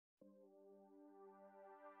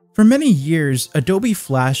For many years, Adobe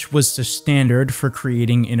Flash was the standard for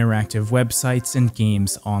creating interactive websites and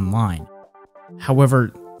games online.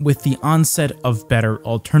 However, with the onset of better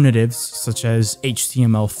alternatives such as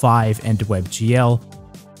HTML5 and WebGL,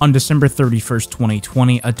 on December 31st,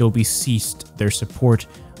 2020, Adobe ceased their support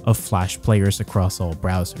of Flash players across all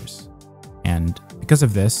browsers. And because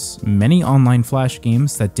of this, many online Flash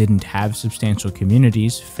games that didn't have substantial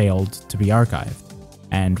communities failed to be archived,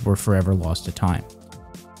 and were forever lost to time.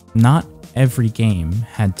 Not every game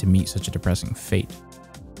had to meet such a depressing fate.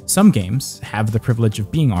 Some games have the privilege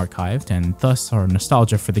of being archived, and thus our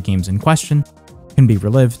nostalgia for the games in question can be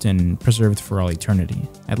relived and preserved for all eternity,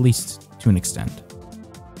 at least to an extent.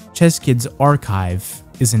 ChezzKids Archive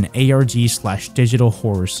is an ARG/digital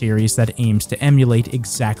horror series that aims to emulate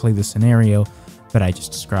exactly the scenario that I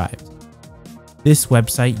just described. This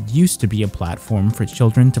website used to be a platform for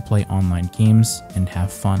children to play online games and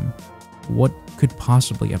have fun. What could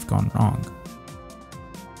possibly have gone wrong?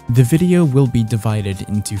 The video will be divided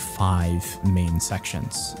into 5 main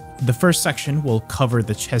sections. The first section will cover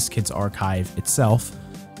the ChezzKids Archive itself.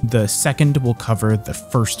 The second will cover the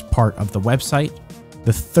first part of the website.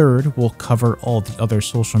 The third will cover all the other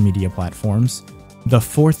social media platforms. The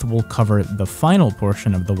fourth will cover the final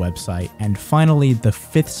portion of the website. And finally, the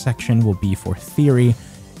 5th section will be for theory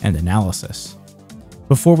and analysis.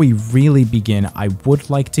 Before we really begin, I would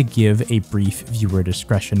like to give a brief viewer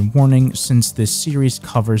discretion warning since this series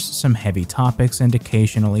covers some heavy topics and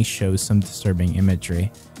occasionally shows some disturbing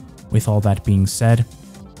imagery. With all that being said,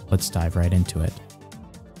 let's dive right into it.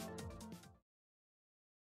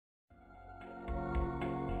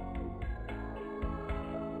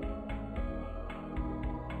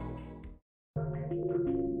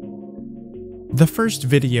 The first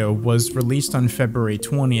video was released on February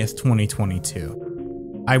 20th,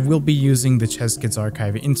 2022. I will be using the ChezzKids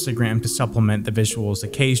Archive Instagram to supplement the visuals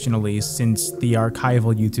occasionally since the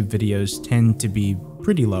archival YouTube videos tend to be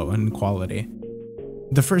pretty low in quality.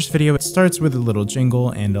 The first video starts with a little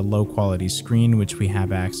jingle and a low quality screen which we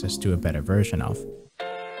have access to a better version of.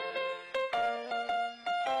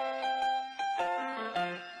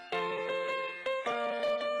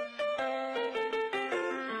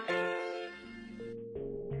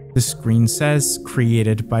 The screen says,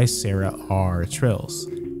 created by Sarah R. Trills,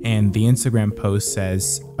 and the Instagram post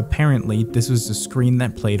says, apparently this was the screen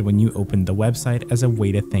that played when you opened the website as a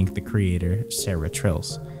way to thank the creator, Sarah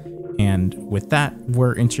Trills. And with that,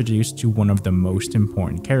 we're introduced to one of the most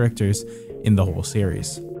important characters in the whole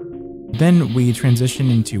series. Then we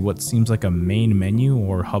transition into what seems like a main menu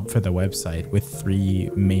or hub for the website with 3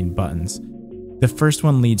 main buttons. The first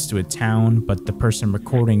one leads to a town, but the person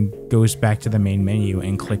recording goes back to the main menu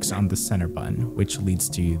and clicks on the center button, which leads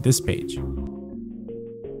to this page.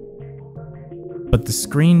 But the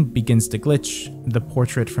screen begins to glitch. The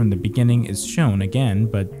portrait from the beginning is shown again,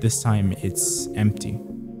 but this time it's empty.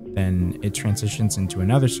 Then it transitions into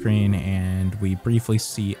another screen and we briefly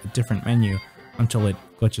see a different menu until it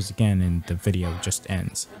glitches again and the video just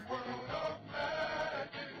ends.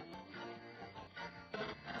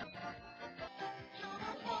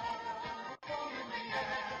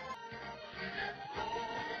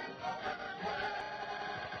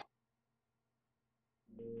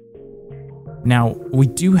 Now, we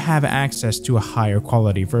do have access to a higher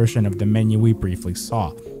quality version of the menu we briefly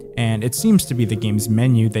saw, and it seems to be the game's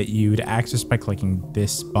menu that you'd access by clicking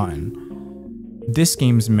this button. This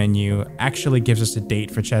game's menu actually gives us a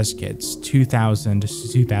date for ChezzKids, 2000 to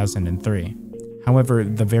 2003. However,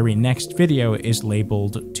 the very next video is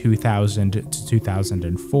labeled 2000 to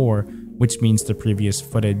 2004, which means the previous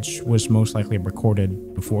footage was most likely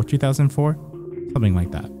recorded before 2004, something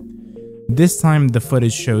like that. This time, the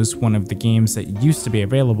footage shows one of the games that used to be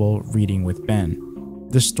available, Reading with Ben.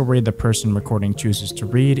 The story the person recording chooses to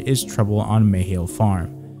read is Trouble on Mayhill Farm.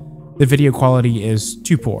 The video quality is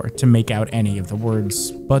too poor to make out any of the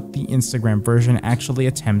words, but the Instagram version actually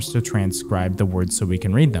attempts to transcribe the words so we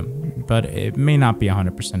can read them, but it may not be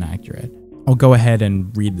 100% accurate. I'll go ahead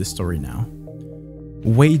and read the story now.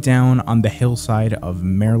 Way down on the hillside of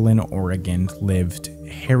Maryland, Oregon lived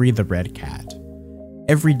Harry the Red Cat.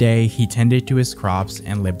 Every day, he tended to his crops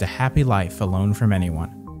and lived a happy life alone from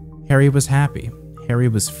anyone. Harry was happy. Harry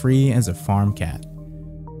was free as a farm cat.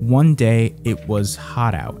 One day, it was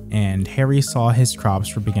hot out, and Harry saw his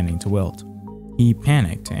crops were beginning to wilt. He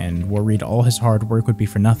panicked and worried all his hard work would be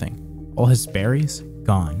for nothing. All his berries?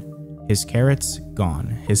 Gone. His carrots? Gone.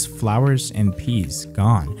 His flowers and peas?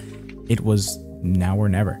 Gone. It was now or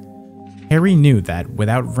never. Harry knew that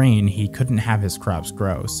without rain, he couldn't have his crops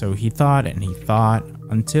grow, so he thought and he thought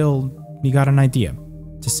until he got an idea.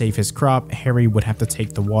 To save his crop, Harry would have to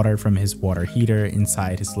take the water from his water heater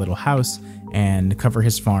inside his little house and cover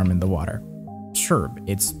his farm in the water. Sure,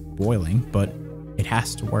 it's boiling, but it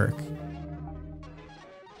has to work.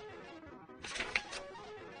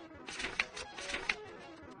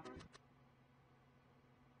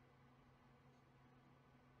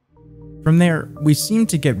 From there, we seem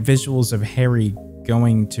to get visuals of Harry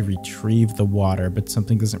going to retrieve the water, but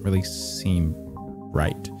something doesn't really seem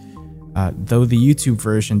right. Though the YouTube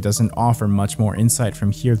version doesn't offer much more insight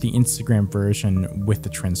from here, the Instagram version with the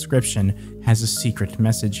transcription has a secret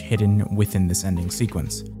message hidden within this ending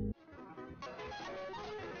sequence.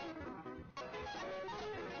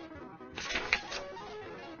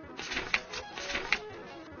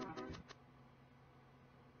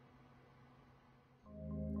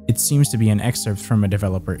 It seems to be an excerpt from a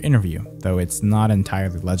developer interview, though it's not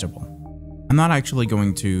entirely legible. I'm not actually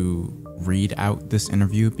going to read out this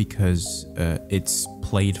interview because it's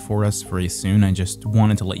played for us very soon. I just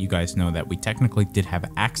wanted to let you guys know that we technically did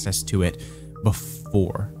have access to it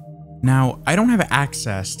before. Now, I don't have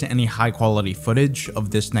access to any high quality footage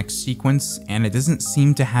of this next sequence, and it doesn't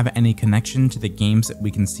seem to have any connection to the games that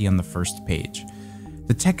we can see on the first page.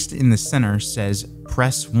 The text in the center says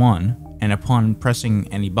press 1, and upon pressing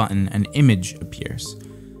any button, an image appears.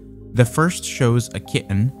 The first shows a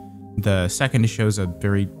kitten, the second shows a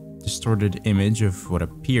very distorted image of what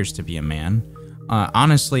appears to be a man.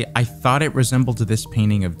 Honestly, I thought it resembled this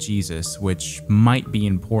painting of Jesus, which might be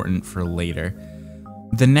important for later.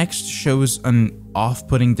 The next shows an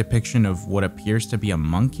off-putting depiction of what appears to be a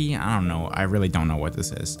monkey. I don't know, I really don't know what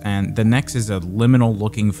this is. And the next is a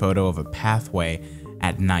liminal-looking photo of a pathway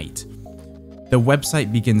at night. The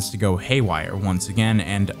website begins to go haywire once again,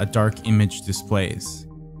 and a dark image displays.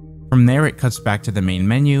 From there, it cuts back to the main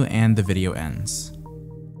menu, and the video ends.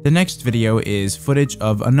 The next video is footage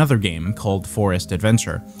of another game called Forest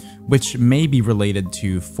Adventure, which may be related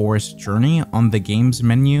to Forest Journey on the game's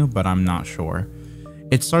menu, but I'm not sure.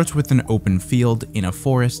 It starts with an open field in a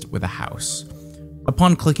forest with a house.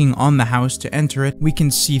 Upon clicking on the house to enter it, we can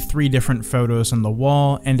see 3 different photos on the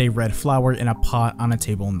wall and a red flower in a pot on a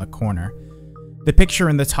table in the corner. The picture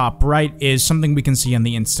in the top right is something we can see on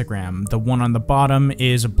the Instagram. The one on the bottom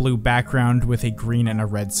is a blue background with a green and a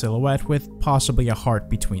red silhouette with possibly a heart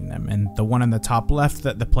between them, and the one on the top left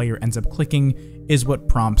that the player ends up clicking is what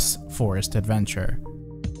prompts Forest Adventure.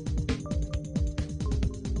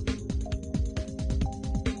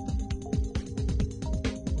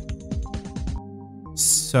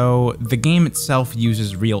 So the game itself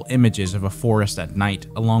uses real images of a forest at night,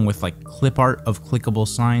 along with like clip art of clickable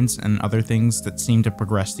signs and other things that seem to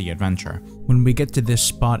progress the adventure. When we get to this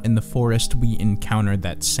spot in the forest, we encounter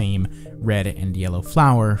that same red and yellow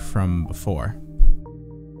flower from before.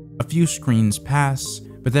 A few screens pass,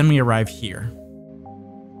 but then we arrive here.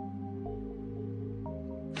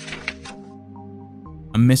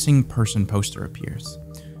 A missing person poster appears.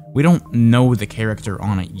 We don't know the character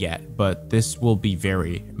on it yet, but this will be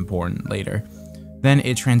very important later. Then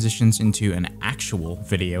it transitions into an actual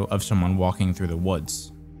video of someone walking through the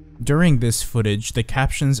woods. During this footage, the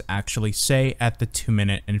captions actually say at the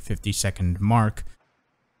 2-minute and 50-second mark,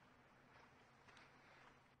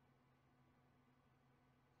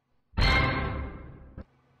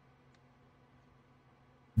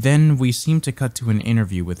 Then we seem to cut to an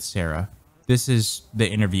interview with Sarah. This is the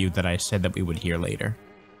interview that I said that we would hear later.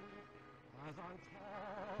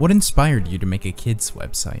 What inspired you to make a kids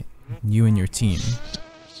website? You and your team?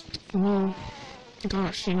 Well,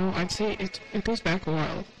 gosh, I'd say it goes back a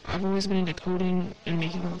while. I've always been into coding and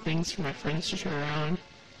making little things for my friends to show around.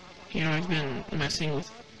 I've been messing with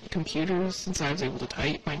computers since I was able to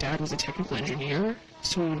type. My dad was a technical engineer,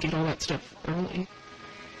 so we would get all that stuff early.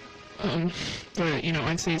 But,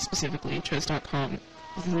 I'd say specifically, Chezz.com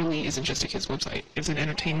really isn't just a kids website. It's an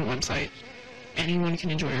entertainment website. Anyone can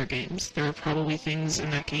enjoy our games. There are probably things in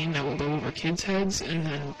that game that will go over kids' heads, and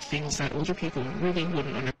then things that older people really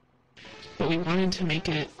wouldn't understand. But we wanted to make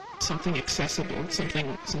it something accessible,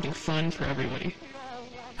 something fun for everybody.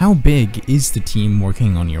 How big is the team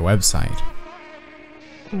working on your website?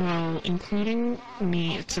 Well, including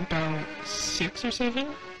me, it's about 6 or 7.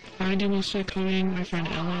 I do most of the coding. My friend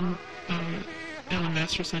Ellen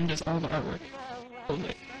Masterson does all the artwork.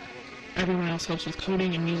 Everyone else helps with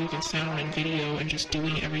coding and music and sound and video and just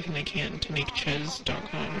doing everything they can to make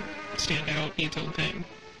Chezz.com stand out, be its own thing.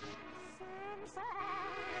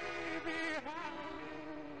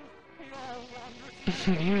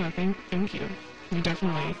 Yeah, thank you. We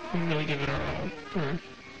really give it our all, for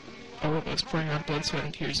all of us pouring our blood, sweat,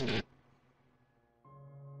 and tears into it.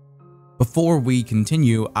 Before we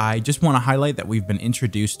continue, I just want to highlight that we've been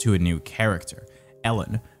introduced to a new character.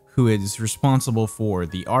 Ellen, who is responsible for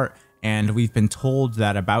the art, and we've been told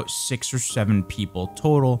that about 6 or 7 people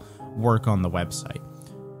total work on the website.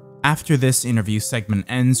 After this interview segment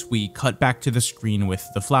ends, we cut back to the screen with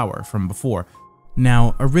the flower from before.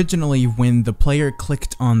 Now, originally when the player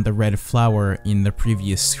clicked on the red flower in the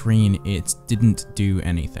previous screen, it didn't do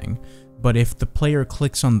anything. But if the player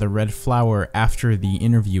clicks on the red flower after the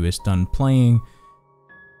interview is done playing,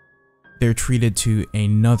 they're treated to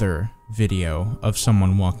another video of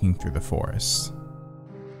someone walking through the forest.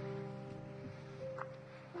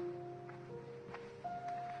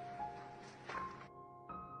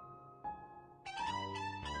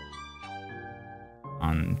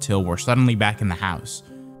 Until we're suddenly back in the house.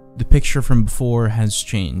 The picture from before has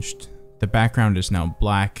changed. The background is now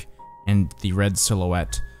black, and the red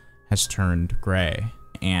silhouette has turned gray.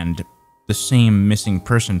 And the same missing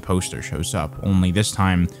person poster shows up, only this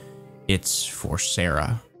time it's for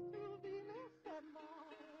Sarah.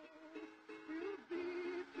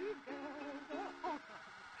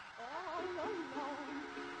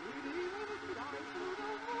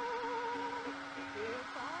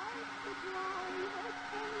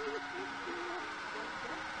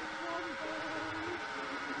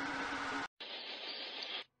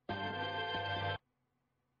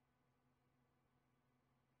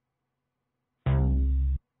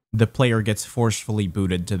 The player gets forcefully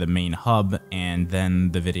booted to the main hub, and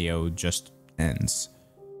then the video just ends.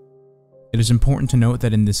 It is important to note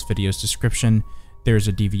that in this video's description, there is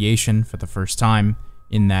a deviation for the first time,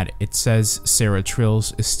 in that it says Sarah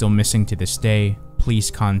Trills is still missing to this day.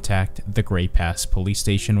 Please contact the Grey Pass police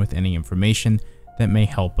station with any information that may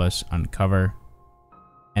help us uncover.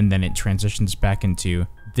 And then it transitions back into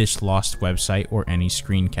this lost website or any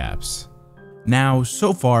screen caps. Now,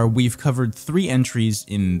 so far, we've covered 3 entries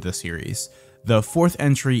in the series. The 4th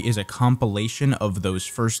entry is a compilation of those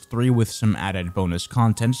first 3 with some added bonus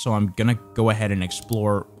content, so I'm gonna go ahead and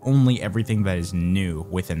explore only everything that is new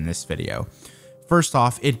within this video. First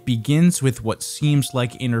off, it begins with what seems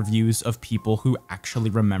like interviews of people who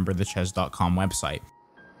actually remember the Chez.com website.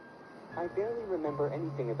 I barely remember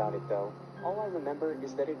anything about it though. All I remember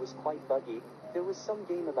is that it was quite buggy, there was some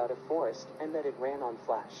game about a forest, and that it ran on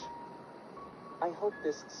Flash. I hope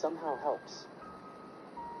this somehow helps.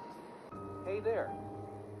 Hey there.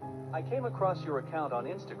 I came across your account on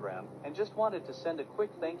Instagram and just wanted to send a quick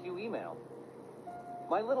thank you email.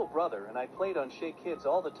 My little brother and I played on ChezzKids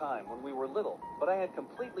all the time when we were little, but I had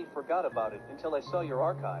completely forgot about it until I saw your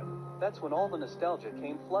archive. That's when all the nostalgia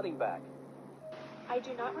came flooding back. I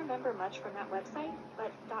do not remember much from that website,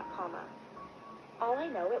 but ... All I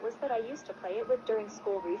know it was that I used to play it with during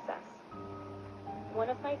school recess. One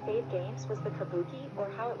of my fave games was the Kabuki, or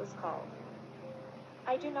how it was called.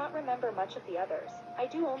 I do not remember much of the others, I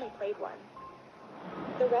do only played one.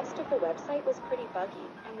 The rest of the website was pretty buggy,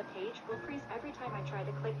 and the page will freeze every time I try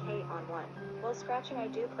to click K on one, while scratching I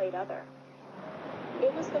do played other.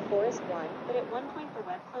 It was the forest one, but at one point the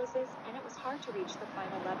web closes, and it was hard to reach the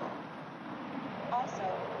final level. Also,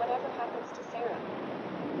 whatever happens to Sarah?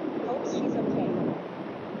 Hope she's okay.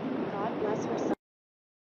 God bless her son.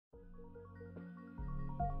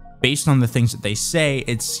 Based on the things that they say,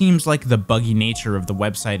 it seems like the buggy nature of the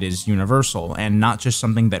website is universal, and not just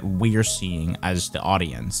something that we're seeing as the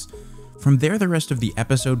audience. From there, the rest of the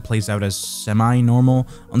episode plays out as semi-normal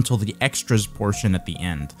until the extras portion at the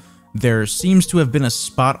end. There seems to have been a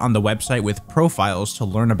spot on the website with profiles to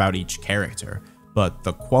learn about each character, but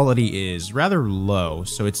the quality is rather low,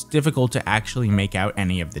 so it's difficult to actually make out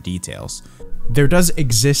any of the details. There does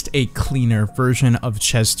exist a cleaner version of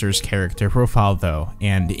Chester's character profile though,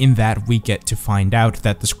 and in that we get to find out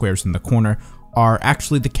that the squares in the corner are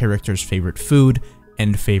actually the character's favorite food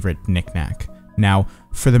and favorite knickknack. Now,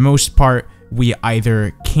 for the most part, we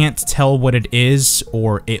either can't tell what it is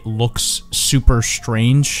or it looks super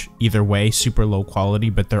strange, either way, super low quality,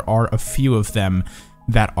 but there are a few of them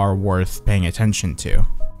that are worth paying attention to.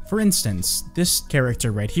 For instance, this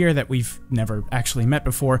character right here that we've never actually met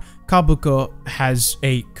before, Kabuko, has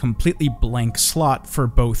a completely blank slot for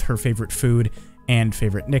both her favorite food and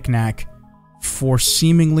favorite knickknack for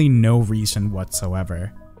seemingly no reason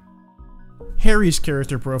whatsoever. Harry's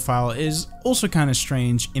character profile is also kind of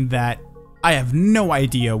strange in that I have no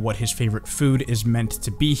idea what his favorite food is meant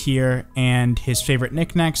to be here, and his favorite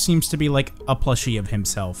knickknack seems to be like a plushie of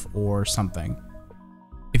himself or something.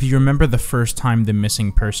 If you remember the first time the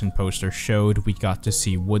missing person poster showed, we got to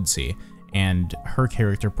see Woodsy, and her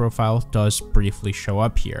character profile does briefly show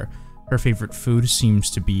up here. Her favorite food seems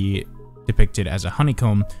to be depicted as a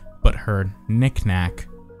honeycomb, but her knickknack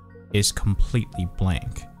is completely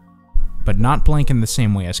blank. But not blank in the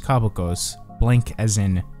same way as Kabuko's, blank as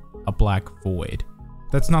in a black void.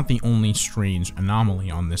 That's not the only strange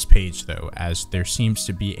anomaly on this page though, as there seems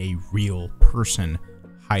to be a real person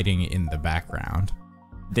hiding in the background.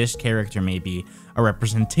 This character may be a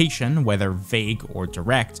representation, whether vague or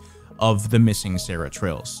direct, of the missing Sarah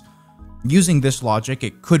Trills. Using this logic,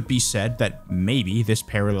 it could be said that maybe this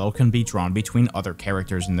parallel can be drawn between other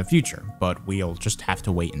characters in the future, but we'll just have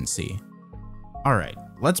to wait and see. Alright,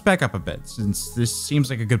 let's back up a bit, since this seems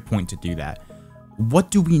like a good point to do that.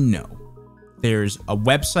 What do we know? There's a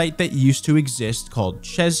website that used to exist called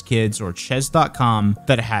ChezzKids or Chez.com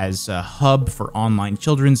that has a hub for online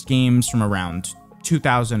children's games from around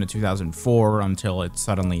 2000 to 2004 until it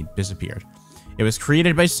suddenly disappeared. It was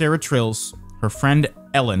created by Sarah Trills, her friend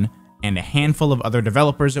Ellen, and a handful of other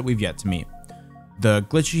developers that we've yet to meet. The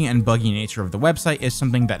glitchy and buggy nature of the website is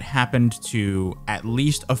something that happened to at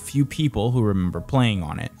least a few people who remember playing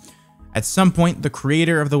on it. At some point, the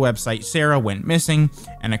creator of the website, Sarah, went missing,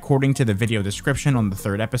 and according to the video description on the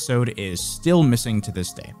 3rd episode, is still missing to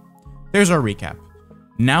this day. There's our recap.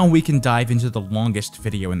 Now we can dive into the longest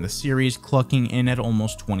video in the series, clocking in at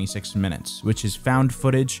almost 26 minutes, which is found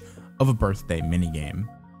footage of a birthday minigame.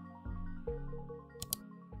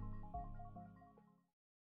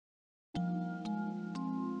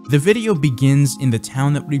 The video begins in the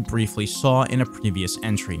town that we briefly saw in a previous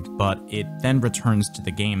entry, but it then returns to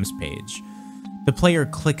the games page. The player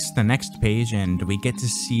clicks the next page and we get to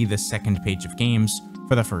see the second page of games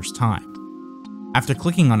for the first time. After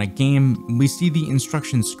clicking on a game, we see the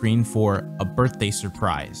instruction screen for a birthday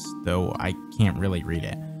surprise, though I can't really read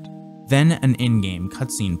it. Then an in-game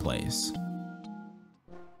cutscene plays.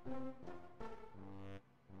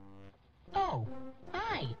 Oh,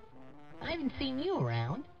 hi. I haven't seen you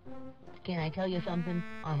around. Can I tell you something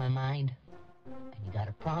on my mind? And you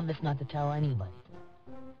gotta promise not to tell anybody.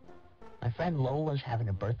 My friend Lola's having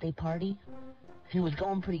a birthday party. She was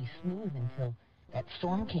going pretty smooth until that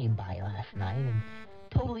storm came by last night and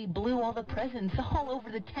totally blew all the presents all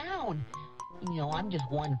over the town. You know, I'm just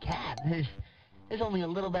one cat. There's only a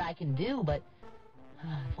little bit I can do, but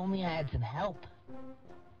if only I had some help.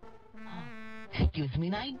 It gives me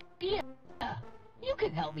an idea. You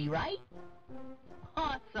can help me, right?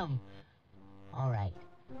 Awesome. Alright.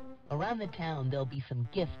 Around the town, there'll be some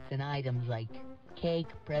gifts and items like cake,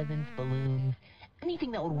 presents, balloons, anything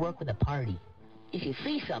that would work with a party. If you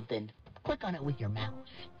see something, click on it with your mouse.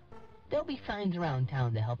 There'll be signs around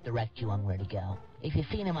town to help direct you on where to go. If you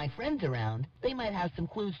see any of my friends around, they might have some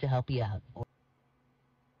clues to help you out.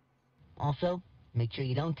 Also, make sure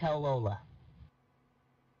you don't tell Lola.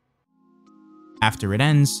 After it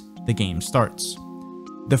ends, the game starts.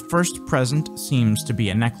 The first present seems to be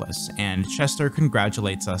a necklace, and Chester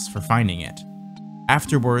congratulates us for finding it.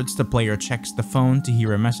 Afterwards, the player checks the phone to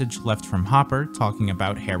hear a message left from Hopper talking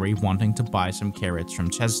about Harry wanting to buy some carrots from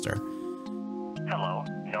Chester. Hello,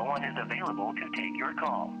 no one is available to take your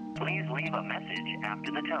call. Please leave a message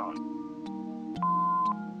after the tone.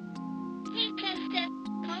 Hey, Chester,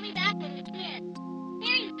 call me back when you can.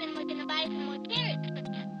 Harry's been looking to buy some more carrots from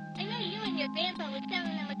you. I know you and your grandpa were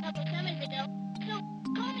selling them a couple summers ago, so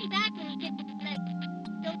call me back when you get this message.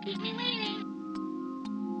 Don't keep me waiting.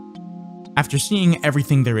 After seeing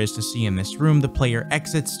everything there is to see in this room, the player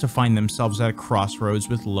exits to find themselves at a crossroads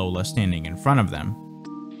with Lola standing in front of them.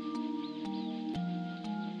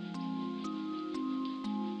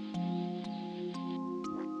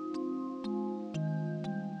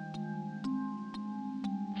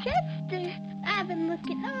 Chester, I've been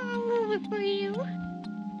looking all over for you.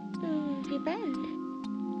 Who's you been?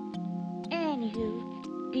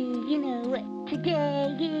 Anywho, do you know what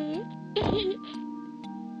today is?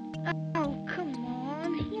 Oh, come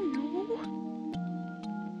on, you know.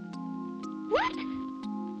 What?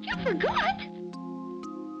 You forgot?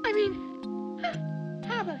 I mean,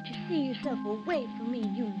 how about you see yourself away from me,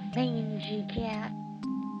 you mangy cat?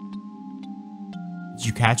 Did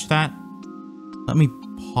you catch that? Let me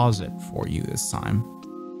pause it for you this time.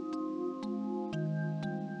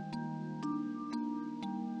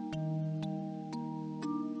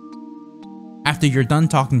 After you're done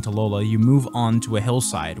talking to Lola, you move on to a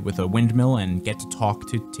hillside with a windmill and get to talk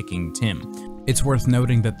to Ticking Tim. It's worth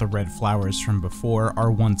noting that the red flowers from before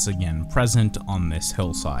are once again present on this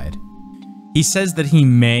hillside. He says that he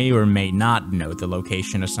may or may not know the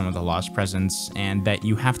location of some of the lost presents, and that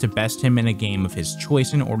you have to best him in a game of his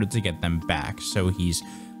choice in order to get them back, so he's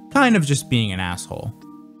kind of just being an asshole.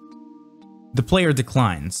 The player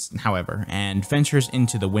declines, however, and ventures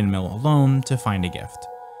into the windmill alone to find a gift.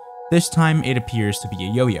 This time it appears to be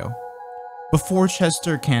a yo-yo. Before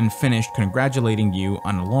Chester can finish congratulating you,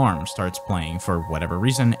 an alarm starts playing for whatever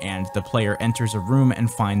reason, and the player enters a room and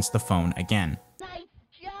finds the phone again. Nice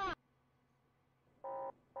job!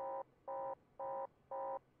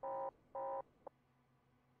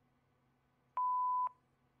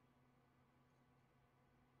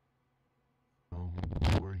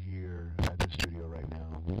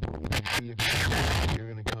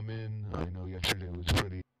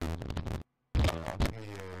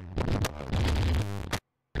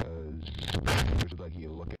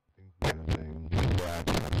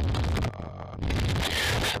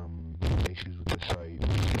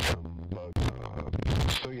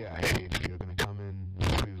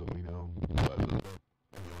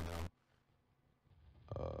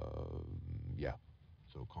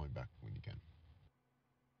 call me back when you can.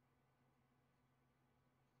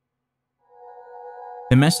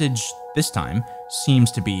 The message this time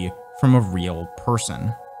seems to be from a real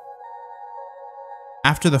person.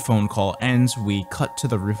 After the phone call ends, we cut to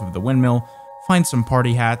the roof of the windmill, find some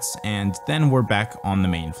party hats, and then we're back on the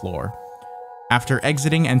main floor. After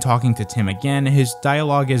exiting and talking to Tim again, his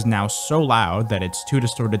dialogue is now so loud that it's too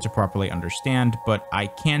distorted to properly understand, but I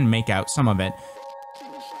can make out some of it.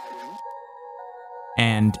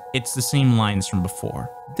 And it's the same lines from before.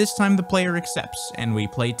 This time the player accepts, and we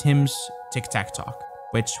play Tim's tic-tac-talk,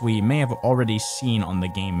 which we may have already seen on the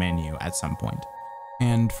game menu at some point.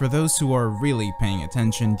 And for those who are really paying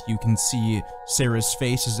attention, you can see Sarah's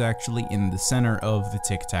face is actually in the center of the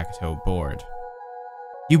tic-tac-toe board.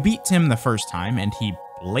 You beat Tim the first time, and he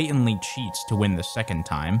blatantly cheats to win the second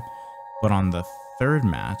time, but on the third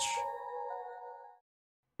match...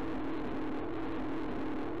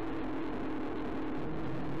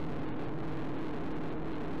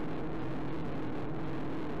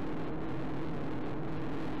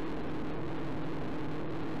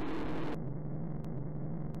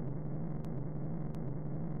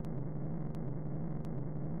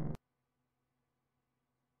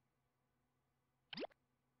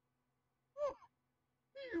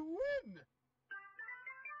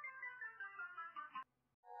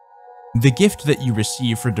 The gift that you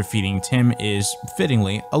receive for defeating Tim is,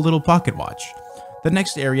 fittingly, a little pocket watch. The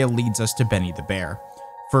next area leads us to Benny the Bear.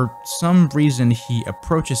 For some reason, he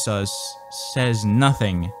approaches us, says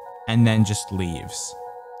nothing, and then just leaves.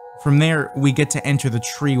 From there, we get to enter the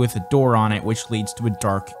tree with a door on it, which leads to a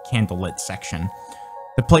dark, candlelit section.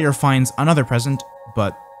 The player finds another present,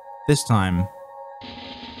 but this time...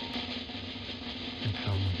 It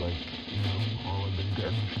sounds like, all I've been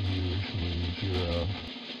getting from you recently is your,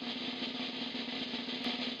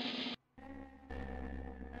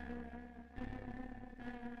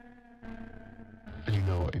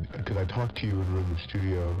 because I talked to you when we were in the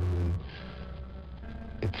studio, and then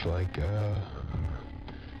it's like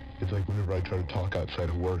whenever I try to talk outside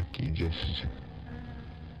of work, you just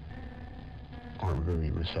aren't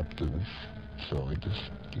very receptive, so I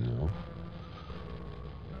just,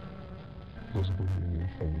 was wondering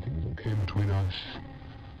if everything's okay between us,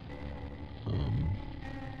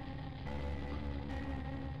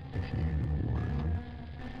 if you want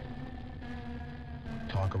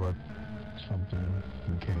to talk about something,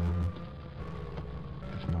 you can.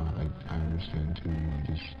 If not, I understand too.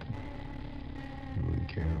 I just really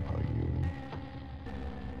care about you.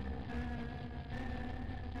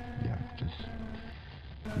 Yeah, just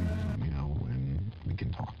please let me know when we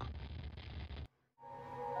can talk.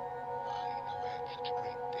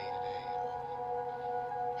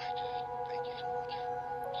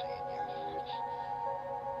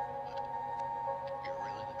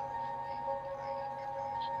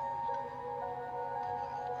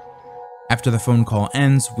 After the phone call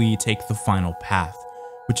ends, we take the final path,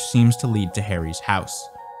 which seems to lead to Harry's house,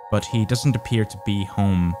 but he doesn't appear to be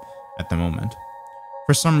home at the moment.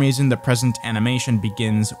 For some reason, the present animation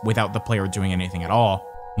begins without the player doing anything at all,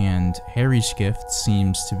 and Harry's gift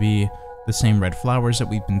seems to be the same red flowers that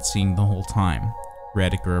we've been seeing the whole time.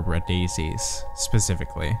 Red Gerbera daisies,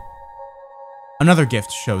 specifically. Another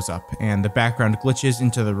gift shows up, and the background glitches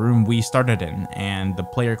into the room we started in, and the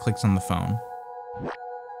player clicks on the phone.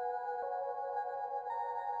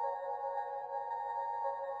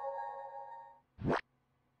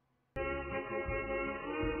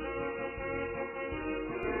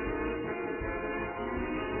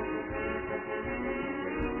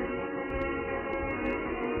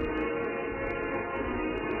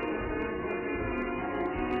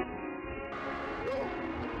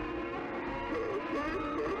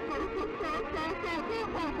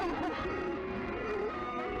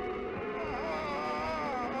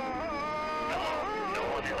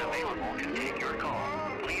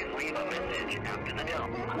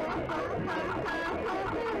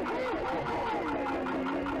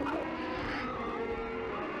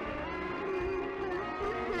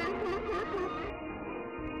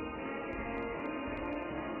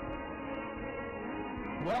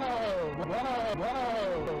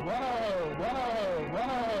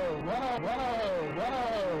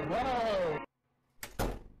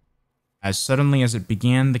 As suddenly as it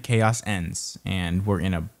began, the chaos ends, and we're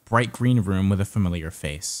in a bright green room with a familiar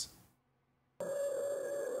face.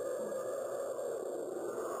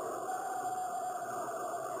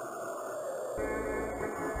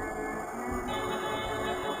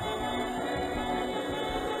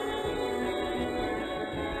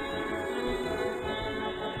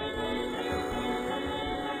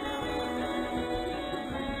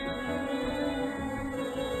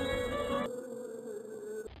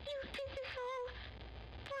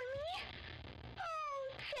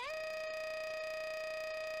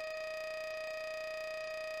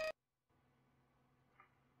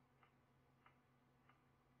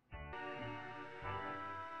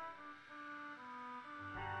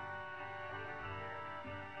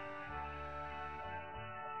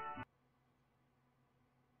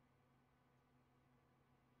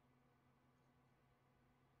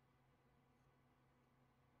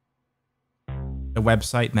 The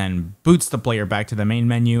website then boots the player back to the main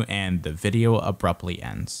menu and the video abruptly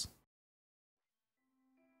ends.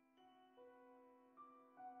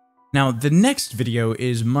 Now, the next video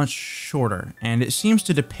is much shorter, and it seems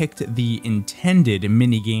to depict the intended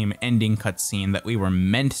minigame ending cutscene that we were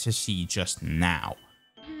meant to see just now.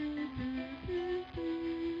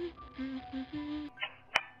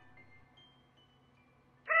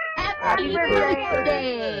 Happy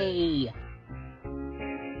birthday!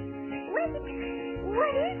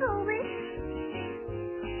 What is all this?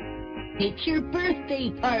 It's your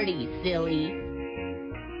birthday party, silly.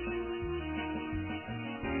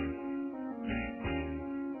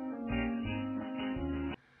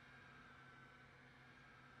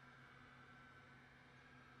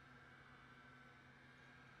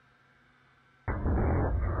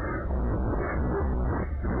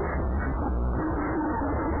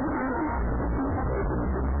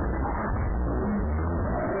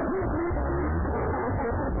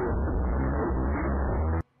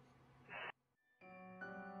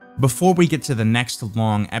 Before we get to the next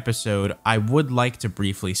long episode, I would like to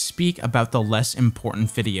briefly speak about the less important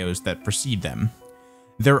videos that precede them.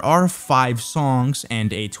 There are 5 songs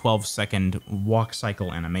and a 12-second walk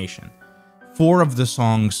cycle animation. 4 of the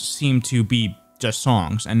songs seem to be just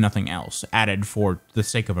songs and nothing else, added for the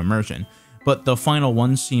sake of immersion, but the final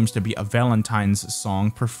one seems to be a Valentine's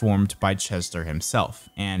song performed by Chester himself,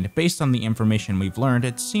 and based on the information we've learned,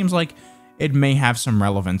 it seems like it may have some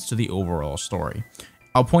relevance to the overall story.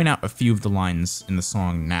 I'll point out a few of the lines in the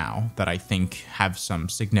song now that I think have some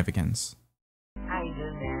significance. I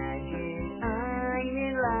imagine I'm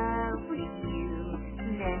in love with you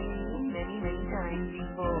many times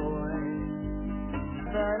before.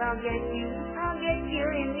 But I'll get you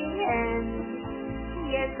in the end.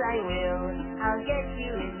 Yes, I will. I'll get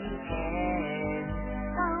you in the end.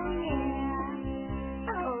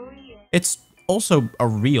 Oh yeah. It's also a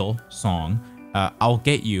real song, I'll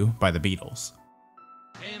Get You by the Beatles.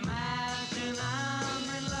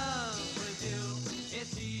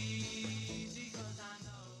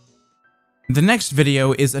 The next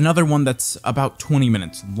video is another one that's about 20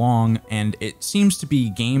 minutes long, and it seems to be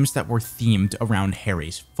games that were themed around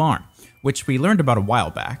Harry's farm, which we learned about a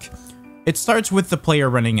while back. It starts with the player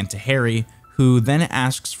running into Harry, who then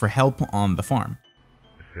asks for help on the farm.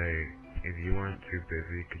 Say, if you aren't too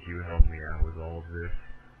busy, could you help me out with all of this?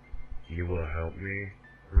 You will help me?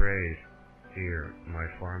 Great. Here, my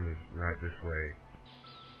farm is right this way.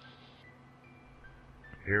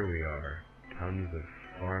 Here we are. Tons of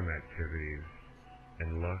farm activities.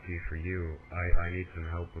 And lucky for you, I need some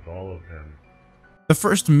help with all of them. The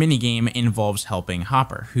first minigame involves helping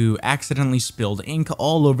Hopper, who accidentally spilled ink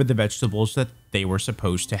all over the vegetables that they were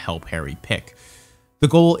supposed to help Harry pick. The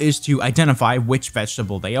goal is to identify which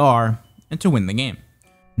vegetable they are, and to win the game.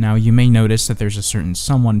 Now, you may notice that there's a certain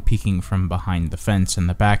someone peeking from behind the fence in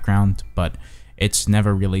the background, but it's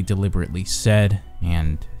never really deliberately said,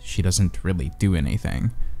 and she doesn't really do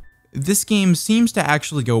anything. This game seems to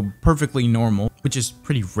actually go perfectly normal, which is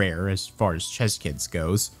pretty rare as far as ChezzKids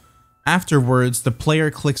goes. Afterwards, the player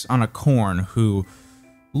clicks on a corn who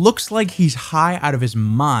looks like he's high out of his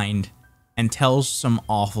mind and tells some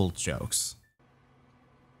awful jokes.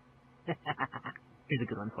 Here's a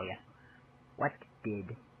good one for you. What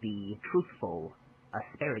did the truthful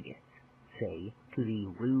asparagus say to the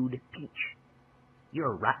rude peach?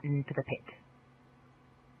 You're rotten to the pit.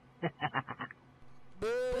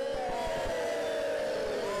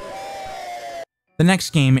 The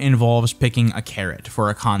next game involves picking a carrot for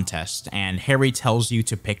a contest, and Harry tells you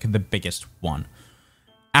to pick the biggest one.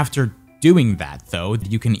 After doing that, though,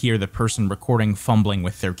 you can hear the person recording fumbling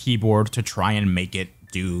with their keyboard to try and make it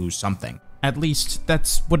do something. At least,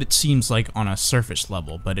 that's what it seems like on a surface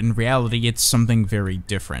level, but in reality, it's something very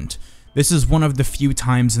different. This is one of the few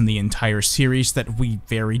times in the entire series that we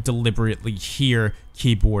very deliberately hear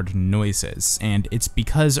keyboard noises, and it's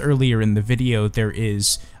because earlier in the video there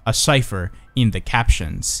is a cipher in the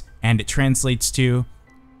captions, and it translates to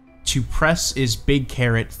press is big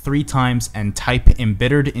carrot 3 times and type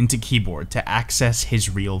embittered into keyboard to access his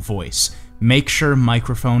real voice. Make sure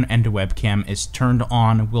microphone and webcam is turned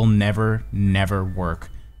on, will never work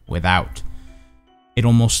without. It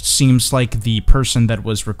almost seems like the person that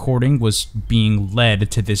was recording was being led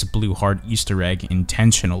to this blue heart Easter egg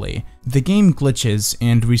intentionally. The game glitches,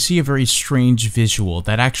 and we see a very strange visual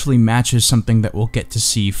that actually matches something that we'll get to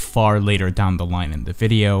see far later down the line in the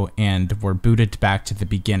video, and we're booted back to the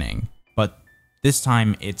beginning. But this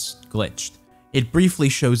time it's glitched. It briefly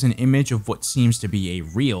shows an image of what seems to be a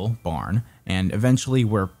real barn, and eventually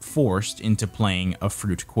we're forced into playing a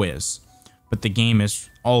fruit quiz. But the game is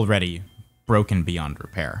already broken beyond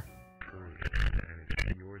repair. and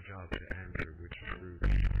it's your job to answer which fruit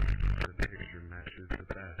the picture matches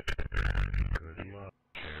the best. Good luck.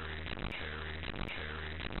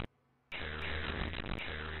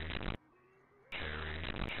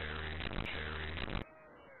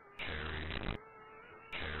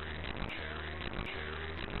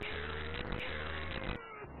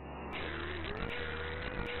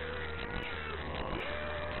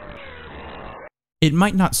 It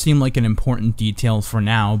might not seem like an important detail for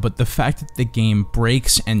now, but the fact that the game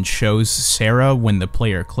breaks and shows Sarah when the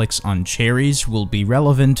player clicks on cherries will be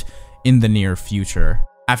relevant in the near future.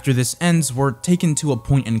 After this ends, we're taken to a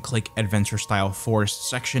point-and-click adventure-style forest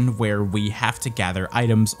section where we have to gather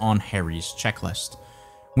items on Harry's checklist.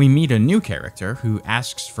 We meet a new character who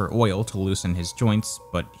asks for oil to loosen his joints,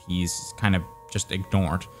 but he's kind of just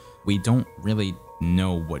ignored. We don't really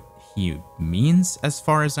know what he means as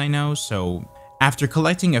far as I know, so after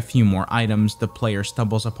collecting a few more items, the player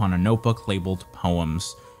stumbles upon a notebook labeled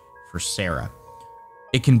Poems for Sarah.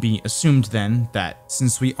 It can be assumed then that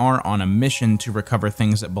since we are on a mission to recover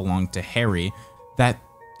things that belong to Harry, that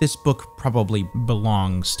this book probably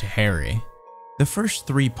belongs to Harry. The first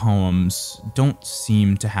 3 poems don't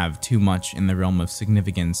seem to have too much in the realm of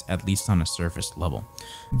significance, at least on a surface level.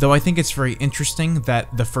 Though I think it's very interesting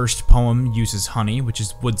that the first poem uses honey, which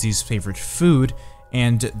is Woodsy's favorite food,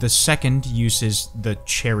 and the second uses the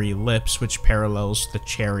cherry lips, which parallels the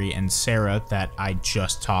cherry and Sarah that I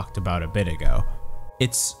just talked about a bit ago.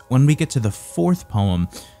 It's when we get to the 4th poem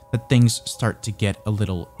that things start to get a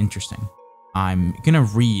little interesting. I'm gonna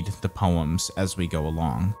read the poems as we go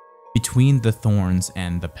along. Between the thorns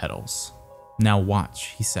and the petals. Now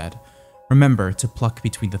watch, he said. Remember to pluck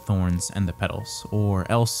between the thorns and the petals, or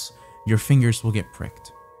else your fingers will get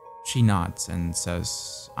pricked. She nods and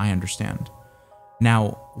says, I understand. Now,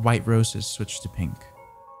 white roses switch to pink.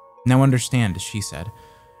 Now understand, she said.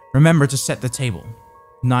 Remember to set the table.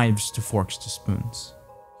 Knives to forks to spoons.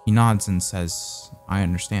 He nods and says, I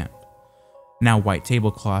understand. Now white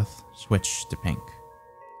tablecloth switch to pink.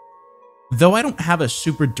 Though I don't have a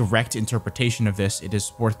super direct interpretation of this, it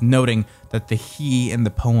is worth noting that the he in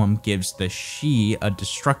the poem gives the she a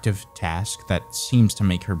destructive task that seems to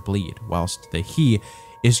make her bleed, whilst the he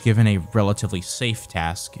is given a relatively safe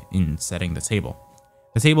task in setting the table.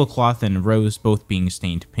 The tablecloth and rose both being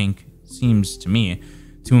stained pink seems to me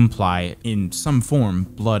to imply in some form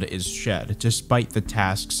blood is shed, despite the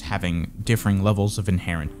tasks having differing levels of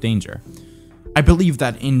inherent danger. I believe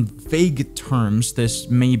that in vague terms, this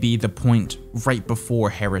may be the point right before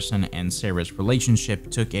Harrison and Sarah's relationship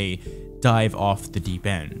took a dive off the deep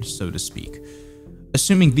end, so to speak.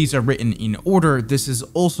 Assuming these are written in order, this is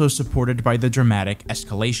also supported by the dramatic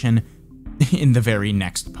escalation in the very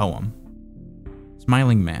next poem.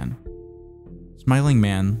 Smiling Man. Smiling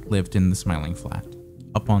Man lived in the Smiling Flat,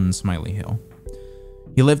 up on Smiley Hill.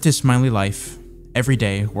 He lived his smiley life, every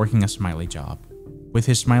day working a smiley job, with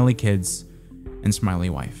his smiley kids and smiley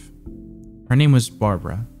wife. Her name was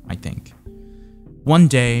Barbara, I think. One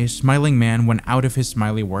day, Smiling Man went out of his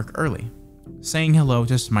smiley work early, saying hello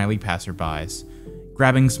to smiley passerbys,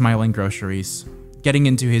 grabbing smiling groceries, getting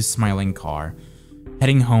into his smiling car,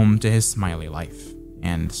 heading home to his smiley life,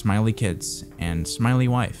 and smiley kids, and smiley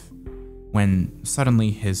wife, when suddenly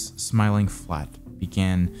his smiling flat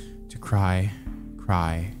began to cry,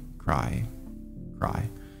 cry, cry, cry.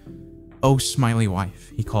 Oh, smiley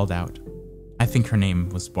wife, he called out. I think her name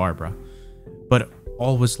was Barbara, but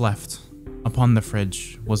all was left. Upon the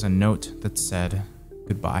fridge was a note that said,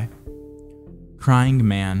 goodbye. Crying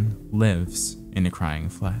Man lives in a crying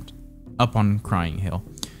flat, up on Crying Hill.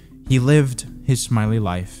 He lived his smiley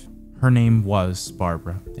life. Her name was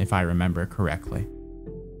Barbara, if I remember correctly.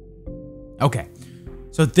 Okay,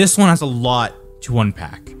 so this one has a lot to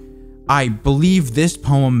unpack. I believe this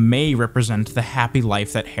poem may represent the happy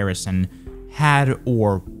life that Harrison had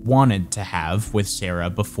or wanted to have with Sarah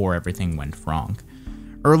before everything went wrong.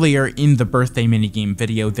 Earlier in the birthday minigame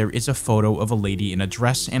video, there is a photo of a lady in a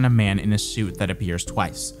dress and a man in a suit that appears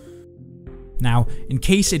twice. Now, in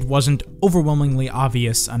case it wasn't overwhelmingly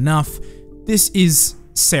obvious enough, this is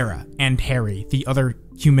Sarah and Harry, the other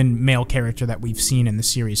human male character that we've seen in the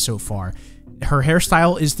series so far. Her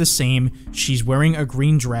hairstyle is the same, she's wearing a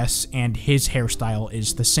green dress, and his hairstyle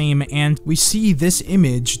is the same, and we see this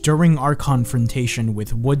image during our confrontation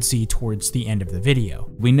with Woodsy towards the end of the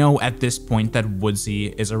video. We know at this point that Woodsy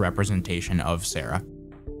is a representation of Sarah.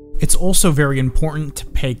 It's also very important to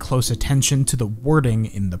pay close attention to the wording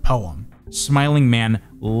in the poem. Smiling Man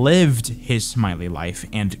lived his smiley life,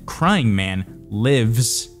 and Crying Man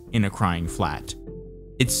lives in a crying flat.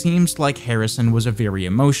 It seems like Harrison was a very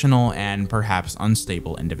emotional and perhaps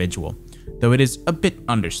unstable individual. though it is a bit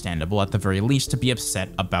understandable at the very least to be upset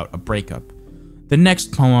about a breakup. The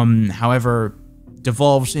next poem, however,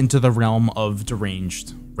 devolves into the realm of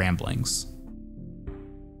deranged ramblings.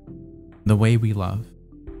 The way we love.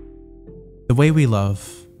 The way we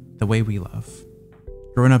love, the way we love.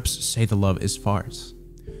 Grown-ups say the love is farce.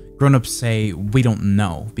 Grown-ups say we don't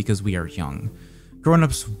know because we are young.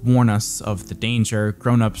 Grown-ups warn us of the danger.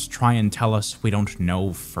 Grown-ups try and tell us we don't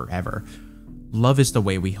know forever. Love is the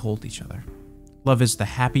way we hold each other. Love is the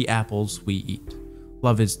happy apples we eat.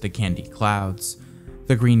 Love is the candy clouds,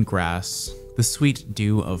 the green grass, the sweet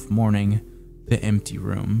dew of morning, the empty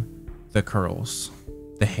room, the curls,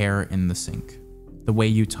 the hair in the sink, the way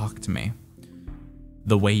you talk to me,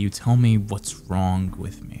 the way you tell me what's wrong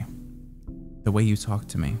with me, the way you talk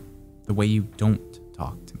to me, the way you don't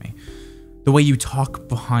talk to me, the way you talk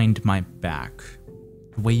behind my back,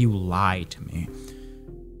 the way you lie to me,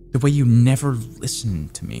 the way you never listen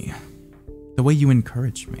to me, the way you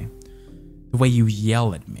encourage me, the way you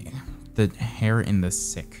yell at me, the hair in the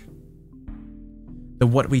sick, the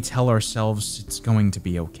what we tell ourselves it's going to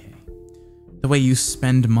be okay, the way you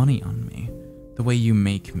spend money on me, the way you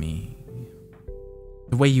make me,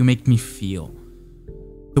 the way you make me feel,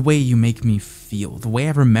 the way you make me feel, the way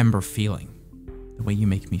I remember feeling, the way you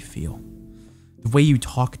make me feel, the way you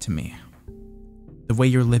talk to me, the way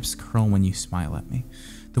your lips curl when you smile at me,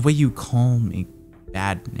 the way you call me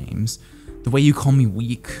bad names, the way you call me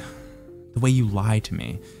weak, the way you lie to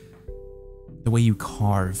me, the way you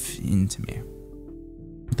carve into me,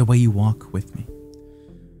 the way you walk with me,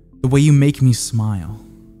 the way you make me smile,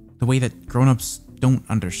 the way that grown-ups don't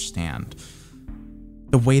understand,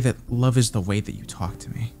 the way that love is the way that you talk to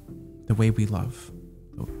me, the way we love,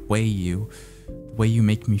 the way you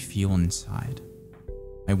make me feel inside.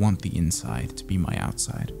 I want the inside to be my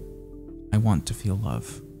outside. I want to feel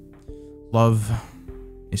love. Love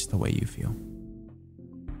is the way you feel.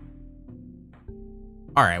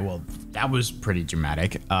 Alright, well, that was pretty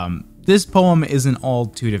dramatic. This poem isn't all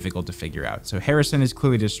too difficult to figure out. So Harrison is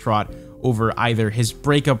clearly distraught over either his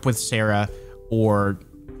breakup with Sarah or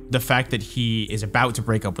the fact that he is about to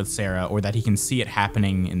break up with Sarah or that he can see it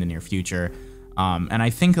happening in the near future. And I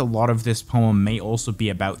think a lot of this poem may also be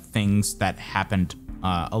about things that happened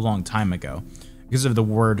a long time ago. Because of the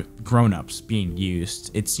word grown-ups being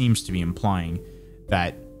used, it seems to be implying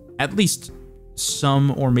that at least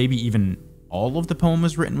some or maybe even all of the poem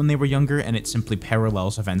was written when they were younger, and it simply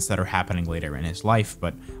parallels events that are happening later in his life,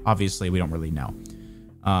 but obviously we don't really know.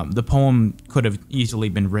 The poem could have easily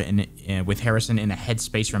been written with Harrison in a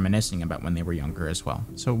headspace reminiscing about when they were younger as well,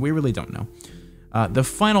 so we really don't know. The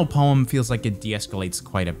final poem feels like it de-escalates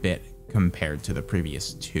quite a bit compared to the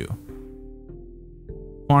previous two.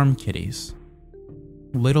 Farm kitties.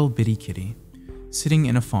 Little bitty kitty, sitting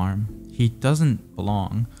in a farm, he doesn't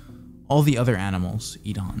belong. All the other animals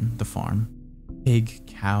eat on the farm. Pig,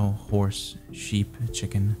 cow, horse, sheep,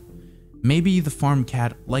 chicken. Maybe the farm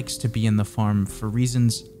cat likes to be in the farm for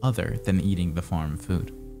reasons other than eating the farm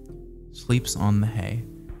food. Sleeps on the hay,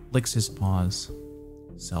 licks his paws,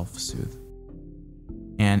 self-soothe.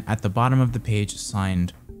 And at the bottom of the page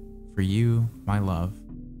signed, "For you, my love,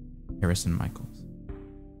 Harrison Michaels."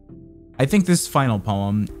 I think this final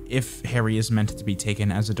poem, if Harry is meant to be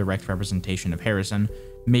taken as a direct representation of Harrison,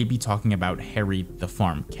 may be talking about Harry the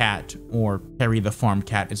farm cat, or Harry the farm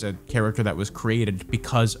cat is a character that was created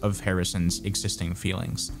because of Harrison's existing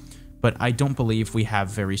feelings. But I don't believe we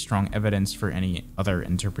have very strong evidence for any other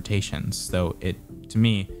interpretations, though it, to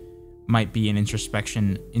me, might be an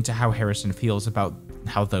introspection into how Harrison feels about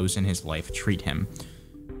how those in his life treat him.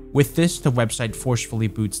 With this, the website forcefully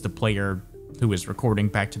boots the player who is recording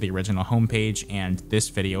back to the original homepage, and this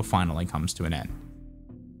video finally comes to an end.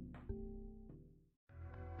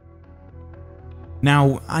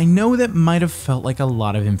 Now, I know that might have felt like a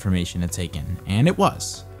lot of information to take in, and it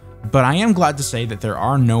was, but I am glad to say that there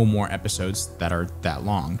are no more episodes that are that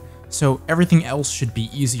long, so everything else should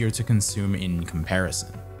be easier to consume in comparison.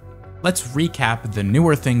 Let's recap the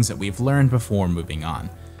newer things that we've learned before moving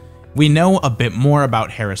on. We know a bit more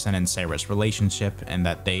about Harrison and Sarah's relationship, and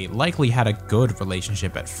that they likely had a good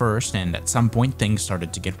relationship at first, and at some point things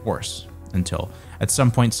started to get worse, until at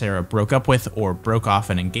some point Sarah broke up with or broke off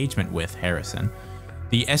an engagement with Harrison.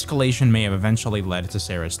 The escalation may have eventually led to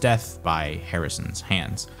Sarah's death by Harrison's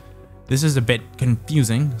hands. This is a bit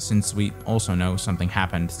confusing, since we also know something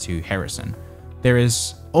happened to Harrison. There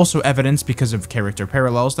is also evidence because of character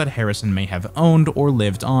parallels that Harrison may have owned or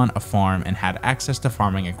lived on a farm and had access to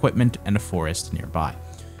farming equipment and a forest nearby.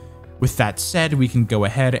 With that said, we can go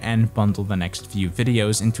ahead and bundle the next few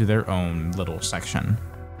videos into their own little section.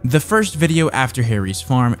 The first video after Harry's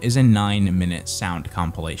farm is a 9-minute sound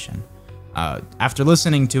compilation. After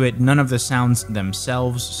listening to it, none of the sounds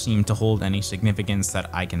themselves seem to hold any significance that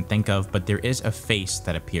I can think of, but there is a face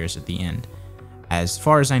that appears at the end. As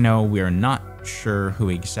far as I know, we are not sure who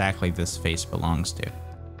exactly this face belongs to.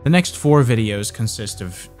 The next 4 videos consist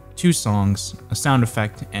of 2 songs, a sound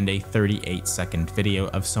effect, and a 38-second video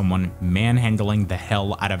of someone manhandling the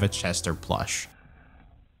hell out of a Chester plush.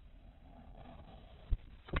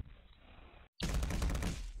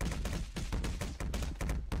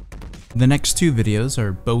 The next 2 videos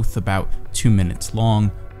are both about 2 minutes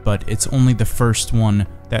long, but it's only the first one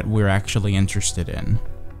that we're actually interested in.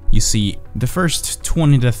 You see, the first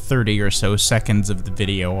 20 to 30 or so seconds of the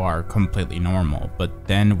video are completely normal, but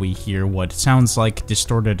then we hear what sounds like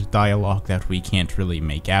distorted dialogue that we can't really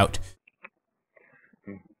make out.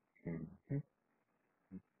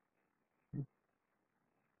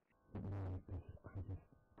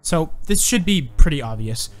 So, this should be pretty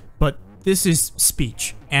obvious, but this is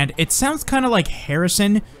speech, and it sounds kind of like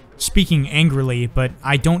Harrison speaking angrily, but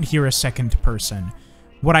I don't hear a second person.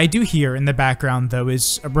 What I do hear in the background, though,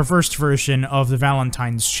 is a reversed version of the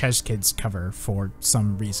Valentine's ChezzKids cover for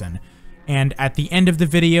some reason. And at the end of the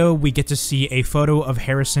video, we get to see a photo of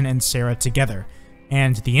Harrison and Sarah together.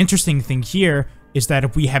 And the interesting thing here is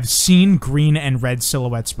that we have seen green and red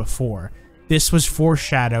silhouettes before. This was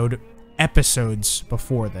foreshadowed episodes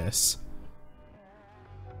before this.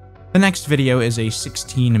 The next video is a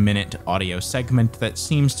 16-minute audio segment that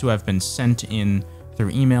seems to have been sent in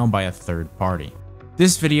through email by a third party.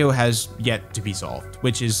 This video has yet to be solved,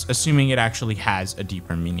 which is assuming it actually has a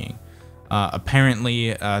deeper meaning.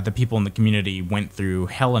 Apparently, the people in the community went through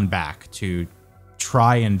hell and back to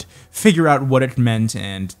try and figure out what it meant,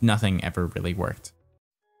 and nothing ever really worked.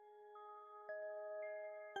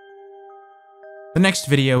 The next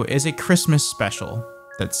video is a Christmas special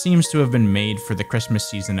that seems to have been made for the Christmas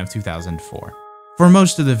season of 2004. For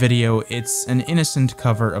most of the video, it's an innocent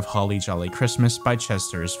cover of Holly Jolly Christmas by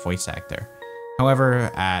Chester's voice actor.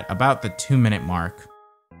 However, at about the 2-minute mark,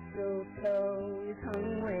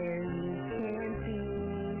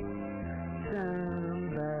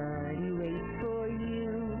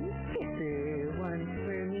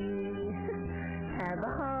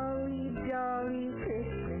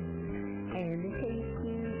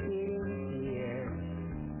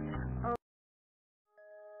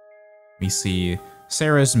 we see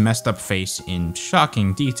Sarah's messed up face in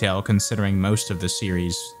shocking detail considering most of the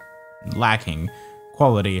series lacking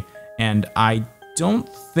quality, and I don't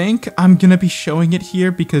think I'm gonna be showing it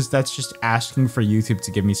here because that's just asking for YouTube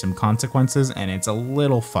to give me some consequences, and it's a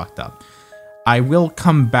little fucked up. I will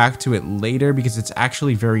come back to it later because it's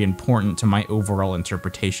actually very important to my overall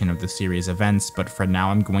interpretation of the series events, but for now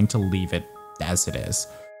I'm going to leave it as it is.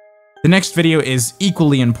 The next video is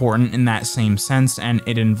equally important in that same sense, and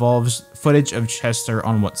it involves footage of Chester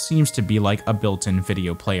on what seems to be like a built-in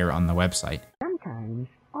video player on the website. Sometimes,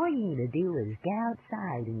 all you need to do is get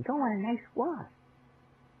outside and go on a nice walk.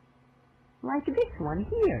 Like this one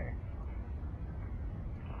here.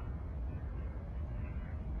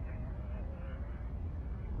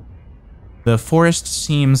 The forest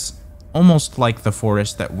seems almost like the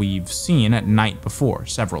forest that we've seen at night before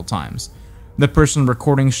several times. The person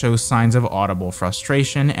recording shows signs of audible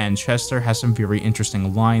frustration, and Chester has some very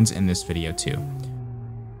interesting lines in this video too.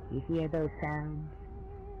 You hear those sounds?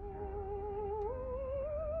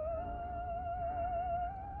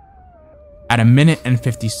 At 1 minute and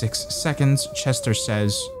 56 seconds, Chester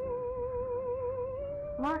says,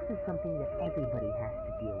 Loss is something that everybody has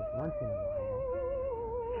to deal with once in a while.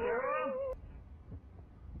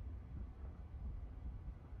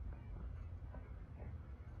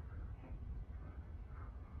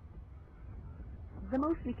 The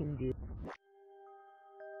most we can do.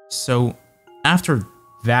 So, after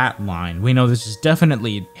that line, we know this is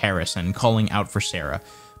definitely Harrison calling out for Sarah.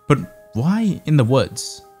 But why in the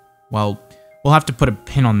woods? Well, we'll have to put a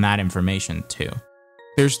pin on that information too.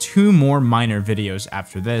 There's 2 more minor videos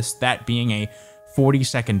after this, that being a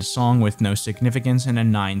 40-second song with no significance and a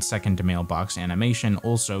 9-second mailbox animation,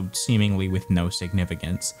 also seemingly with no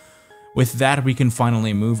significance. With that, we can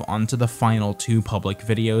finally move on to the final 2 public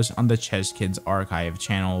videos on the ChezzKids Archive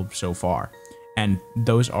channel so far, and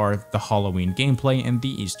those are the Halloween gameplay and the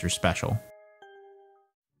Easter special.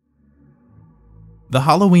 The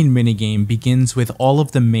Halloween minigame begins with all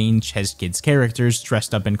of the main ChezzKids characters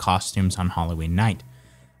dressed up in costumes on Halloween night.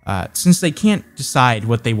 Since they can't decide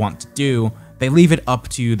what they want to do, they leave it up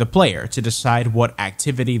to the player to decide what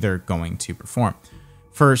activity they're going to perform.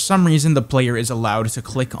 For some reason, the player is allowed to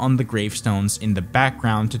click on the gravestones in the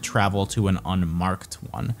background to travel to an unmarked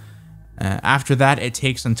one. After that, it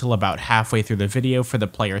takes until about halfway through the video for the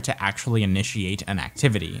player to actually initiate an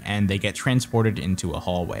activity, and they get transported into a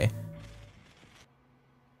hallway.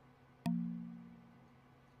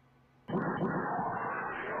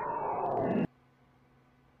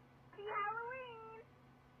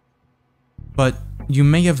 But you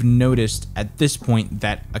may have noticed at this point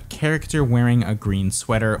that a character wearing a green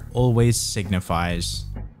sweater always signifies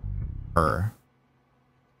her.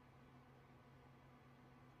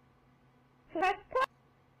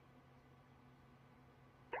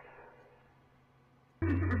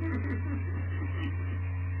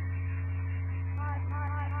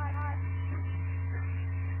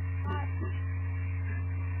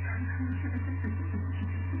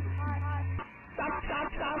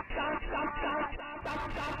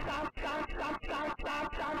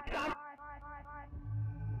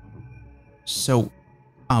 So,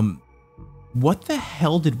 what the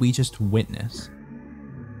hell did we just witness?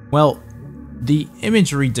 Well, the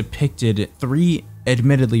imagery depicted 3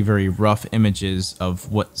 admittedly very rough images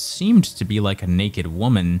of what seemed to be like a naked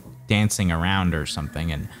woman dancing around or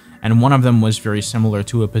something, and one of them was very similar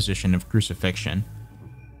to a position of crucifixion.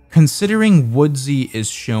 Considering Woodsy is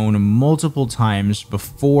shown multiple times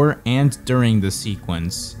before and during the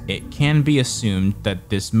sequence, it can be assumed that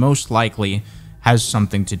this most likely has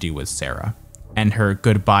something to do with Sarah, and her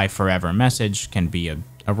goodbye forever message can be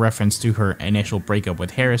a reference to her initial breakup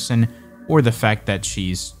with Harrison, or the fact that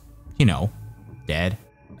she's, you know, dead.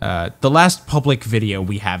 The last public video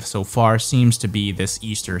we have so far seems to be this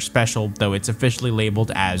Easter special, though it's officially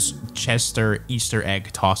labeled as Chester Easter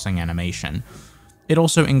Egg Tossing Animation. It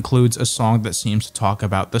also includes a song that seems to talk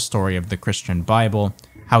about the story of the Christian Bible,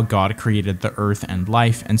 how God created the earth and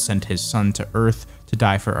life and sent his son to earth to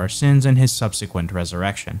die for our sins and his subsequent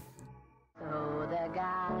resurrection.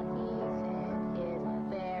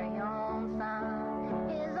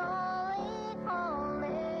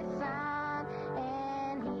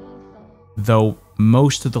 Though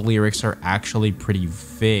most of the lyrics are actually pretty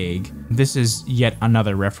vague, this is yet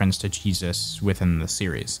another reference to Jesus within the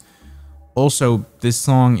series. Also, this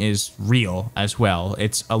song is real as well.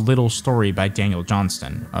 It's A Little Story by Daniel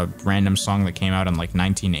Johnston, a random song that came out in like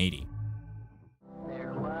 1980.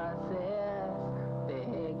 There was this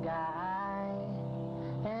big guy,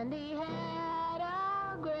 and he had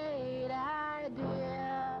a great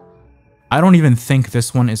idea. I don't even think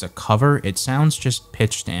this one is a cover, it sounds just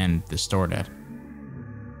pitched and distorted.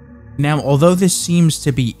 Now, although this seems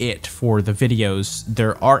to be it for the videos,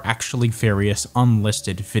 there are actually various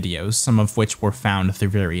unlisted videos, some of which were found through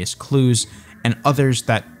various clues, and others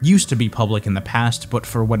that used to be public in the past, but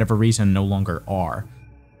for whatever reason no longer are.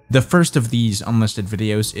 The first of these unlisted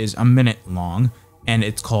videos is a minute long, and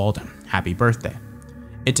it's called Happy Birthday.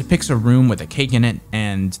 It depicts a room with a cake in it,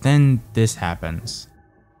 and then this happens.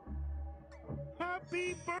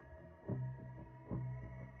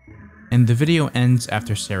 And the video ends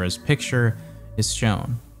after Sarah's picture is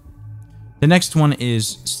shown. The next one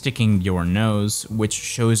is Sticking Your Nose, which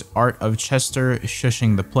shows art of Chester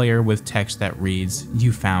shushing the player with text that reads,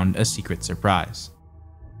 "You found a secret surprise."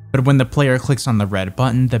 But when the player clicks on the red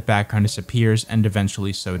button, the background disappears and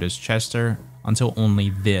eventually so does Chester, until only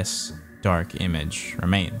this dark image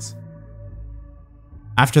remains.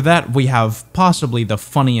 After that, we have possibly the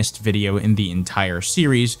funniest video in the entire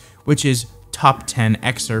series, which is Top 10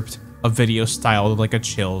 Excerpt, a video styled like a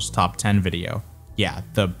Chills Top 10 video. Yeah,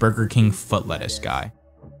 the Burger King foot lettuce guy.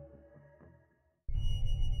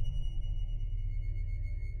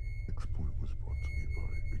 Next point was brought to me by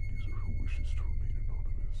a user who wishes to remain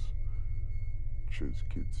anonymous.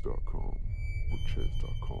 ChezzKids.com, or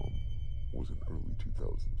Chez.com, was an early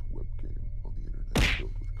 2000s web game on the internet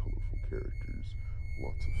filled with colorful characters,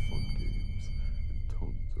 lots of fun games, and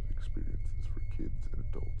tons of experiences for kids and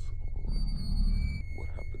adults alike. What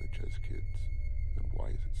happened to ChezzKids, and why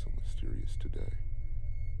is it so mysterious today?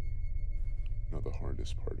 Now, the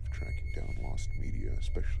hardest part of tracking down lost media,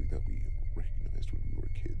 especially that we recognized when we were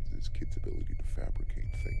kids, is kids' ability to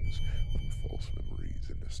fabricate things from false memories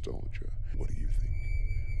and nostalgia. What do you think?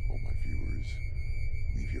 All my viewers,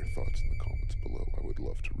 leave your thoughts in the comments below. I would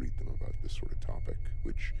love to read them about this sort of topic,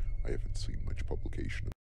 which I haven't seen much publication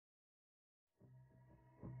of.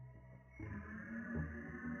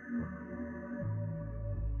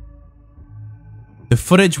 The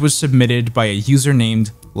footage was submitted by a user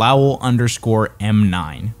named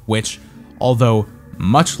Lowell_M9, which, although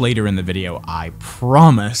much later in the video, I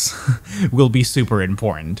promise, will be super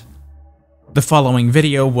important. The following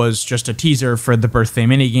video was just a teaser for the birthday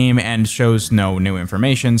minigame and shows no new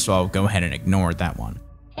information, so I'll go ahead and ignore that one.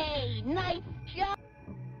 Hey, nice job!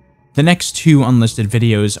 The next two unlisted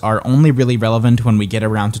videos are only really relevant when we get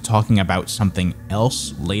around to talking about something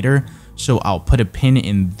else later, so I'll put a pin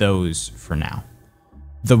in those for now.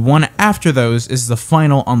 The one after those is the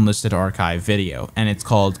final unlisted archive video, and it's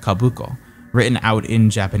called Kabuko, written out in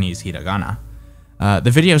Japanese hiragana.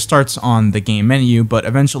 The video starts on the game menu, but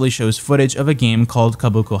eventually shows footage of a game called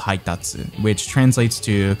Kabuko Haitatsu, which translates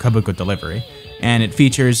to Kabuko Delivery, and it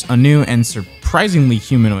features a new and surprisingly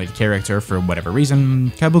humanoid character for whatever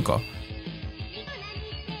reason, Kabuko.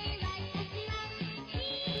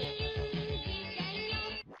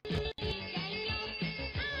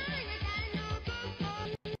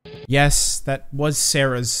 Yes, that was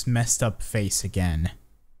Sarah's messed up face again.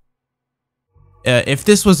 If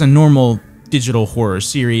this was a normal digital horror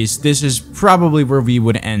series, this is probably where we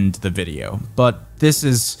would end the video, but this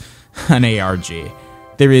is an ARG.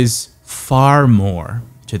 There is far more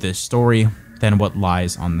to this story than what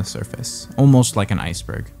lies on the surface, almost like an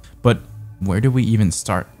iceberg. But where do we even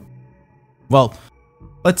start? Well,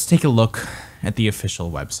 let's take a look at the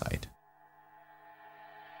official website.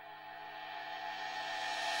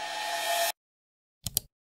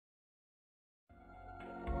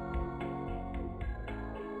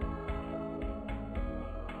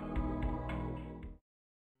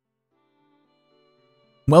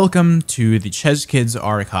 Welcome to the ChezzKids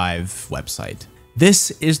Archive website.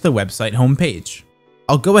 This is the website homepage.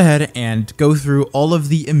 I'll go ahead and go through all of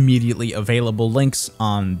the immediately available links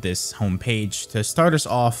on this homepage to start us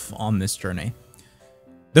off on this journey.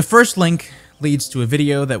 The first link leads to a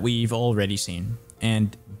video that we've already seen,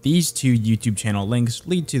 and these two YouTube channel links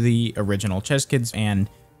lead to the original ChezzKids and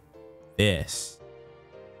this.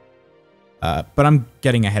 But I'm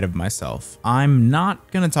getting ahead of myself. I'm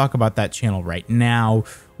not going to talk about that channel right now.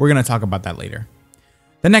 We're going to talk about that later.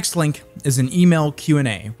 The next link is an email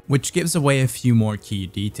Q&A, which gives away a few more key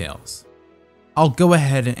details. I'll go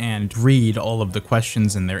ahead and read all of the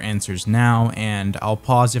questions and their answers now, and I'll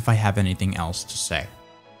pause if I have anything else to say.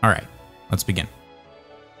 Alright, let's begin.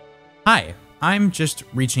 Hi, I'm just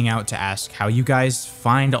reaching out to ask how you guys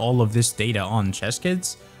find all of this data on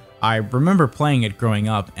ChezzKids. I remember playing it growing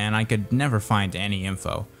up, and I could never find any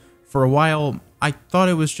info. For a while, I thought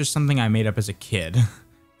it was just something I made up as a kid.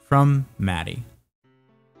 From Maddie.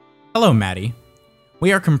 Hello, Maddie.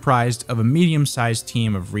 We are comprised of a medium-sized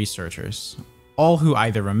team of researchers, all who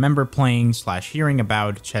either remember playing/hearing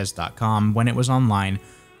about Chezz.com when it was online,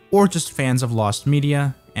 or just fans of lost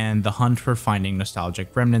media and the hunt for finding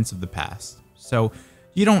nostalgic remnants of the past. So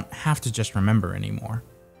you don't have to just remember anymore.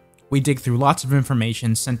 We dig through lots of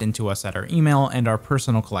information sent into us at our email and our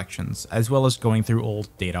personal collections, as well as going through old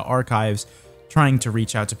data archives, trying to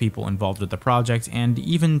reach out to people involved with the project, and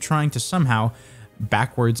even trying to somehow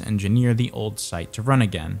backwards engineer the old site to run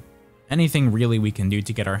again. Anything really we can do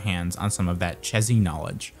to get our hands on some of that Chezzy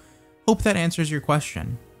knowledge. Hope that answers your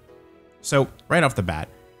question. So, right off the bat,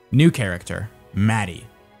 new character, Maddie.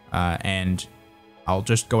 And I'll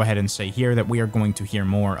just go ahead and say here that we are going to hear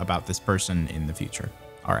more about this person in the future.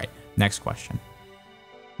 Alright, next question.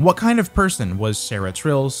 What kind of person was Sarah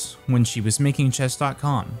Trills when she was making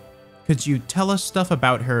Chezz.com? Could you tell us stuff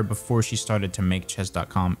about her before she started to make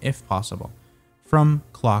Chezz.com, if possible? From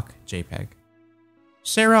Clock JPEG.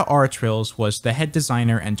 Sarah R. Trills was the head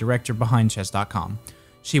designer and director behind Chezz.com.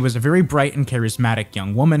 She was a very bright and charismatic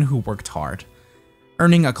young woman who worked hard,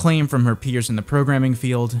 earning acclaim from her peers in the programming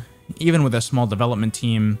field. Even with a small development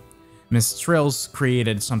team, Ms. Trills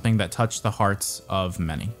created something that touched the hearts of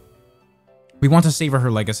many. We want to savor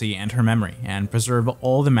her legacy and her memory, and preserve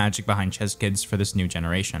all the magic behind ChezzKids for this new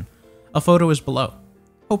generation. A photo is below.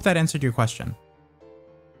 Hope that answered your question.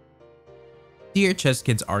 Dear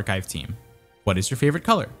ChezzKids Archive team, what is your favorite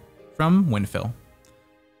color? From Winfill.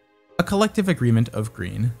 A collective agreement of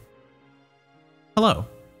green. Hello.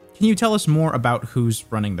 Can you tell us more about who's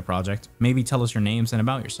running the project? Maybe tell us your names and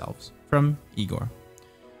about yourselves. From Igor.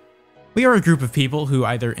 We are a group of people who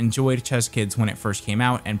either enjoyed ChezzKids when it first came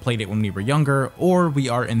out and played it when we were younger, or we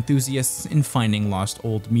are enthusiasts in finding lost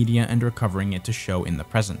old media and recovering it to show in the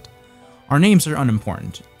present. Our names are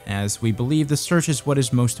unimportant, as we believe the search is what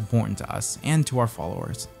is most important to us and to our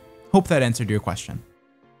followers. Hope that answered your question.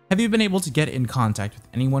 Have you been able to get in contact with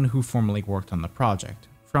anyone who formerly worked on the project?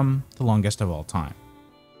 From The Longest of All Time.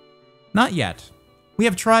 Not yet. We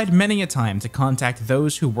have tried many a time to contact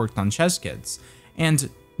those who worked on ChezzKids, and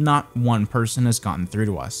not one person has gotten through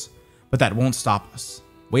to us. But that won't stop us.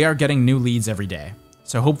 We are getting new leads every day,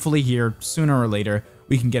 so hopefully here, sooner or later,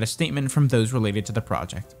 we can get a statement from those related to the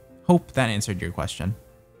project. Hope that answered your question.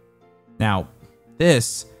 Now,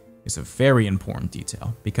 this is a very important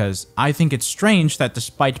detail, because I think it's strange that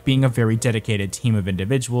despite being a very dedicated team of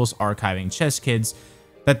individuals archiving ChezzKids,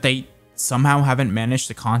 that they somehow haven't managed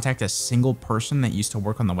to contact a single person that used to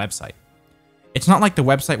work on the website. It's not like the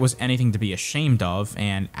website was anything to be ashamed of,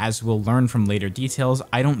 and as we'll learn from later details,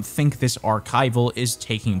 I don't think this archival is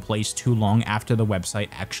taking place too long after the website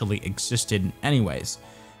actually existed anyways,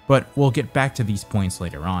 but we'll get back to these points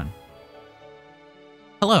later on.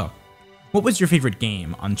 Hello, what was your favorite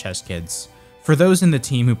game on ChezzKids? For those in the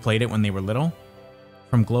team who played it when they were little?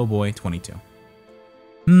 From Glowboy22.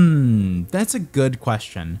 That's a good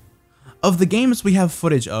question. Of the games we have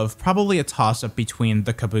footage of, probably a toss-up between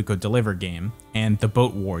the Kabuko Deliver game and the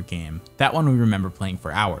Boat War game. That one we remember playing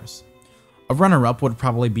for hours. A runner-up would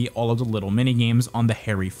probably be all of the little mini-games on the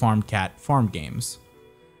Hairy Farm Cat farm games.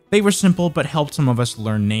 They were simple, but helped some of us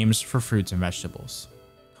learn names for fruits and vegetables.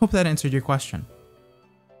 Hope that answered your question.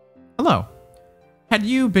 Hello. Had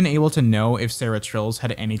you been able to know if Sarah Trills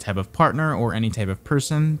had any type of partner or any type of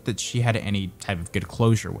person that she had any type of good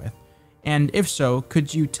closure with? And if so,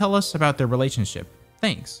 could you tell us about their relationship?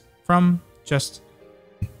 Thanks. From just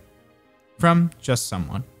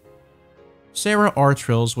someone. Sarah R.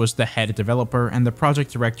 Trills was the head developer and the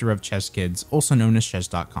project director of ChezzKids, also known as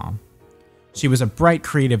Chezz.com. She was a bright,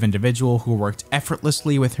 creative individual who worked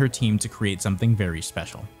effortlessly with her team to create something very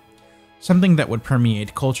special. Something that would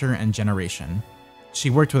permeate culture and generation.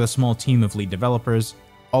 She worked with a small team of lead developers,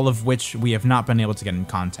 all of which we have not been able to get in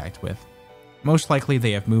contact with. Most likely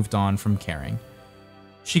they have moved on from caring.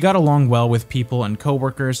 She got along well with people and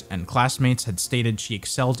coworkers, and classmates had stated she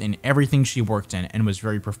excelled in everything she worked in and was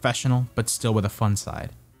very professional, but still with a fun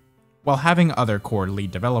side. While having other core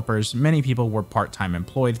lead developers, many people were part-time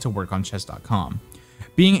employed to work on Chezz.com,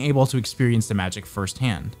 being able to experience the magic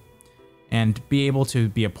firsthand, and be able to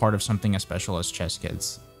be a part of something as special as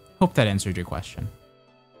ChezzKids. Hope that answered your question.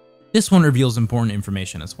 This one reveals important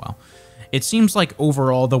information as well. It seems like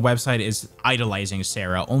overall the website is idolizing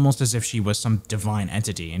Sarah almost as if she was some divine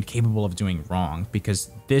entity and capable of doing wrong,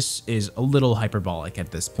 because this is a little hyperbolic at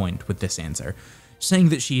this point with this answer. Saying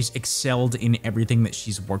that she's excelled in everything that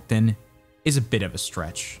she's worked in is a bit of a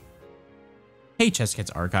stretch. Hey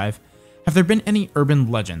ChezzKids Archive, have there been any urban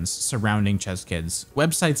legends surrounding ChezzKids?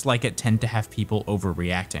 Websites like it tend to have people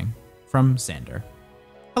overreacting. From Xander.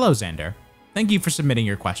 Hello Xander, thank you for submitting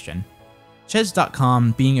your question.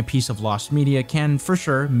 Chezz.com, being a piece of lost media, can for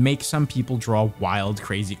sure make some people draw wild,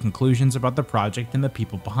 crazy conclusions about the project and the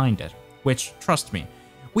people behind it, which, trust me,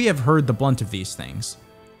 we have heard the blunt of these things.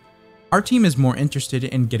 Our team is more interested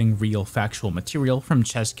in getting real factual material from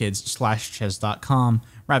ChezzKids/Chezz.com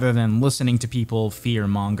rather than listening to people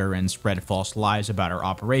fear-monger and spread false lies about our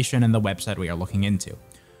operation and the website we are looking into.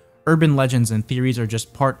 Urban legends and theories are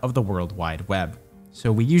just part of the World Wide Web,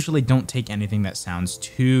 so we usually don't take anything that sounds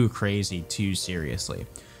too crazy too seriously.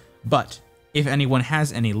 But if anyone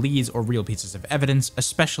has any leads or real pieces of evidence,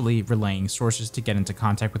 especially relaying sources to get into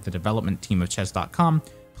contact with the development team of Chezz.com,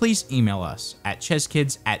 please email us at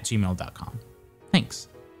chezzkids@gmail.com. Thanks.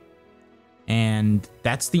 And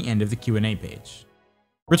that's the end of the Q&A page.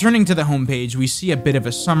 Returning to the homepage, we see a bit of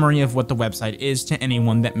a summary of what the website is to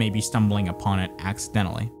anyone that may be stumbling upon it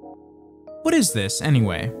accidentally. What is this,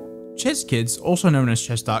 anyway? ChezzKids, also known as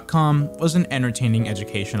Chezz.com, was an entertaining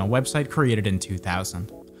educational website created in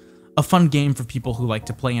 2000. A fun game for people who like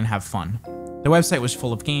to play and have fun. The website was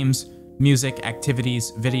full of games, music,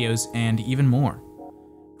 activities, videos, and even more.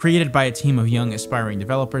 Created by a team of young aspiring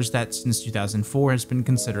developers that since 2004 has been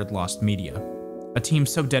considered lost media. A team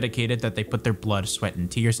so dedicated that they put their blood, sweat, and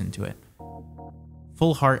tears into it.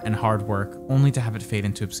 Full heart and hard work, only to have it fade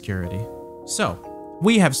into obscurity. So,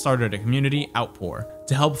 we have started a community outpour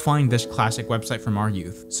to help find this classic website from our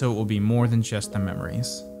youth, so it will be more than just the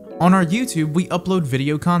memories. On our YouTube, we upload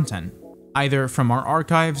video content, either from our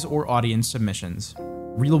archives or audience submissions.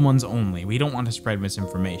 Real ones only, we don't want to spread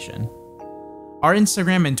misinformation. Our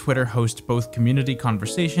Instagram and Twitter host both community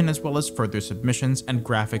conversation as well as further submissions and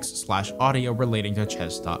graphics/audio relating to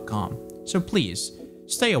Chezz.com. So please,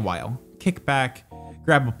 stay a while, kick back,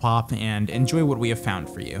 grab a pop, and enjoy what we have found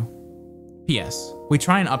for you. P.S. We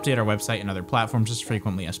try and update our website and other platforms as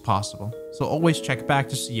frequently as possible, so always check back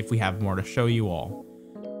to see if we have more to show you all.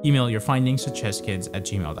 Email your findings to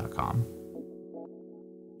chezzkids@gmail.com.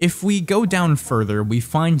 If we go down further, we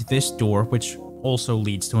find this door, which also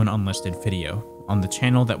leads to an unlisted video on the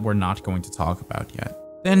channel that we're not going to talk about yet.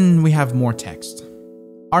 Then we have more text.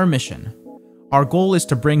 Our mission. Our goal is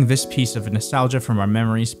to bring this piece of nostalgia from our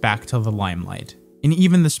memories back to the limelight, in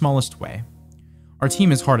even the smallest way. Our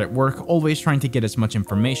team is hard at work, always trying to get as much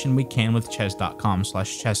information we can with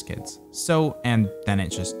chezz.com/chezzkids. So, and then it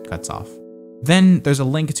just cuts off. Then there's a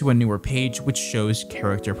link to a newer page which shows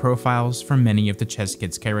character profiles for many of the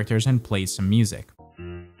ChezzKids characters and plays some music.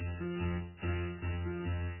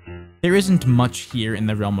 There isn't much here in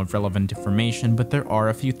the realm of relevant information, but there are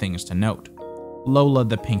a few things to note. Lola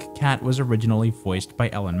the pink cat was originally voiced by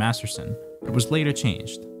Ellen Masterson, but was later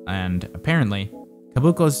changed, and apparently,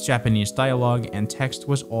 Kabuko's Japanese dialogue and text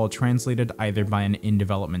was all translated either by an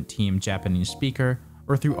in-development team Japanese speaker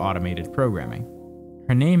or through automated programming.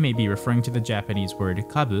 Her name may be referring to the Japanese word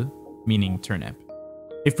kabu, meaning turnip.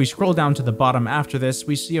 If we scroll down to the bottom after this,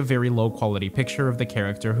 we see a very low-quality picture of the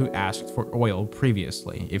character who asked for oil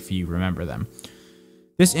previously, if you remember them.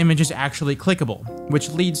 This image is actually clickable,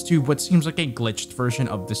 which leads to what seems like a glitched version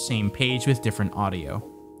of the same page with different audio.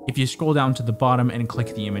 If you scroll down to the bottom and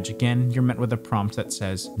click the image again, you're met with a prompt that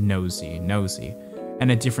says nosy, nosy,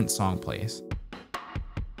 and a different song plays.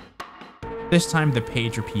 This time the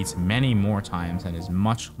page repeats many more times and is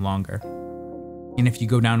much longer. And if you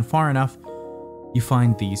go down far enough, you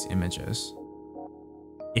find these images.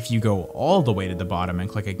 If you go all the way to the bottom and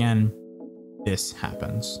click again, this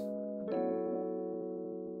happens.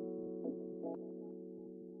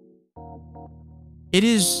 It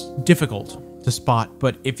is difficult to spot,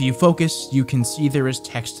 but if you focus, you can see there is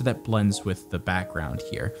text that blends with the background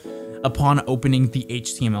here. Upon opening the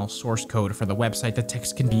HTML source code for the website, the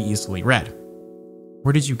text can be easily read.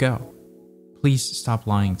 Where did you go? Please stop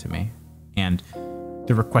lying to me. And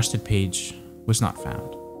the requested page was not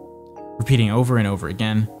found. Repeating over and over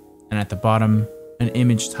again, and at the bottom, an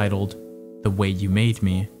image titled "The Way You Made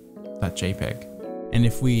Me.jpg." And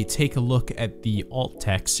if we take a look at the alt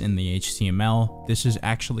text in the HTML, this is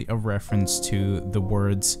actually a reference to the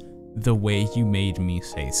words "The way you made me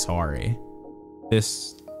say sorry."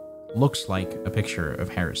 This looks like a picture of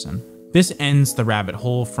Harrison. This ends the rabbit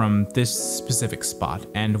hole from this specific spot,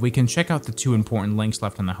 and we can check out the 2 important links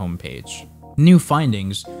left on the homepage. New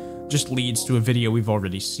Findings just leads to a video we've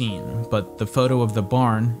already seen, but the photo of the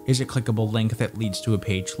barn is a clickable link that leads to a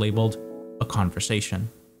page labeled "A Conversation,"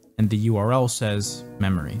 and the URL says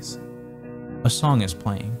 "Memories." A song is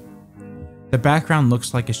playing. The background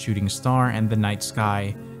looks like a shooting star and the night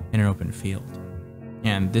sky in an open field.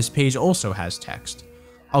 And this page also has text.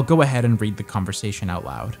 I'll go ahead and read the conversation out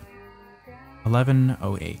loud.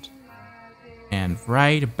 11:08. And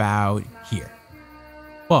right about here.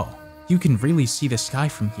 Whoa. You can really see the sky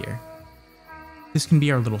from here. This can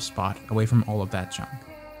be our little spot away from all of that junk.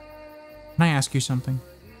 Can I ask you something?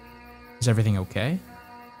 Is everything okay?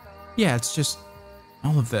 Yeah, it's just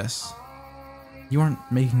all of this. You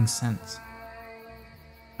aren't making sense.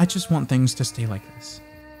 I just want things to stay like this.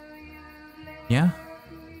 Yeah?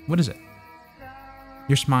 What is it?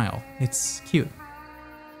 Your smile. It's cute.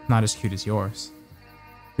 Not as cute as yours.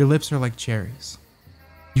 Your lips are like cherries.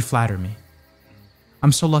 You flatter me.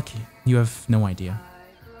 I'm so lucky, you have no idea.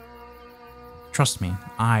 Trust me,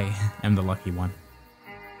 I am the lucky one.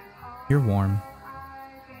 You're warm.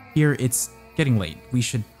 Here, it's getting late. We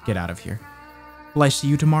should get out of here. Will I see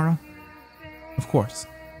you tomorrow? Of course.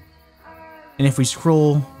 And if we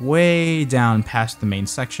scroll way down past the main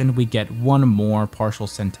section, we get one more partial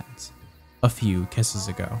sentence. A few kisses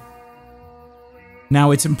ago. Now,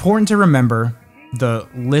 it's important to remember the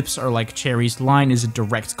lips are like cherries line is a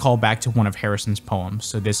direct callback to one of Harrison's poems,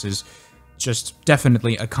 so this is just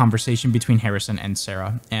definitely a conversation between Harrison and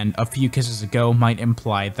Sarah, and a few kisses ago might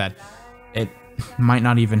imply that it might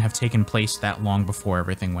not even have taken place that long before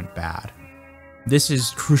everything went bad. This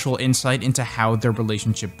is crucial insight into how their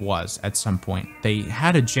relationship was at some point. They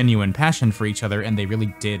had a genuine passion for each other, and they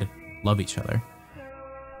really did love each other.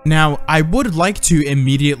 Now, I would like to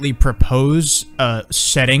immediately propose a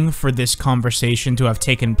setting for this conversation to have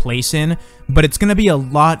taken place in, but it's going to be a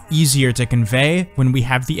lot easier to convey when we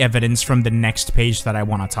have the evidence from the next page that I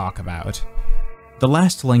want to talk about. The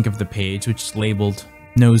last link of the page, which is labeled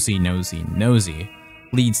Nosy, Nosy, Nosy,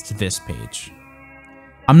 leads to this page.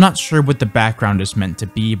 I'm not sure what the background is meant to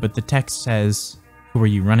be, but the text says, "Who are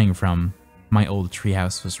you running from? My old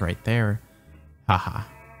treehouse was right there. Haha."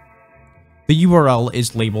 The URL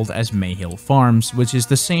is labeled as Mayhill Farms, which is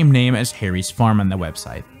the same name as Harry's farm on the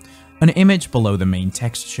website. An image below the main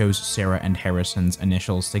text shows Sarah and Harrison's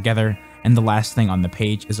initials together, and the last thing on the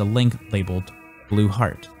page is a link labeled Blue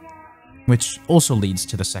Heart, which also leads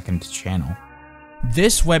to the second channel.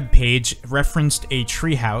 This webpage referenced a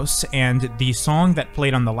treehouse, and the song that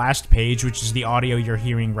played on the last page, which is the audio you're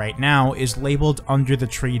hearing right now, is labeled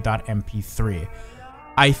underthetree.mp3.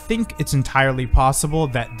 I think it's entirely possible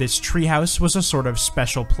that this treehouse was a sort of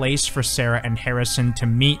special place for Sarah and Harrison to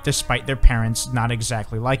meet despite their parents not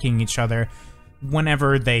exactly liking each other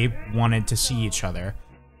whenever they wanted to see each other.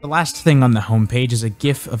 The last thing on the homepage is a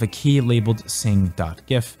GIF of a key labeled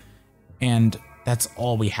sing.gif, and that's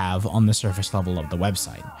all we have on the surface level of the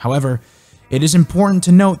website. However, It is important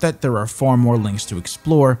to note that there are far more links to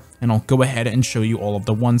explore, and I'll go ahead and show you all of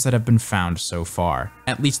the ones that have been found so far,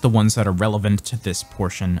 at least the ones that are relevant to this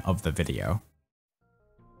portion of the video.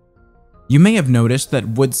 You may have noticed that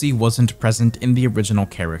Woodsy wasn't present in the original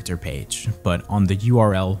character page, but on the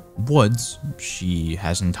URL Woods, she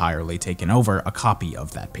has entirely taken over a copy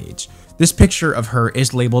of that page. This picture of her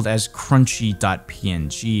is labeled as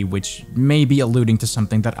crunchy.png, which may be alluding to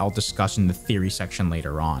something that I'll discuss in the theory section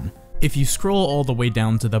later on. If you scroll all the way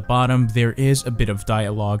down to the bottom, there is a bit of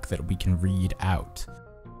dialogue that we can read out.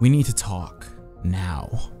 We need to talk.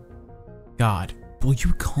 Now. God, will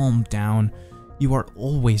you calm down? You are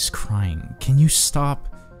always crying. Can you stop?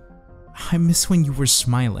 I miss when you were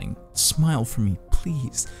smiling. Smile for me,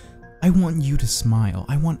 please. I want you to smile.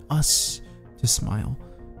 I want us to smile.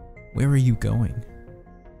 Where are you going?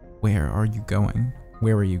 Where are you going?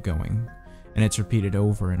 Where are you going? And it's repeated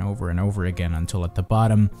over and over and over again until at the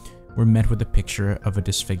bottom, we're met with a picture of a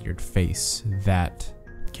disfigured face that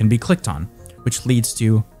can be clicked on, which leads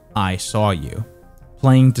to I saw you.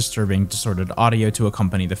 Playing disturbing, distorted audio to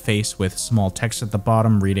accompany the face with small text at the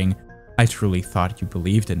bottom reading, I truly thought you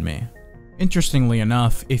believed in me. Interestingly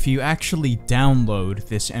enough, if you actually download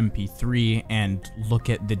this MP3 and look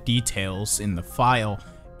at the details in the file,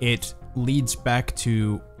 it leads back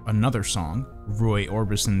to another song, Roy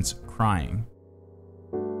Orbison's Crying.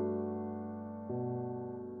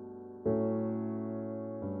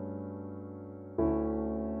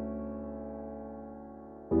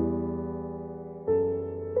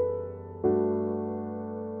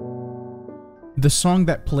 The song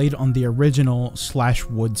that played on the original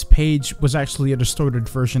 /Woods page was actually a distorted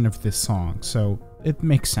version of this song, so it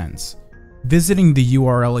makes sense. Visiting the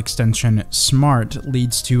URL extension smart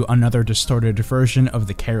leads to another distorted version of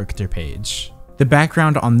the character page. The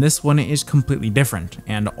background on this one is completely different,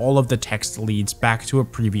 and all of the text leads back to a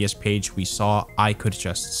previous page we saw, I Could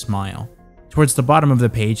Just Smile. Towards the bottom of the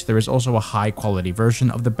page, there is also a high quality version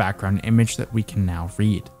of the background image that we can now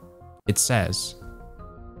read. It says,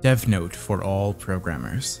 Dev note for all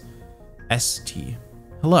programmers. ST.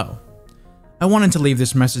 Hello. I wanted to leave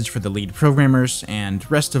this message for the lead programmers and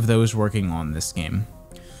rest of those working on this game.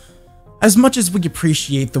 As much as we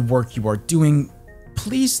appreciate the work you are doing,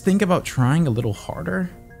 please think about trying a little harder.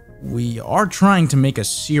 We are trying to make a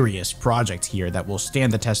serious project here that will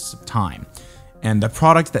stand the tests of time, and the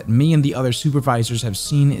product that me and the other supervisors have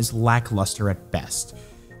seen is lackluster at best.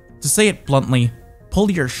 To say it bluntly, pull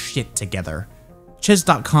your shit together.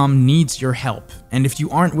 Chez.com needs your help, and if you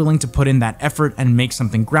aren't willing to put in that effort and make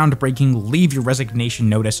something groundbreaking, leave your resignation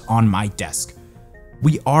notice on my desk.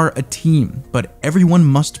 We are a team, but everyone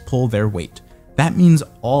must pull their weight. That means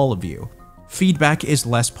all of you. Feedback is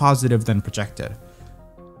less positive than projected.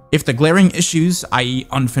 If the glaring issues, i.e.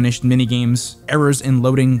 unfinished minigames, errors in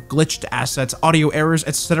loading, glitched assets, audio errors,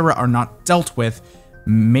 etc. are not dealt with,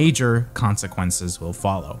 major consequences will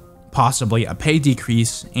follow. Possibly a pay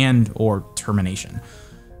decrease and/or termination.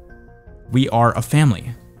 We are a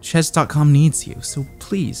family. Chez.com needs you, so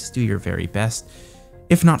please do your very best.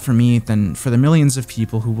 If not for me, then for the millions of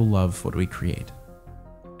people who will love what we create.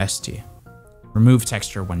 ST. Remove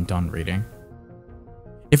texture when done reading.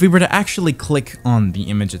 If we were to actually click on the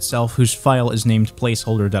image itself, whose file is named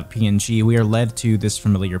placeholder.png, we are led to this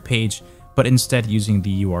familiar page, but instead using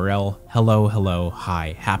the URL hello, hello,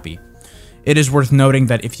 hi, happy. It is worth noting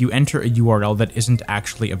that if you enter a URL that isn't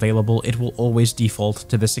actually available, it will always default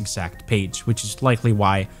to this exact page, which is likely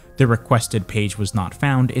why the requested page was not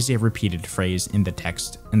found is a repeated phrase in the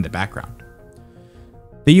text in the background.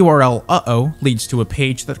 The URL uh-oh leads to a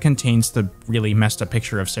page that contains the really messed up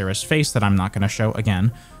picture of Sarah's face that I'm not going to show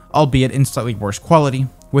again, albeit in slightly worse quality,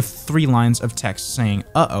 with 3 lines of text saying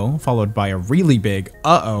uh-oh, followed by a really big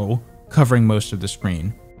uh-oh covering most of the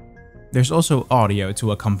screen. There's also audio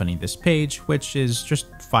to accompany this page, which is just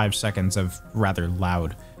 5 seconds of rather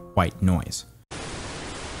loud white noise.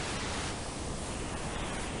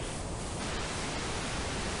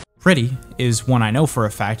 Pretty is one I know for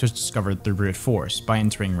a fact was discovered through brute force by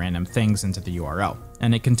entering random things into the URL,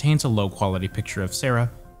 and it contains a low quality picture of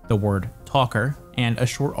Sarah, the word talker, and a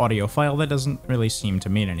short audio file that doesn't really seem to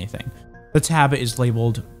mean anything. The tab is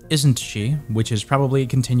labeled Isn't She, which is probably a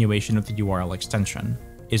continuation of the URL extension.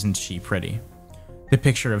 Isn't she pretty? The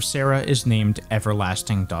picture of Sarah is named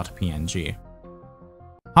everlasting.png.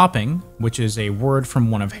 Hopping, which is a word from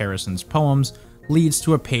one of Harrison's poems, leads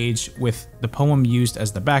to a page with the poem used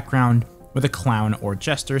as the background, with a clown or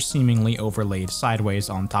jester seemingly overlaid sideways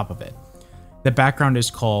on top of it. The background is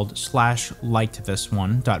called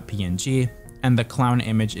 /likedthisone.png, and the clown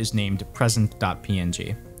image is named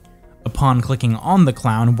present.png. Upon clicking on the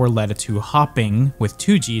clown, we're led to Hopping with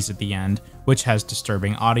 2 G's at the end, which has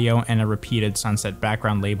disturbing audio and a repeated sunset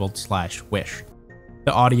background labeled /wish.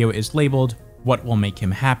 The audio is labeled What Will Make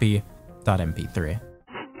Him Happy.mp3.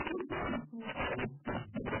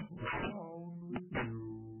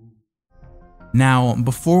 Now,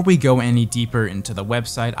 before we go any deeper into the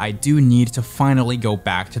website, I do need to finally go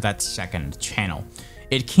back to that second channel.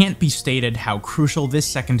 It can't be stated how crucial this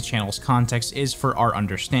second channel's context is for our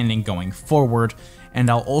understanding going forward, and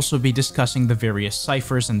I'll also be discussing the various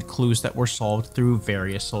ciphers and clues that were solved through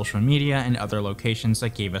various social media and other locations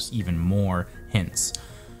that gave us even more hints.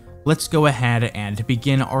 Let's go ahead and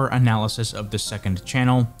begin our analysis of the second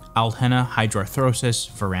channel, Alhena Hydroarthrosis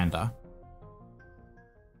Veranda.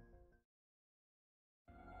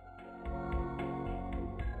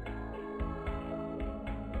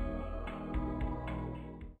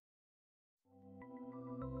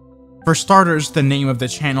 For starters, the name of the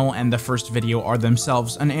channel and the first video are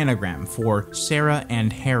themselves an anagram for Sarah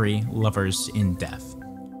and Harry Lovers in Death.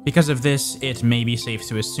 Because of this, it may be safe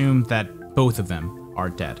to assume that both of them are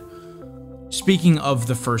dead. Speaking of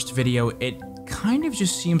the first video, it kind of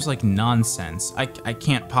just seems like nonsense. I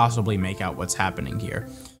can't possibly make out what's happening here.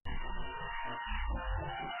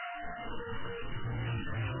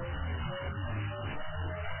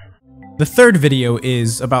 The third video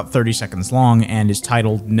is about 30 seconds long and is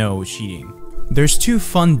titled No Cheating. There's 2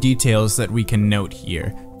 fun details that we can note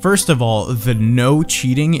here. First of all, the no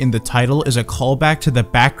cheating in the title is a callback to the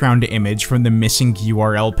background image from the missing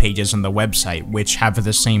URL pages on the website, which have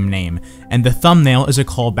the same name, and the thumbnail is a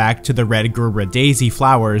callback to the red Gerber daisy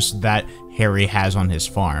flowers that Harry has on his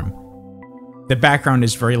farm. The background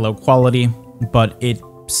is very low quality, but it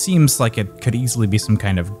seems like it could easily be some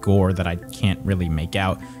kind of gore that I can't really make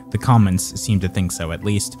out. The comments seem to think so, at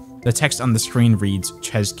least. The text on the screen reads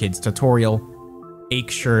ChezzKids Tutorial,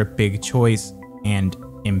 Akeshire Big Choice, and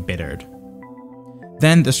Embittered.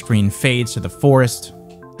 Then the screen fades to the forest,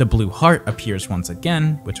 the blue heart appears once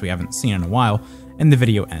again, which we haven't seen in a while, and the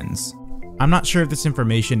video ends. I'm not sure if this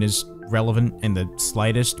information is relevant in the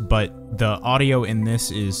slightest, but the audio in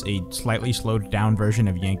this is a slightly slowed down version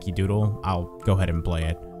of Yankee Doodle. I'll go ahead and play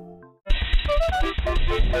it.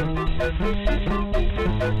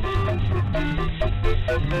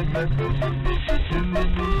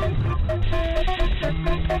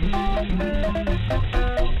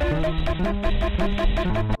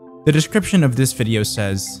 The description of this video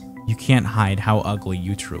says, "You can't hide how ugly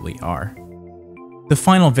you truly are." The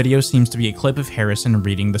final video seems to be a clip of Harrison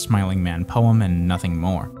reading the Smiling Man poem and nothing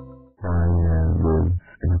more. Crying man lives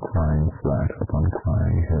in crying flat up on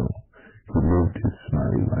Crying Hill. He lived his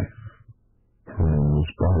smiley life. Her name was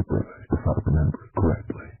Barbara, if I remember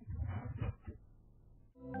correctly.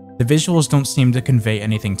 The visuals don't seem to convey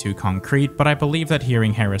anything too concrete, but I believe that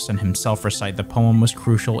hearing Harrison himself recite the poem was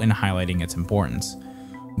crucial in highlighting its importance.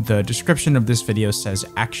 The description of this video says,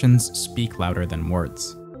 "Actions speak louder than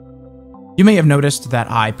words." You may have noticed that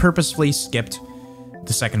I purposefully skipped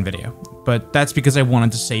the second video, but that's because I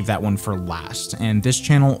wanted to save that one for last, and this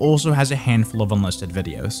channel also has a handful of unlisted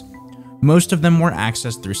videos. Most of them were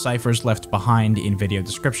accessed through ciphers left behind in video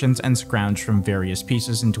descriptions and scrounged from various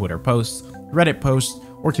pieces in Twitter posts, Reddit posts,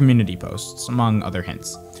 or community posts, among other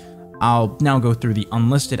hints. I'll now go through the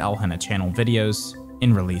unlisted Alhena channel videos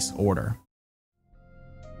in release order.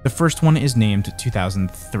 The first one is named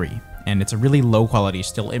 2003, and it's a really low quality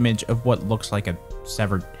still image of what looks like a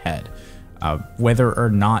severed head. Whether or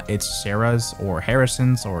not it's Sarah's or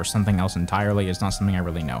Harrison's or something else entirely is not something I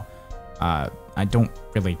really know. I don't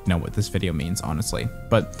really know what this video means, honestly,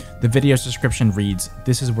 but the video's description reads,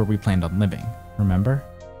 "This is where we planned on living, remember?"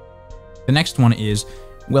 The next one is,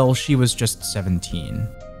 "Well, she was just 17.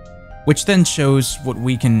 Which then shows what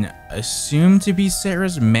we can assume to be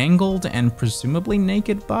Sarah's mangled and presumably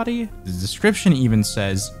naked body. The description even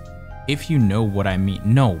says, "If you know what I mean."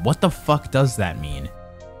 No, what the fuck does that mean?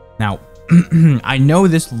 Now, I know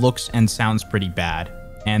this looks and sounds pretty bad,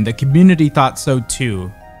 and the community thought so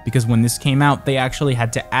too, because when this came out, they actually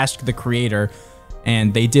had to ask the creator,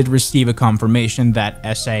 and they did receive a confirmation that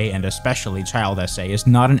essay, and especially child essay, is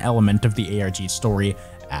not an element of the ARG story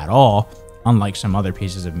at all, unlike some other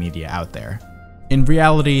pieces of media out there. In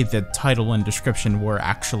reality, the title and description were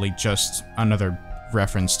actually just another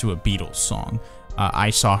reference to a Beatles song. I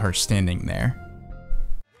Saw Her Standing There.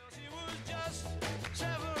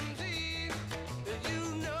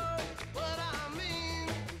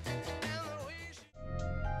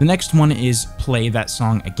 The next one is Play That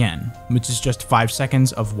Song Again, which is just 5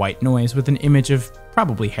 seconds of white noise with an image of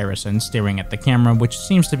probably Harrison staring at the camera, which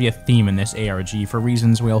seems to be a theme in this ARG for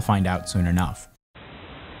reasons we'll find out soon enough.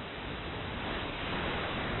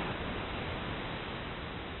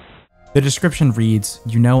 The description reads,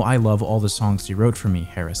 "You know I love all the songs you wrote for me,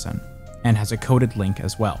 Harrison," and has a coded link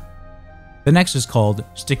as well. The next is called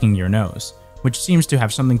Sticking Your Nose, which seems to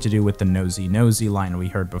have something to do with the nosy nosy line we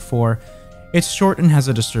heard before. It's short and has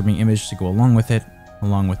a disturbing image to go along with it,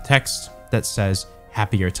 along with text that says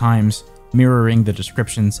Happier Times, mirroring the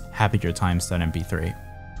description's happiertimes.mp3.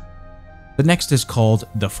 The next is called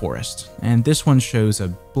The Forest, and this one shows a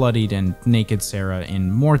bloodied and naked Sarah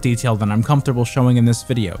in more detail than I'm comfortable showing in this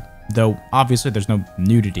video, though obviously there's no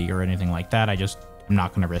nudity or anything like that, I'm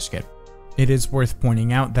not going to risk it. It is worth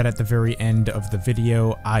pointing out that at the very end of the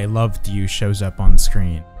video, I Loved You shows up on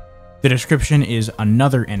screen. The description is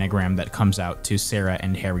another anagram that comes out to Sarah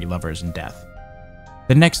and Harry lovers in death.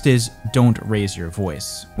 The next is Don't Raise Your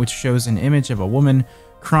Voice, which shows an image of a woman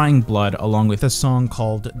crying blood along with a song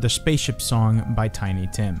called The Spaceship Song by Tiny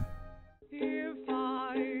Tim. If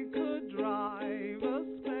I could drive a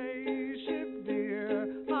spaceship, dear,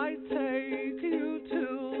 I'd take you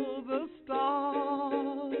to the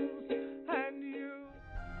stars, and you...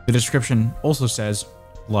 The description also says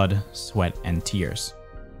blood, sweat, and tears.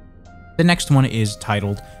 The next one is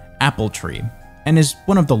titled Apple Tree, and is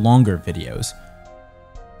one of the longer videos.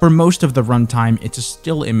 For most of the runtime, it's a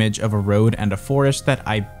still image of a road and a forest that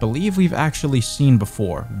I believe we've actually seen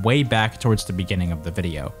before, way back towards the beginning of the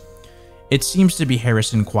video. It seems to be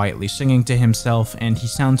Harrison quietly singing to himself, and he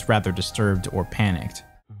sounds rather disturbed or panicked.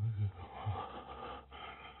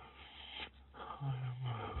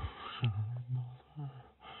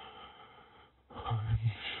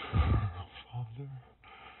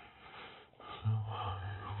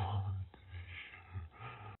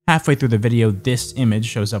 Halfway through the video, this image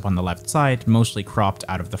shows up on the left side, mostly cropped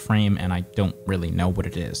out of the frame, and I don't really know what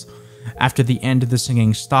it is. After the end, the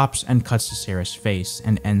singing stops and cuts to Sarah's face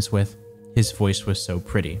and ends with, "His voice was so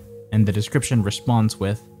pretty," and the description responds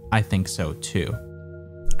with, "I think so too."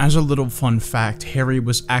 As a little fun fact, Harry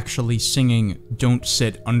was actually singing Don't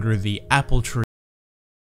Sit Under the Apple Tree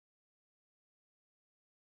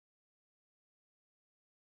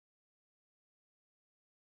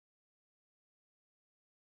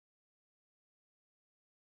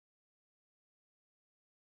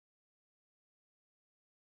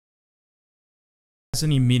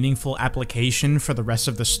any meaningful application for the rest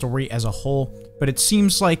of the story as a whole, but it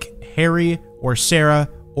seems like Harry or Sarah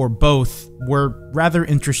or both were rather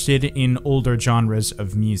interested in older genres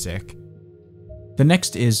of music. The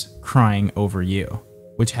next is Crying Over You,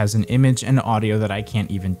 which has an image and audio that I can't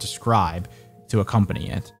even describe to accompany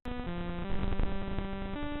it.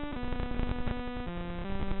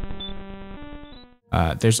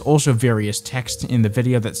 There's also various text in the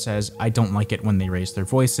video that says, "I don't like it when they raise their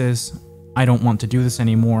voices," "I don't want to do this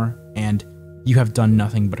anymore," and "You have done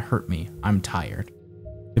nothing but hurt me, I'm tired."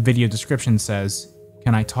 The video description says,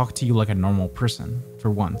 "Can I talk to you like a normal person, for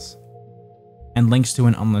once?" and links to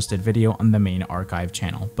an unlisted video on the main archive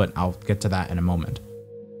channel, but I'll get to that in a moment.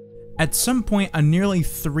 At some point, a nearly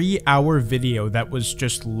 3-hour video that was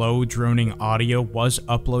just low droning audio was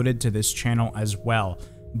uploaded to this channel as well,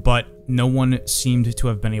 but no one seemed to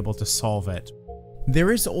have been able to solve it.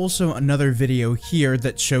 There is also another video here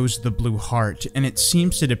that shows the blue heart, and it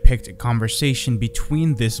seems to depict a conversation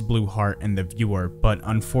between this blue heart and the viewer, but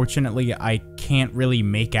unfortunately I can't really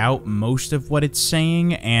make out most of what it's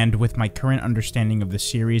saying, and with my current understanding of the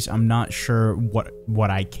series, I'm not sure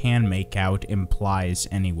what I can make out implies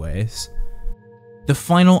anyways. The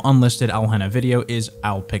final unlisted Alhena video is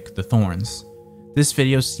I'll Pick the Thorns. This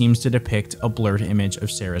video seems to depict a blurred image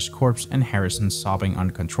of Sarah's corpse and Harrison sobbing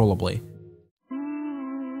uncontrollably.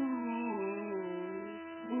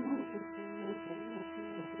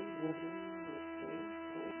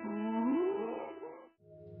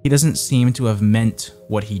 He doesn't seem to have meant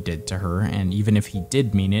what he did to her, and even if he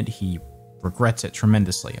did mean it, he regrets it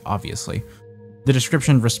tremendously, obviously. The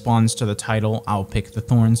description responds to the title, I'll Pick the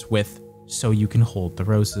Thorns, with, "So you can hold the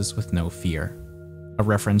roses with no fear," a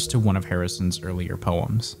reference to one of Harrison's earlier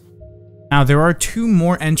poems. Now, there are 2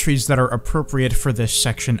 more entries that are appropriate for this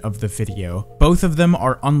section of the video. Both of them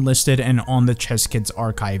are unlisted and on the ChezzKids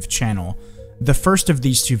Archive channel. The first of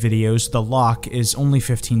these 2 videos, The Lock, is only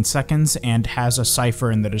 15 seconds and has a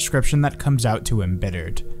cipher in the description that comes out to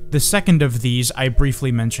Embittered. The second of these I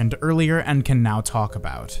briefly mentioned earlier and can now talk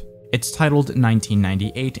about. It's titled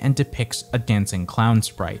 1998 and depicts a dancing clown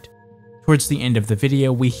sprite. Towards the end of the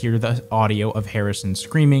video, we hear the audio of Harrison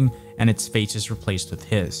screaming, and its face is replaced with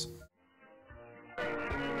his.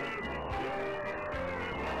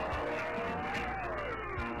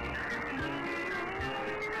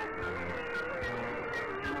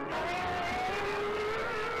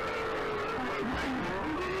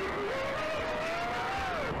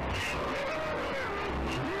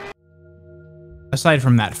 Aside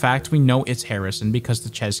from that fact, we know it's Harrison because the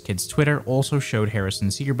ChezzKids Twitter also showed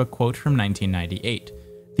Harrison's yearbook quote from 1998,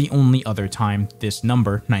 the only other time this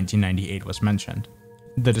number, 1998, was mentioned.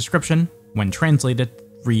 The description, when translated,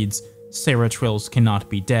 reads, "Sarah Trills cannot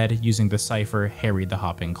be dead," using the cipher Harry the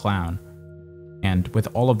Hopping Clown. And with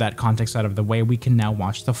all of that context out of the way, we can now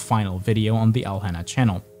watch the final video on the Alhena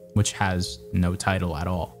channel, which has no title at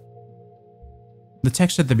all. The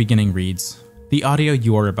text at the beginning reads, "The audio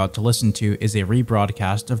you are about to listen to is a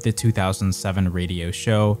rebroadcast of the 2007 radio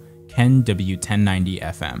show Ken W1090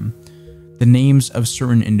 FM. The names of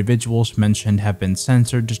certain individuals mentioned have been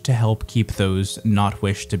censored to help keep those not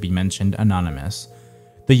wished to be mentioned anonymous.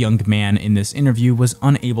 The young man in this interview was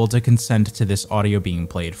unable to consent to this audio being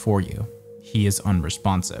played for you. He is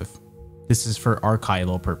unresponsive. This is for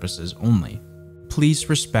archival purposes only. Please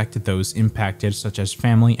respect those impacted, such as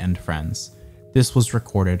family and friends. This was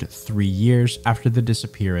recorded 3 years after the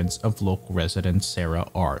disappearance of local resident Sarah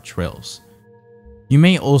R. Trills." You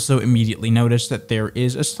may also immediately notice that there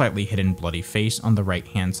is a slightly hidden bloody face on the right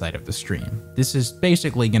hand side of the stream. This is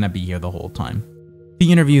basically gonna be here the whole time. The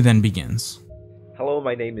interview then begins. Hello,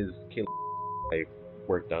 my name is Kim. I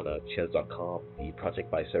worked on Chez.com, the project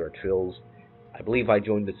by Sarah Trills. I believe I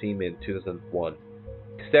joined the team in 2001.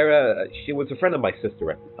 Sarah, she was a friend of my sister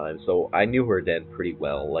at the time, so I knew her then pretty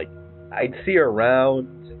well. Like, I'd see her around,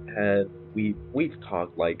 and we've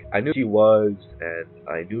talked. Like, I knew who she was, and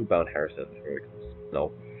I knew about Harrison.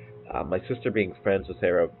 My sister being friends with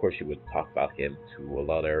Sarah, of course, she would talk about him to a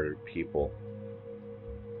lot of other people.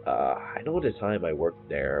 I know at the time I worked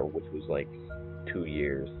there, which was like 2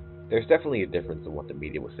 years. There's definitely a difference in what the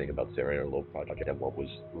media was saying about Sarah and her little project and what was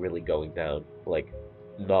really going down. Like,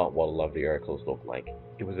 not what a lot of the articles looked like.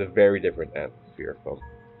 It was a very different atmosphere from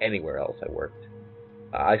anywhere else I worked.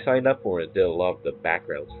 I signed up for it and did a lot of the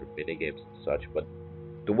backgrounds for minigames and such, but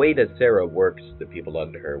the way that Sarah works the people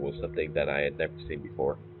under her was something that I had never seen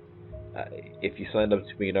before. If you signed up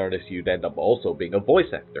to be an artist, you'd end up also being a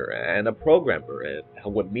voice actor and a programmer and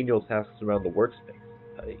help with menial tasks around the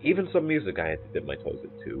workspace. Even some music I had to dip my toes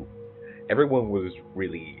into. Everyone was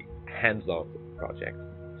really hands-on with the project,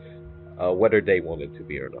 whether they wanted to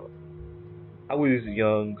be or not. I was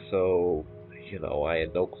young, so, I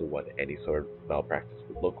had no clue what any sort of malpractice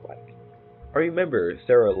would look like. I remember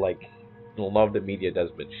Sarah, like, in a lot of the media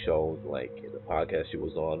that's been shown, like in the podcast she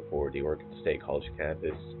was on for the Oregon State College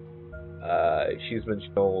campus, she's been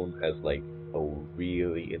shown as like a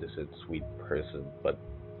really innocent, sweet person, but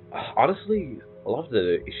honestly, a lot of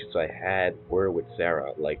the issues I had were with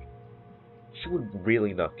Sarah. Like, she would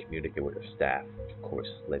really not communicate with her staff, which of course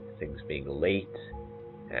led to things being late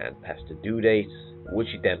and past the due dates, which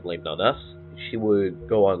she then blamed on us. She would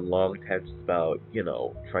go on long tangents about,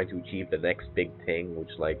 trying to achieve the next big thing,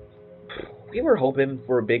 which, like, we were hoping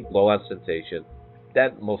for a big blowout sensation.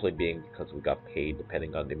 That mostly being because we got paid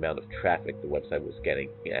depending on the amount of traffic the website was getting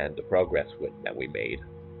and the progress that we made.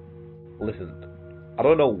 Listen, I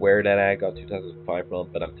don't know where that ad got 2005 from,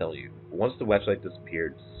 but I'm telling you, once the website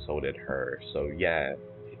disappeared, so did her. So yeah,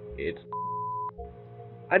 it's...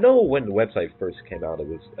 I know when the website first came out, it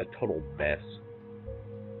was a total mess.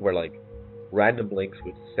 Where, like, random links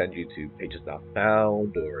would send you to pages not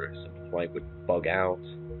found, or some site would bug out.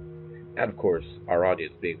 And of course, our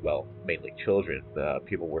audience being, well, mainly children,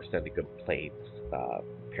 people were sending complaints.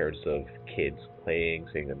 Parents of kids playing,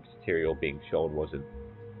 saying the material being shown wasn't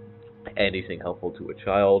anything helpful to a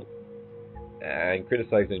child, and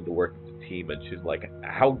criticizing the work of the team. And she's like,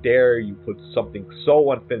 how dare you put something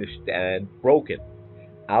so unfinished and broken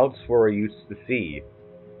out for a youth to see,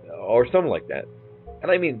 or something like that.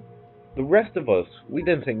 And I mean, the rest of us, we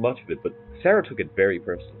didn't think much of it, but Sarah took it very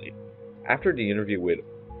personally. After the interview with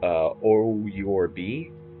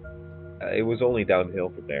OURB, it was only downhill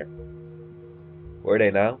from there. Where are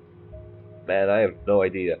they now? Man, I have no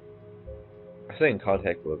idea. I stayed in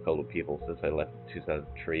contact with a couple of people since I left in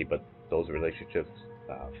 2003, but those relationships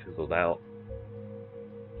fizzled out.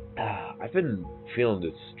 I've been feeling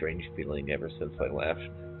this strange feeling ever since I left.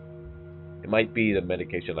 It might be the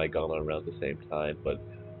medication I got on around the same time, but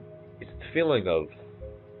it's the feeling of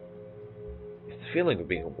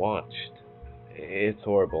being watched. It's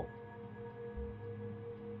horrible.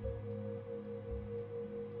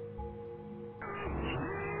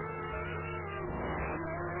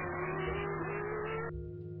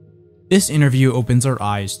 This interview opens our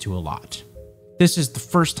eyes to a lot. This is the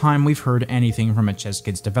first time we've heard anything from a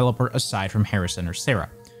ChezzKids developer aside from Harrison or Sarah,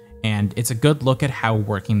 and it's a good look at how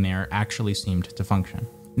working there actually seemed to function.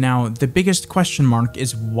 Now, the biggest question mark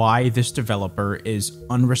is why this developer is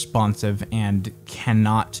unresponsive and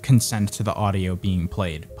cannot consent to the audio being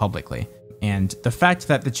played publicly. And the fact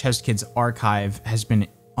that the ChezzKids Archive has been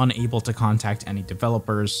unable to contact any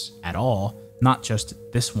developers at all, not just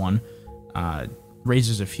this one,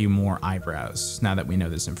 raises a few more eyebrows now that we know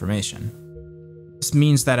this information. This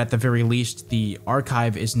means that at the very least, the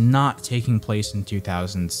archive is not taking place in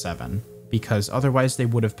 2007, because otherwise they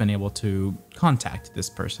would have been able to contact this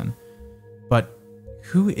person. But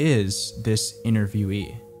who is this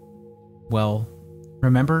interviewee? Well,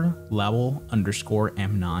 remember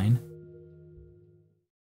Lowell_M9?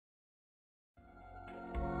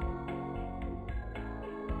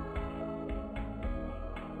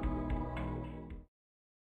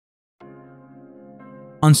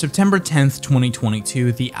 On September 10th,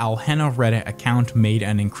 2022, the Alhena Reddit account made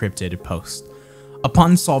an encrypted post.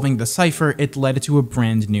 Upon solving the cipher, it led to a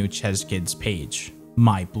brand new ChezzKids page,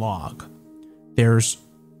 my blog. There's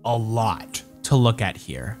a lot to look at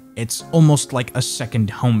here. It's almost like a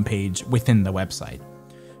second homepage within the website.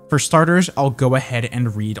 For starters, I'll go ahead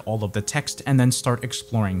and read all of the text and then start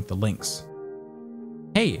exploring the links.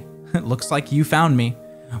 Hey, it looks like you found me.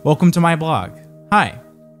 Welcome to my blog. Hi,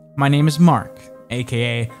 my name is Mark,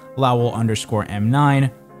 aka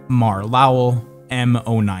Lowell_M9, Mar Lowell,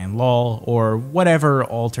 M09lol, or whatever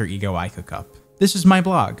alter ego I cook up. This is my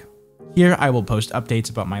blog. Here I will post updates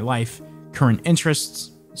about my life, current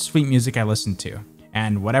interests, sweet music I listen to,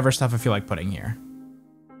 and whatever stuff I feel like putting here.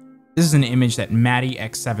 This is an image that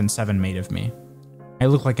MaddieX77 made of me. I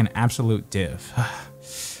look like an absolute div.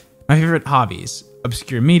 My favorite hobbies: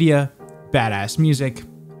 obscure media, badass music,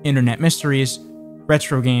 internet mysteries,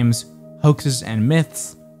 retro games, hoaxes and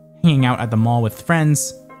myths, hanging out at the mall with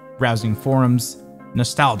friends, browsing forums,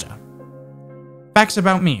 nostalgia. Facts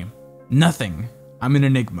about me: nothing. I'm an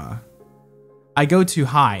enigma. I go too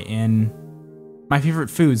high in... My favorite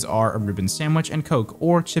foods are a Reuben sandwich and Coke,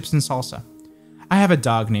 or chips and salsa. I have a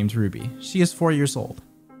dog named Ruby. She is 4 years old.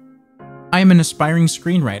 I am an aspiring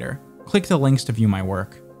screenwriter. Click the links to view my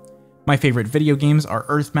work. My favorite video games are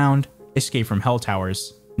Earthbound, Escape from Hell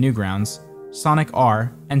Towers, Newgrounds, Sonic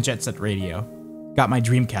R, and Jet Set Radio. Got my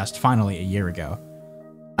Dreamcast finally a year ago.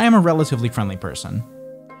 I am a relatively friendly person.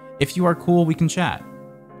 If you are cool, we can chat.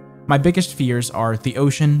 My biggest fears are the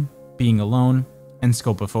ocean, being alone, and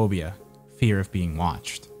scopophobia, fear of being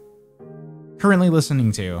watched. Currently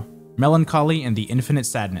listening to Melancholy and the Infinite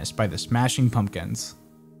Sadness by the Smashing Pumpkins.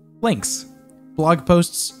 Links: blog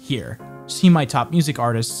posts here. See my top music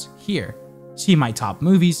artists here. See my top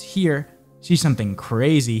movies here. See something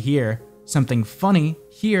crazy here. Something funny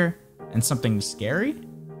here. And something scary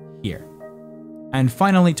here. And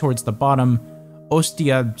finally, towards the bottom,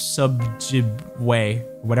 Ostia Subjibwe,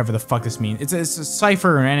 whatever the fuck this means. It's a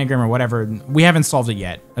cipher or anagram or whatever. We haven't solved it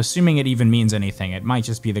yet. Assuming it even means anything, it might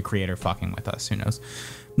just be the creator fucking with us, who knows.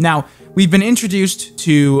 Now, we've been introduced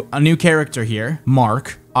to a new character here,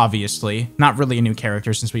 Mark, obviously. Not really a new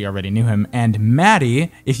character since we already knew him. And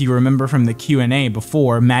Maddie, if you remember from the Q&A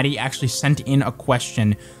before, Maddie actually sent in a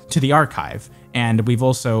question to the archive. And we've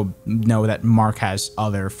also know that Mark has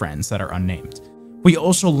other friends that are unnamed. We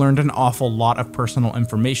also learned an awful lot of personal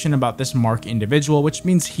information about this Mark individual, which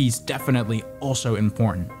means he's definitely also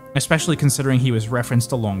important, especially considering he was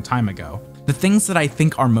referenced a long time ago. The things that I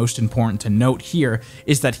think are most important to note here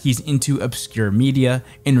is that he's into obscure media,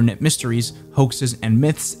 internet mysteries, hoaxes and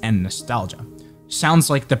myths, and nostalgia. Sounds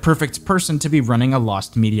like the perfect person to be running a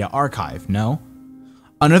lost media archive, no?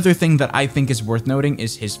 Another thing that I think is worth noting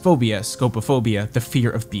is his phobia, scopophobia, the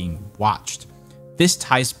fear of being watched. This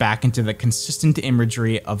ties back into the consistent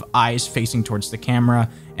imagery of eyes facing towards the camera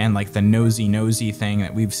and like the nosy thing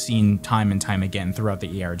that we've seen time and time again throughout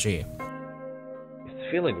the ERG. This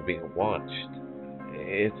feeling of being watched,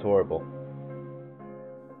 it's horrible.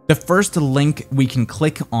 The first link we can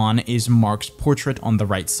click on is Mark's portrait on the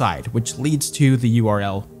right side, which leads to the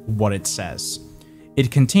URL, what it says. It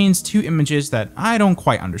contains two images that I don't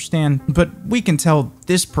quite understand, but we can tell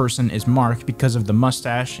this person is Mark because of the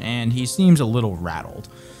mustache and he seems a little rattled.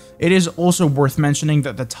 It is also worth mentioning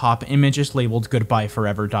that the top image is labeled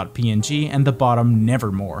goodbyeforever.png and the bottom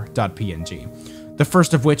nevermore.png. The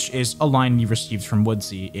first of which is a line we received from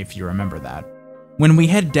Woodsy, if you remember that. When we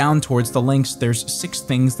head down towards the links, there's 6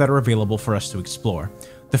 things that are available for us to explore.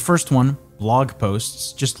 The first one, blog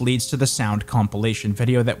posts, just leads to the sound compilation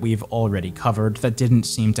video that we've already covered that didn't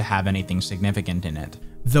seem to have anything significant in it.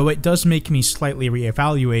 Though it does make me slightly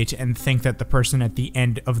reevaluate and think that the person at the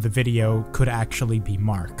end of the video could actually be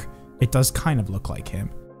Mark. It does kind of look like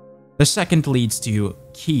him. The second leads to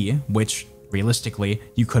key, which realistically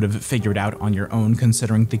you could have figured out on your own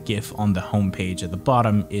considering the GIF on the homepage at the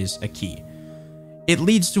bottom is a key. It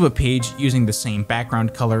leads to a page using the same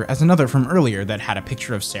background color as another from earlier that had a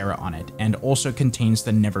picture of Sarah on it, and also contains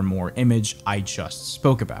the Nevermore image I just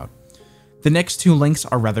spoke about. The next two links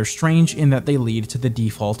are rather strange in that they lead to the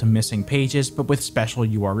default missing pages, but with special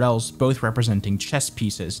URLs, both representing chess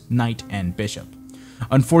pieces, knight and bishop.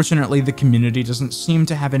 Unfortunately, the community doesn't seem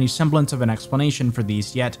to have any semblance of an explanation for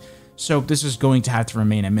these yet, so this is going to have to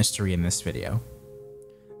remain a mystery in this video.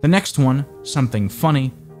 The next one, something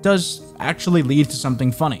funny, does actually lead to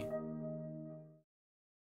something funny.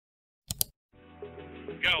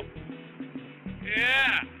 Go.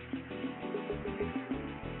 Yeah!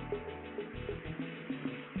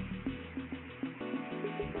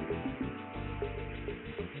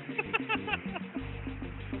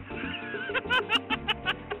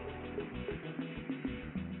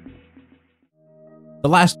 The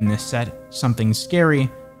last in this set, something scary,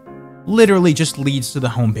 literally just leads to the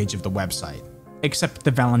homepage of the website, except the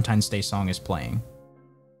Valentine's Day song is playing.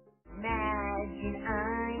 Imagine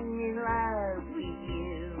I'm in love with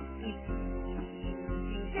you,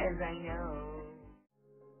 because I know.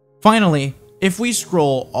 Finally, if we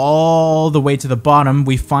scroll all the way to the bottom,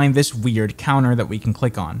 we find this weird counter that we can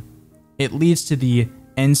click on. It leads to the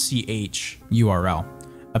NCH URL,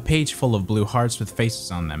 a page full of blue hearts with faces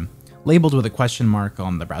on them, labeled with a question mark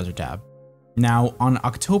on the browser tab. Now, on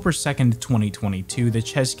October 2nd, 2022, the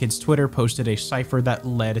ChezzKids Twitter posted a cipher that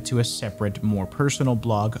led to a separate, more personal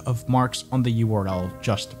blog of marks on the URL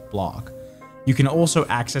just blog. You can also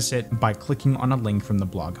access it by clicking on a link from the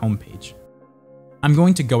blog homepage. I'm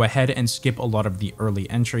going to go ahead and skip a lot of the early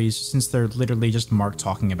entries since they're literally just Mark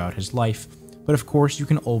talking about his life, but of course you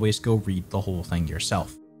can always go read the whole thing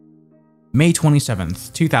yourself. May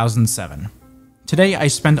 27th, 2007. Today I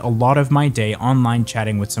spent a lot of my day online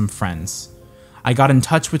chatting with some friends. I got in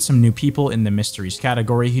touch with some new people in the mysteries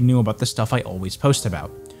category who knew about the stuff I always post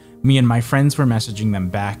about. Me and my friends were messaging them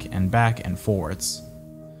back and forwards.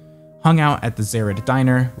 Hung out at the Zared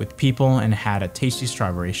Diner with people and had a tasty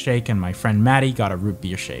strawberry shake, and my friend Maddie got a root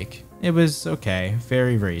beer shake. It was okay,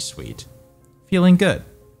 very sweet. Feeling good.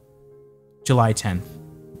 July 10th.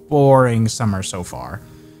 Boring summer so far.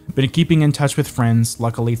 Been keeping in touch with friends,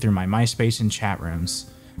 luckily through my MySpace and chat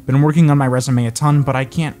rooms. Been working on my resume a ton, but I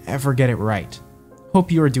can't ever get it right.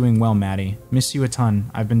 Hope you are doing well, Maddie. Miss you a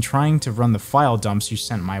ton. I've been trying to run the file dumps you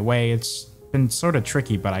sent my way. It's been sorta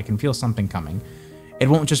tricky, but I can feel something coming. It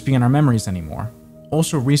won't just be in our memories anymore.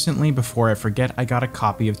 Also recently, before I forget, I got a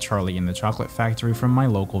copy of Charlie and the Chocolate Factory from my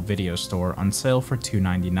local video store on sale for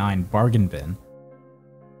 $2.99 bargain bin.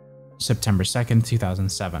 September 2nd,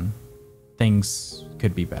 2007. Things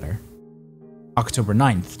could be better. October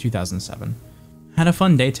 9th, 2007. Had a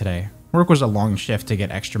fun day today. Work was a long shift to get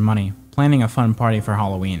extra money, planning a fun party for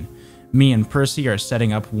Halloween. Me and Percy are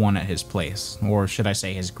setting up one at his place, or should I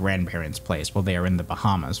say his grandparents' place, while they are in the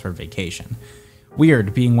Bahamas for vacation.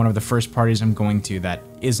 Weird being one of the first parties I'm going to that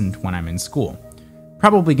isn't when I'm in school.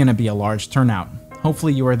 Probably gonna be a large turnout.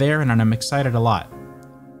 Hopefully you are there, and I'm excited a lot.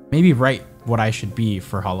 Maybe write what I should be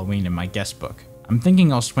for Halloween in my guest book. I'm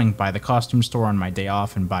thinking I'll swing by the costume store on my day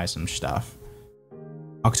off and buy some stuff.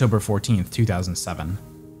 October 14th, 2007.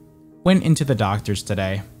 Went into the doctor's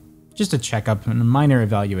today. Just a checkup and minor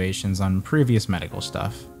evaluations on previous medical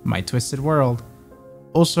stuff. My twisted world.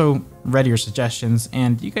 Also, read your suggestions,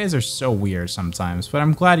 and you guys are so weird sometimes, but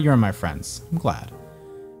I'm glad you're my friends. I'm glad.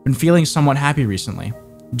 Been feeling somewhat happy recently.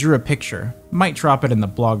 Drew a picture. Might drop it in the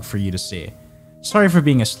blog for you to see. Sorry for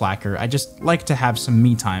being a slacker, I just like to have some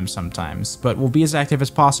me time sometimes, but will be as active as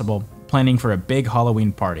possible, planning for a big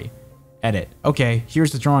Halloween party. Edit. Okay,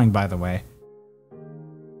 here's the drawing, by the way.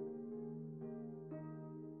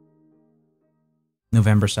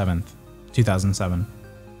 November 7th, 2007.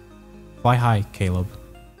 Fly high, Caleb.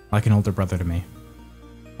 Like an older brother to me.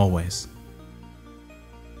 Always.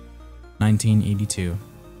 1982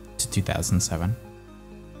 to 2007.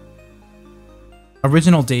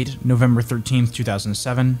 Original date, November 13th,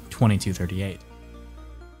 2007, 22:38.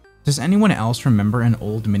 Does anyone else remember an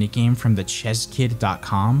old minigame from the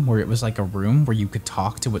ChezzKid.com where it was like a room where you could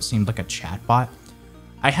talk to what seemed like a chatbot?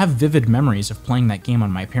 I have vivid memories of playing that game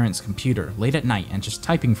on my parents' computer late at night and just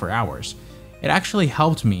typing for hours. It actually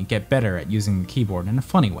helped me get better at using the keyboard in a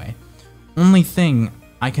funny way. Only thing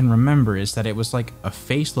I can remember is that it was like a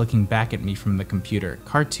face looking back at me from the computer,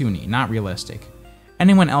 cartoony, not realistic.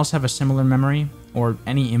 Anyone else have a similar memory? Or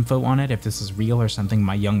any info on it if this is real or something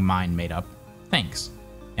my young mind made up? Thanks.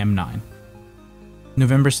 M9.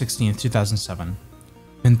 November 16th, 2007.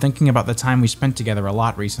 Been thinking about the time we spent together a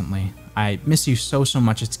lot recently. I miss you so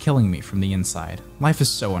much it's killing me from the inside. Life is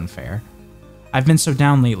so unfair. I've been so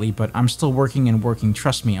down lately, but I'm still working and working.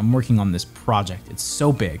 Trust me, I'm working on this project. It's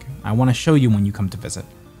so big. I want to show you when you come to visit.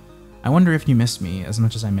 I wonder if you miss me as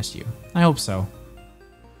much as I miss you. I hope so.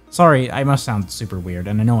 Sorry, I must sound super weird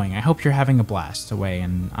and annoying. I hope you're having a blast away,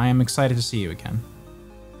 and I am excited to see you again.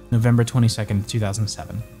 November 22nd,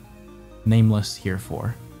 2007. Nameless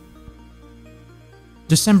herefor.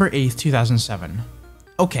 December 8th, 2007.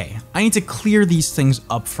 Okay, I need to clear these things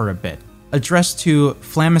up for a bit. Addressed to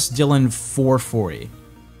FlamusDylan440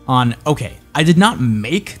 on, okay, I did not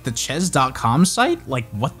make the Chez.com site? Like,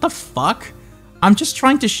 what the fuck? I'm just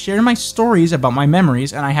trying to share my stories about my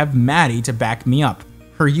memories, and I have Maddie to back me up.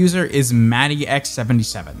 Her user is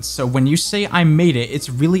MaddieX77, so when you say I made it, it's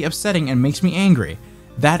really upsetting and makes me angry.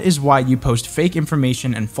 That is why you post fake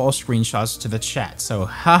information and false screenshots to the chat, so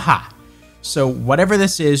haha. So whatever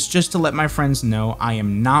this is, just to let my friends know, I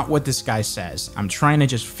am not what this guy says. I'm trying to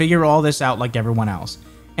just figure all this out like everyone else.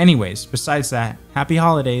 Anyways, besides that, happy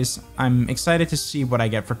holidays. I'm excited to see what I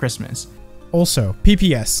get for Christmas. Also,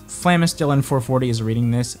 PPS. FlamusDylan440 is reading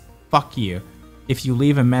this. Fuck you. If you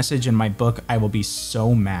leave a message in my book, I will be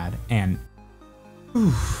so mad. And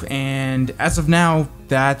as of now,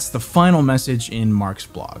 that's the final message in Mark's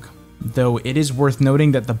blog. Though it is worth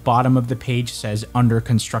noting that the bottom of the page says under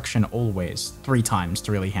construction always 3 times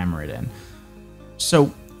to really hammer it in. So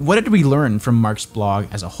what did we learn from Mark's blog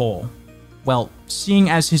as a whole? Well, seeing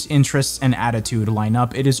as his interests and attitude line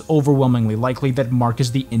up, it is overwhelmingly likely that Mark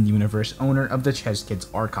is the in-universe owner of the ChezzKids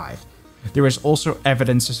Archive. There is also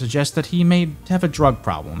evidence to suggest that he may have a drug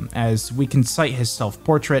problem, as we can cite his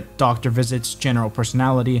self-portrait, doctor visits, general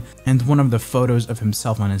personality, and one of the photos of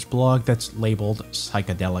himself on his blog that's labeled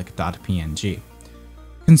psychedelic.png.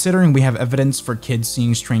 Considering we have evidence for kids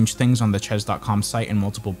seeing strange things on the Chez.com site in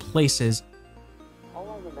multiple places, all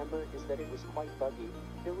I remember is that it was quite buggy.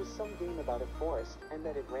 There was some game about a forest, and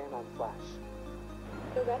that it ran on Flash.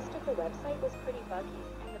 The rest of the website was pretty buggy,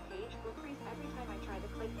 and the page will freeze every time I try to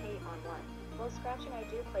click pay on one. While scratching I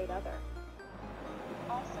do played other.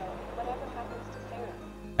 Also, whatever happens to Sarah?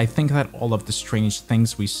 I think that all of the strange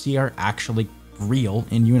things we see are actually real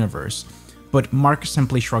in-universe, but Mark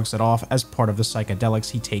simply shrugs it off as part of the psychedelics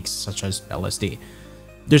he takes, such as LSD.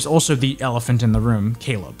 There's also the elephant in the room,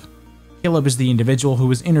 Caleb. Caleb is the individual who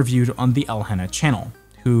was interviewed on the Alhena channel,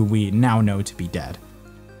 who we now know to be dead.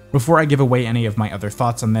 Before I give away any of my other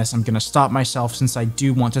thoughts on this, I'm gonna stop myself since I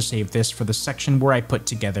do want to save this for the section where I put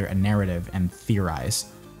together a narrative and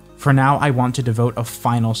theorize. For now, I want to devote a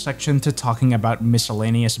final section to talking about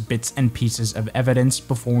miscellaneous bits and pieces of evidence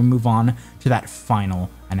before we move on to that final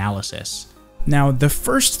analysis. Now, the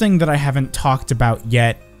first thing that I haven't talked about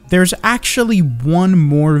yet, there's actually one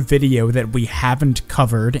more video that we haven't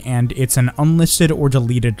covered, and it's an unlisted or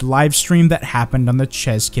deleted livestream that happened on the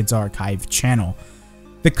ChezzKids Archive channel.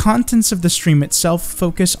 The contents of the stream itself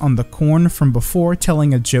focus on the corn from before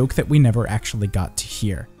telling a joke that we never actually got to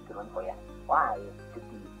hear. Why did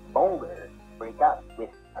the bowler break up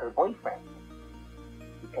with her boyfriend?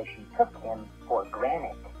 Because she took him for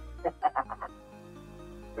granite.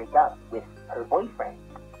 Break up with her boyfriend.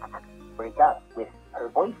 Break up with her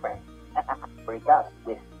boyfriend. Break up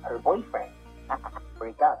with her boyfriend.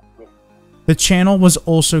 Break up with. The channel was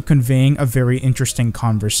also conveying a very interesting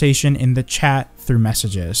conversation in the chat through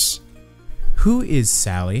messages. Who is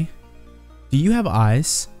Sally? Do you have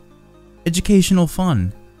eyes? Educational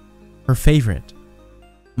fun. Her favorite.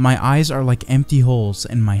 My eyes are like empty holes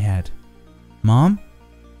in my head. Mom?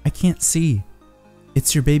 I can't see.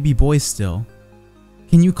 It's your baby boy still.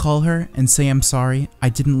 Can you call her and say I'm sorry? I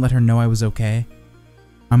didn't let her know I was okay.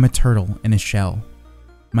 I'm a turtle in a shell.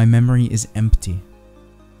 My memory is empty.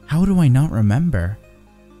 How do I not remember?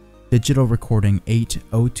 Digital recording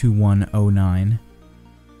 802109.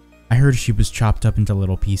 I heard she was chopped up into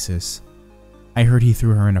little pieces. I heard he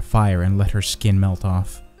threw her in a fire and let her skin melt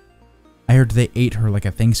off. I heard they ate her like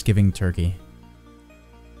a Thanksgiving turkey.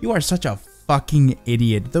 You are such a fucking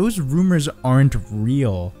idiot. Those rumors aren't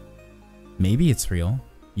real. Maybe it's real.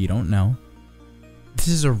 You don't know. This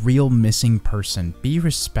is a real missing person. Be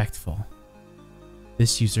respectful.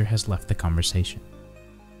 This user has left the conversation.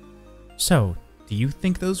 So, do you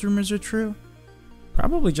think those rumors are true?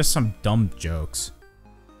 Probably just some dumb jokes.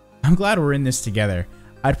 I'm glad we're in this together.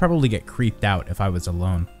 I'd probably get creeped out if I was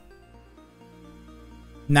alone.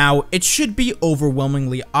 Now, it should be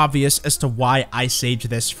overwhelmingly obvious as to why I saved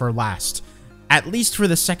this for last. At least for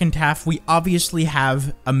the second half, we obviously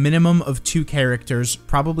have a minimum of 2 characters,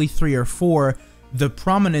 probably 3 or 4, the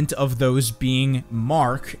prominent of those being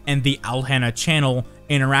Mark and the Alhena channel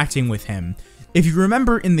interacting with him. If you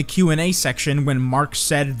remember in the Q&A section when Mark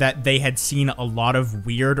said that they had seen a lot of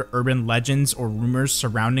weird urban legends or rumors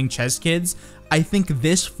surrounding ChezzKids, I think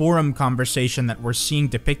this forum conversation that we're seeing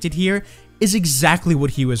depicted here is exactly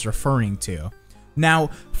what he was referring to. Now,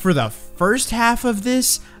 for the first half of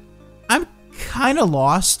this, I'm kinda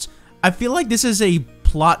lost. I feel like this is a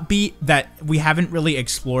plot beat that we haven't really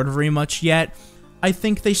explored very much yet. I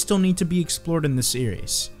think they still need to be explored in the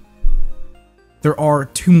series. There are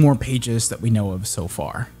 2 more pages that we know of so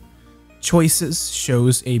far. Choices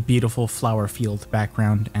shows a beautiful flower field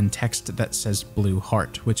background and text that says Blue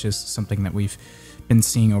Heart, which is something that we've been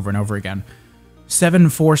seeing over and over again.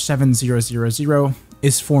 747000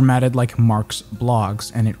 is formatted like Mark's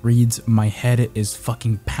blogs, and it reads, "My head is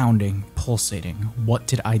fucking pounding, pulsating. What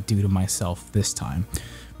did I do to myself this time?"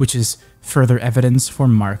 Which is further evidence for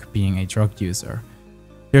Mark being a drug user.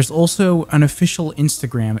 There's also an official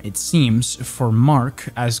Instagram, it seems, for Mark,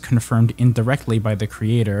 as confirmed indirectly by the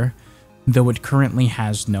creator, though it currently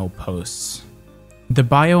has no posts. The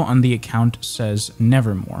bio on the account says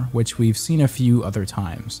Nevermore, which we've seen a few other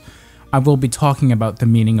times. I will be talking about the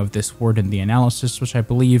meaning of this word in the analysis, which I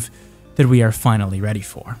believe that we are finally ready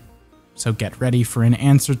for. So get ready for an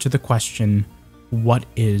answer to the question, what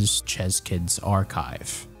is ChezzKids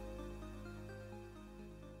Archive?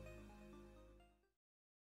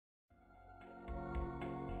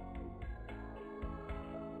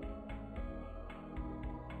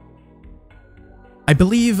 I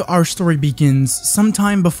believe our story begins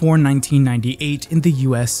sometime before 1998 in the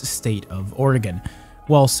US state of Oregon,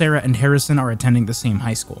 while Sarah and Harrison are attending the same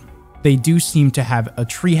high school. They do seem to have a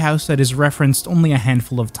treehouse that is referenced only a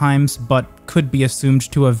handful of times, but could be assumed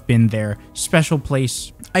to have been their special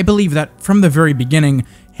place. I believe that from the very beginning,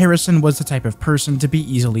 Harrison was the type of person to be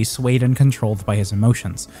easily swayed and controlled by his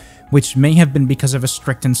emotions, which may have been because of a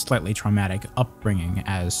strict and slightly traumatic upbringing,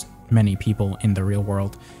 as many people in the real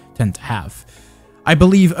world tend to have. I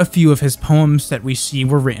believe a few of his poems that we see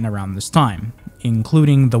were written around this time,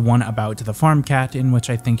 including the one about the farm cat, in which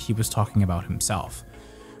I think he was talking about himself.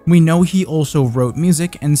 We know he also wrote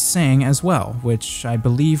music and sang as well, which I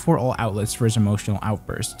believe were all outlets for his emotional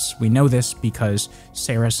outbursts. We know this because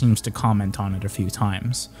Sarah seems to comment on it a few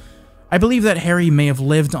times. I believe that Harry may have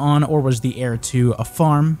lived on or was the heir to a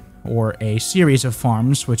farm, or a series of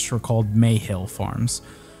farms, which were called Mayhill Farms.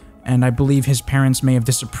 And I believe his parents may have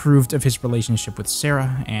disapproved of his relationship with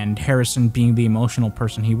Sarah, and Harrison, being the emotional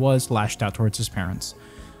person he was, lashed out towards his parents.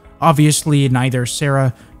 Obviously, neither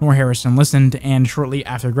Sarah nor Harrison listened, and shortly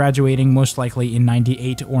after graduating, most likely in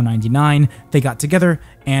 98 or 99, they got together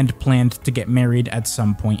and planned to get married at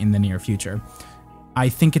some point in the near future. I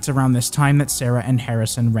think it's around this time that Sarah and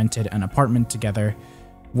Harrison rented an apartment together,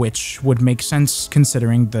 which would make sense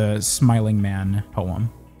considering the Smiling Man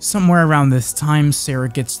poem. Somewhere around this time, Sarah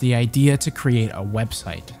gets the idea to create a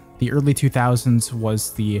website. The early 2000s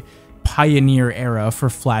was the pioneer era for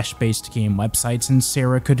Flash-based game websites, and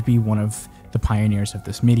Sarah could be one of the pioneers of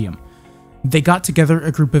this medium. They got together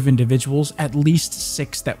a group of individuals, at least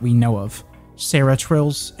 6 that we know of. Sarah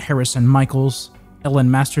Trills, Harrison Michaels, Ellen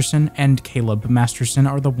Masterson, and Caleb Masterson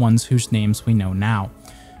are the ones whose names we know now.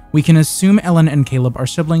 We can assume Ellen and Caleb are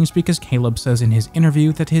siblings because Caleb says in his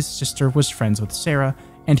interview that his sister was friends with Sarah,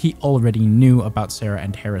 and he already knew about Sarah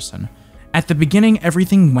and Harrison. At the beginning,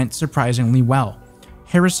 everything went surprisingly well.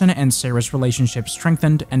 Harrison and Sarah's relationship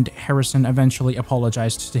strengthened, and Harrison eventually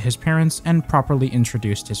apologized to his parents and properly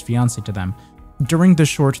introduced his fiancée to them. During the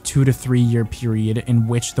short 2 to 3 year period in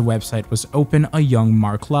which the website was open, a young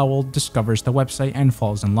Mark Lowell discovers the website and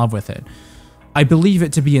falls in love with it. I believe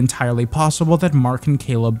it to be entirely possible that Mark and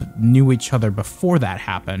Caleb knew each other before that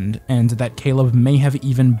happened, and that Caleb may have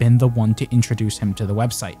even been the one to introduce him to the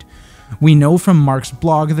website. We know from Mark's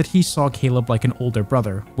blog that he saw Caleb like an older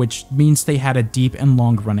brother, which means they had a deep and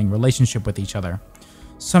long-running relationship with each other.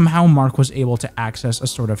 Somehow Mark was able to access a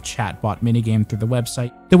sort of chatbot minigame through the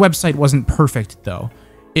website. The website wasn't perfect though.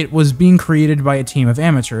 It was being created by a team of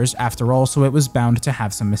amateurs after all, so it was bound to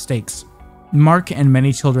have some mistakes. Mark and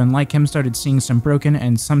many children like him started seeing some broken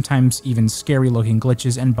and sometimes even scary looking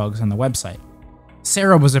glitches and bugs on the website.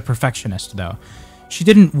 Sarah was a perfectionist though. She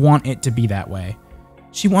didn't want it to be that way.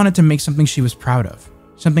 She wanted to make something she was proud of,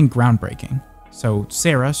 something groundbreaking. So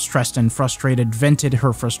Sarah, stressed and frustrated, vented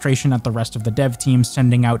her frustration at the rest of the dev team,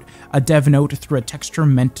 sending out a dev note through a texture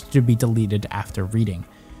meant to be deleted after reading.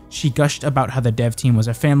 She gushed about how the dev team was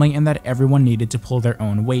a family and that everyone needed to pull their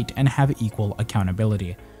own weight and have equal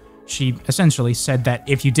accountability. She essentially said that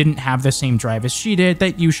if you didn't have the same drive as she did,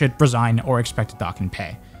 that you should resign or expect a dock in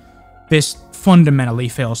pay. This fundamentally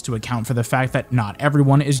fails to account for the fact that not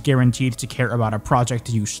everyone is guaranteed to care about a project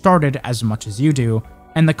you started as much as you do,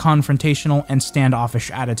 and the confrontational and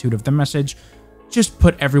standoffish attitude of the message just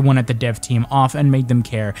put everyone at the dev team off and made them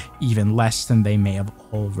care even less than they may have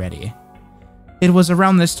already. It was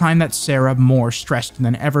around this time that Sarah, more stressed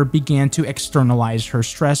than ever, began to externalize her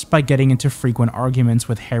stress by getting into frequent arguments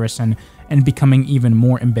with Harrison and becoming even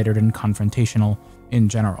more embittered and confrontational in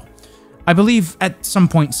general. I believe at some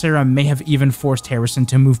point Sarah may have even forced Harrison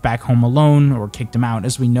to move back home alone or kicked him out,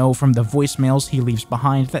 as we know from the voicemails he leaves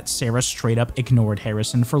behind that Sarah straight up ignored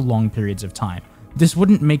Harrison for long periods of time. This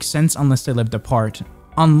wouldn't make sense unless they lived apart,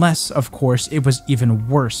 unless, of course, it was even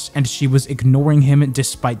worse and she was ignoring him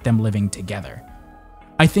despite them living together.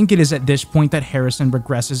 I think it is at this point that Harrison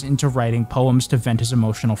regresses into writing poems to vent his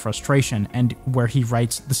emotional frustration, and where he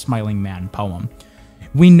writes the Smiling Man poem.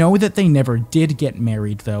 We know that they never did get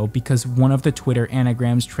married though, because one of the Twitter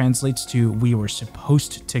anagrams translates to "we were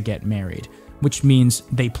supposed to get married," which means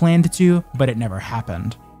they planned to, but it never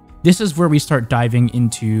happened. This is where we start diving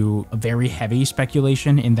into a very heavy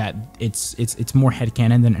speculation, in that it's more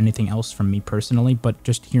headcanon than anything else from me personally, but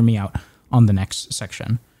just hear me out on the next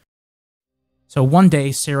section. So one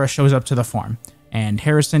day, Sarah shows up to the farm, and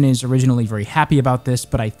Harrison is originally very happy about this,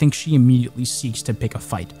 but I think she immediately seeks to pick a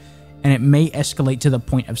fight, and it may escalate to the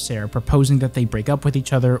point of Sarah proposing that they break up with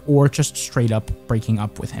each other, or just straight up breaking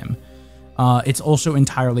up with him. It's also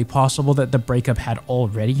entirely possible that the breakup had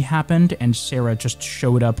already happened, and Sarah just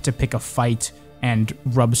showed up to pick a fight and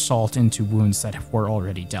rub salt into wounds that were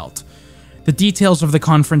already dealt. The details of the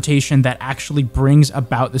confrontation that actually brings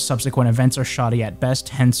about the subsequent events are shoddy at best,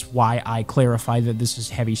 hence why I clarify that this is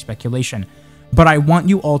heavy speculation. But I want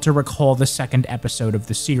you all to recall the second episode of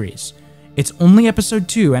the series. It's only episode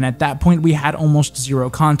 2, and at that point we had almost zero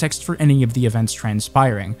context for any of the events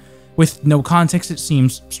transpiring. With no context, it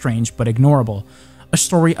seems strange but ignorable. A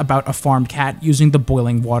story about a farmed cat using the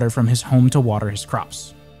boiling water from his home to water his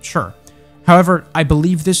crops. Sure. However, I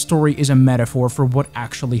believe this story is a metaphor for what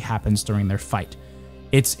actually happens during their fight.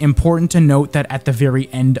 It's important to note that at the very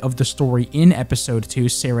end of the story in episode 2,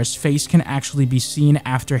 Sarah's face can actually be seen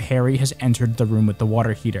after Harry has entered the room with the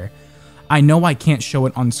water heater. I know I can't show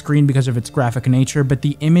it on screen because of its graphic nature, but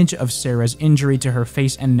the image of Sarah's injury to her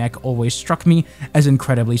face and neck always struck me as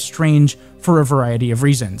incredibly strange for a variety of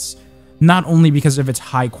reasons. Not only because of its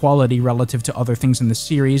high quality relative to other things in the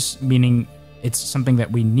series, meaning it's something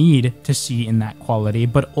that we need to see in that quality,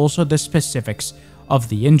 but also the specifics of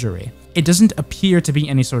the injury. It doesn't appear to be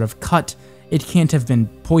any sort of cut, it can't have been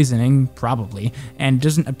poisoning, probably, and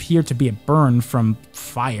doesn't appear to be a burn from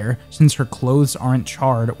fire, since her clothes aren't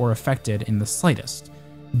charred or affected in the slightest.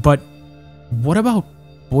 But what about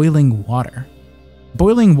boiling water?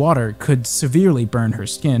 Boiling water could severely burn her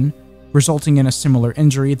skin, resulting in a similar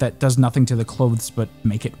injury that does nothing to the clothes but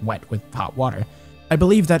make it wet with hot water. I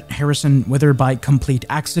believe that Harrison, whether by complete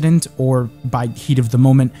accident or by heat of the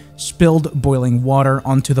moment, spilled boiling water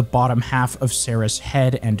onto the bottom half of Sarah's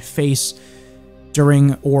head and face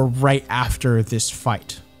during or right after this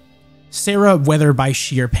fight. Sarah, whether by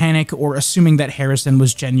sheer panic or assuming that Harrison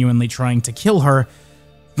was genuinely trying to kill her,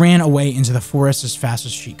 ran away into the forest as fast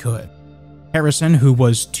as she could. Harrison, who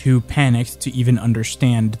was too panicked to even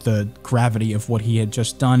understand the gravity of what he had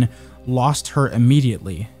just done, lost her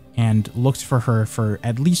immediately and looked for her for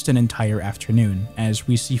at least an entire afternoon, as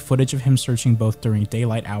we see footage of him searching both during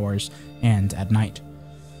daylight hours and at night.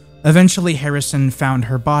 Eventually, Harrison found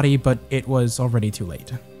her body, but it was already too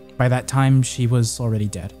late. By that time, she was already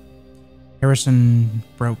dead. Harrison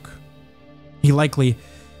broke. He likely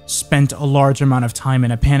spent a large amount of time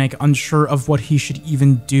in a panic, unsure of what he should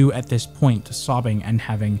even do at this point, sobbing and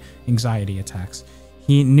having anxiety attacks.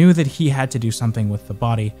 He knew that he had to do something with the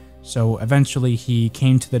body, so eventually he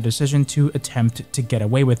came to the decision to attempt to get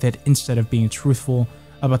away with it instead of being truthful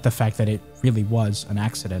about the fact that it really was an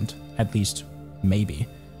accident, at least maybe.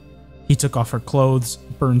 He took off her clothes,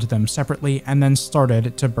 burned them separately, and then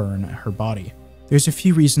started to burn her body. There's a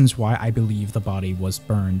few reasons why I believe the body was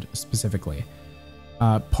burned specifically.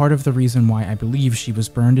 Part of the reason why I believe she was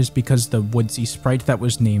burned is because the woodsy sprite that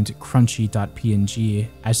was named crunchy.png,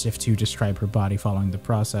 as if to describe her body following the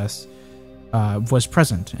process, was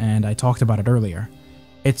present, and I talked about it earlier.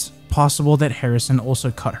 It's possible that Harrison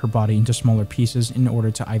also cut her body into smaller pieces in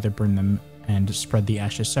order to either burn them and spread the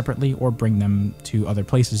ashes separately or bring them to other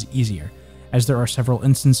places easier, as there are several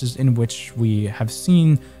instances in which we have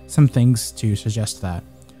seen some things to suggest that.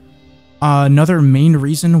 Another main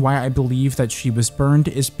reason why I believe that she was burned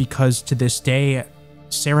is because to this day,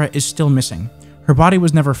 Sarah is still missing. Her body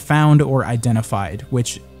was never found or identified,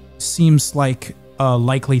 which seems like a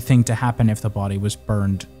likely thing to happen if the body was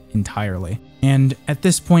burned entirely. And at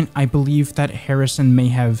this point, I believe that Harrison may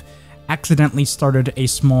have accidentally started a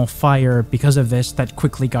small fire because of this that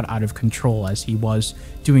quickly got out of control as he was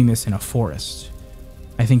doing this in a forest.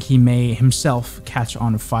 I think he may himself catch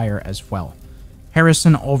on fire as well.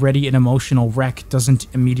 Harrison, already an emotional wreck, doesn't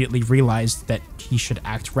immediately realize that he should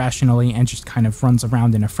act rationally and just kind of runs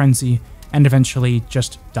around in a frenzy and eventually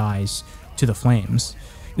just dies to the flames.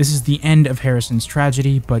 This is the end of Harrison's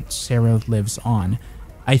tragedy, but Sarah lives on.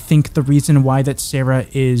 I think the reason why that Sarah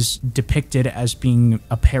is depicted as being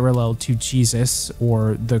a parallel to Jesus,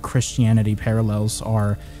 or the Christianity parallels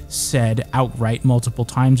are said outright multiple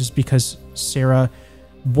times, is because Sarah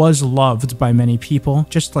was loved by many people,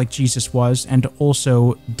 just like Jesus was, and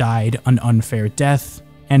also died an unfair death,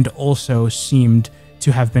 and also seemed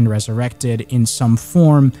to have been resurrected in some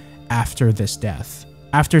form after this death.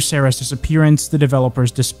 After Sarah's disappearance, the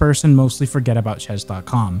developers disperse and mostly forget about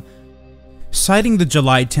Chez.com. Citing the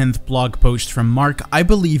July 10th blog post from Mark, I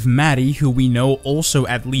believe Maddie, who we know also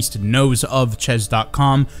at least knows of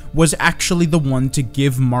Chez.com, was actually the one to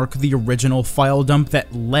give Mark the original file dump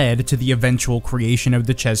that led to the eventual creation of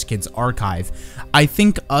the ChezzKids Archive. I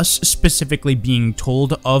think us specifically being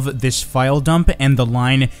told of this file dump and the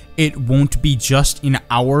line, "It won't be just in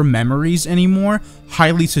our memories anymore,"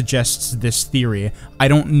 highly suggests this theory. I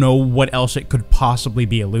don't know what else it could possibly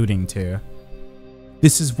be alluding to.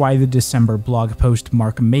 This is why the December blog post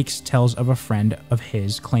Mark makes tells of a friend of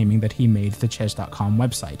his claiming that he made the Chez.com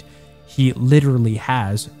website. He literally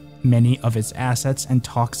has many of its assets and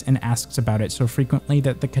talks and asks about it so frequently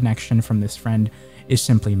that the connection from this friend is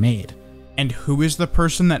simply made. And who is the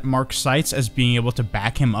person that Mark cites as being able to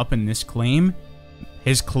back him up in this claim?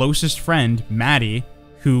 His closest friend, Maddie,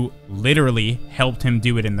 who literally helped him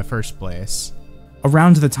do it in the first place.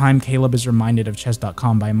 Around the time Caleb is reminded of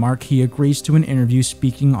Chez.com by Mark, he agrees to an interview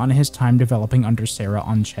speaking on his time developing under Sarah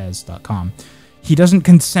on Chez.com. He doesn't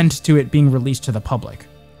consent to it being released to the public.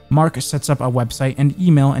 Mark sets up a website and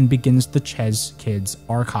email and begins the ChezzKids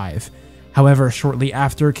Archive. However, shortly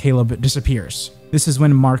after, Caleb disappears. This is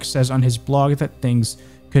when Mark says on his blog that things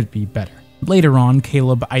could be better. Later on,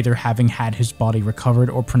 Caleb, either having had his body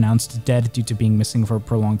recovered or pronounced dead due to being missing for a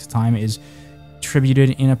prolonged time, is attributed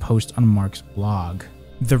in a post on Mark's blog.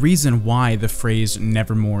 The reason why the phrase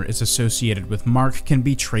 "nevermore" is associated with Mark can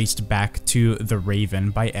be traced back to The Raven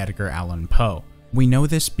by Edgar Allan Poe. We know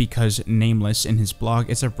this because Nameless in his blog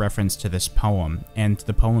is a reference to this poem, and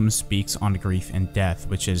the poem speaks on grief and death,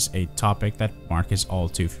 which is a topic that Mark is all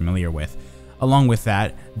too familiar with. Along with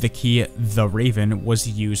that, the key "The Raven" was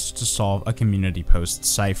used to solve a community post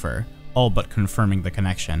cipher, all but confirming the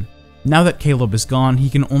connection. Now that Caleb is gone, he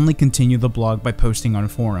can only continue the blog by posting on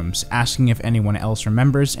forums, asking if anyone else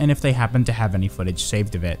remembers and if they happen to have any footage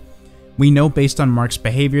saved of it. We know based on Mark's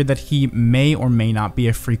behavior that he may or may not be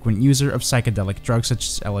a frequent user of psychedelic drugs such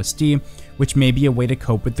as LSD, which may be a way to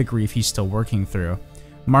cope with the grief he's still working through.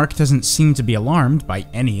 Mark doesn't seem to be alarmed by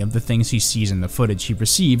any of the things he sees in the footage he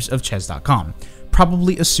receives of Chez.com,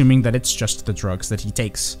 probably assuming that it's just the drugs that he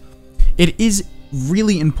takes. It is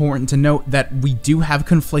really important to note that we do have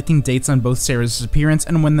conflicting dates on both Sarah's disappearance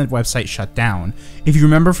and when the website shut down. If you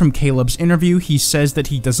remember from Caleb's interview, he says that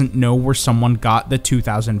he doesn't know where someone got the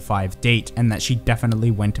 2005 date, and that she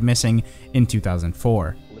definitely went missing in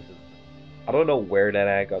 2004. Listen, I don't know where that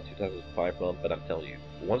ad got 2005 from, but I'm telling you,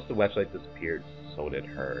 once the website disappeared, so did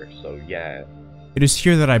her, so yeah. It is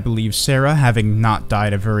here that I believe Sarah, having not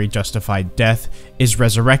died a very justified death, is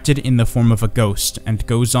resurrected in the form of a ghost and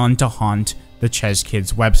goes on to haunt the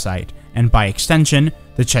ChezzKids website, and by extension,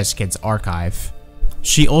 the ChezzKids Archive.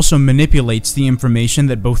 She also manipulates the information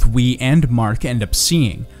that both we and Mark end up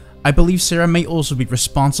seeing. I believe Sarah may also be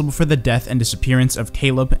responsible for the death and disappearance of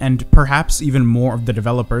Caleb, and perhaps even more of the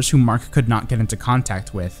developers who Mark could not get into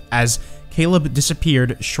contact with, as Caleb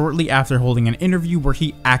disappeared shortly after holding an interview where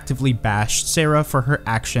he actively bashed Sarah for her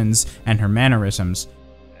actions and her mannerisms.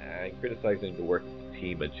 Criticizing the work of the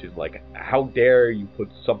team, and she's like, "How dare you put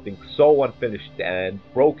something so unfinished and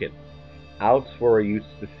broken out for a youth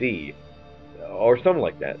to see," or something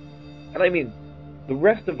like that. And I mean, the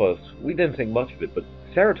rest of us, we didn't think much of it, but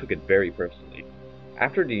Sarah took it very personally.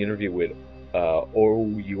 After the interview with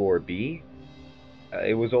OURB,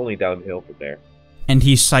 it was only downhill from there. And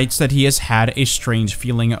he cites that he has had a strange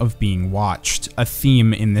feeling of being watched, a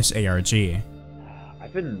theme in this ARG.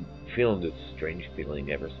 I've been feeling this strange feeling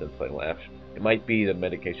ever since I left. It might be the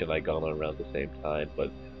medication I got on around the same time,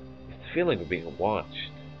 but it's the feeling of being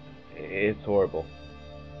watched. It's horrible.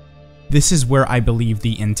 This is where I believe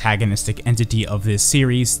the antagonistic entity of this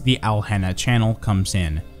series, the Alhenna channel, comes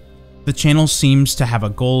in. The channel seems to have a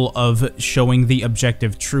goal of showing the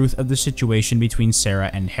objective truth of the situation between Sarah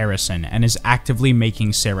and Harrison, and is actively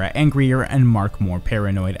making Sarah angrier and Mark more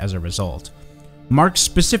paranoid as a result. Mark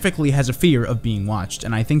specifically has a fear of being watched,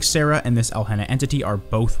 and I think Sarah and this Alhenna entity are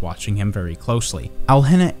both watching him very closely.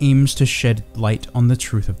 Alhenna aims to shed light on the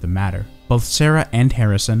truth of the matter. Both Sarah and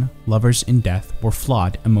Harrison, lovers in death, were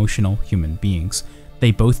flawed, emotional human beings.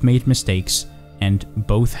 They both made mistakes, and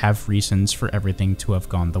both have reasons for everything to have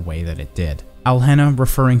gone the way that it did. Alhenna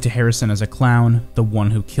referring to Harrison as a clown, the one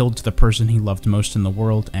who killed the person he loved most in the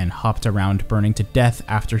world and hopped around burning to death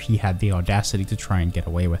after he had the audacity to try and get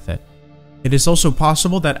away with it. It is also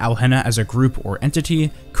possible that Alhenna as a group or entity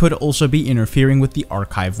could also be interfering with the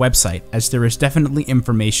archive website, as there is definitely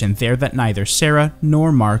information there that neither Sarah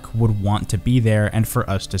nor Mark would want to be there and for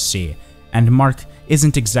us to see, and Mark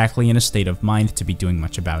isn't exactly in a state of mind to be doing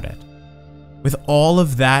much about it. With all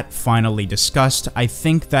of that finally discussed, I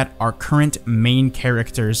think that our current main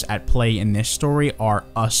characters at play in this story are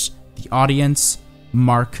us, the audience,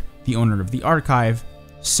 Mark, the owner of the archive,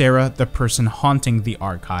 Sarah, the person haunting the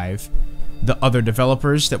archive, the other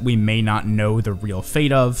developers that we may not know the real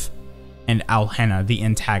fate of, and Alhenna, the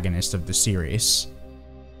antagonist of the series.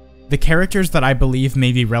 The characters that I believe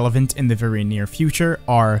may be relevant in the very near future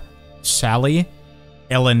are Sally,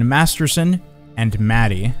 Ellen Masterson, and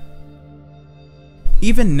Maddie.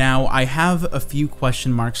 Even now, I have a few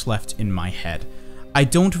question marks left in my head. I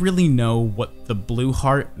don't really know what the blue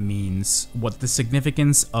heart means, what the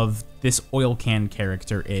significance of this oil can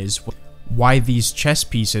character is, why these chess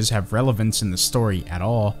pieces have relevance in the story at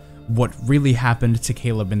all, what really happened to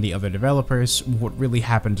Caleb and the other developers, what really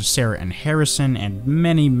happened to Sarah and Harrison, and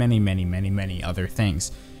many other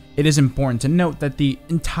things. It is important to note that the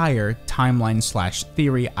entire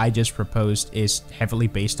timeline/theory I just proposed is heavily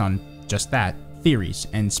based on just that, theories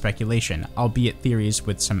and speculation, albeit theories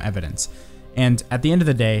with some evidence. And at the end of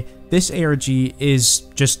the day, this ARG is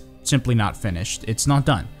just simply not finished. It's not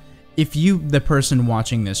done. If you, the person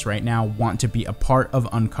watching this right now, want to be a part of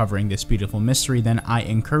uncovering this beautiful mystery, then I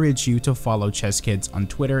encourage you to follow ChezzKids on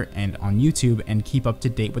Twitter and on YouTube and keep up to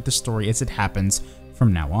date with the story as it happens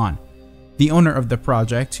from now on. The owner of the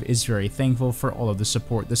project is very thankful for all of the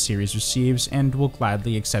support the series receives and will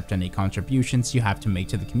gladly accept any contributions you have to make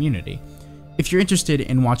to the community. If you're interested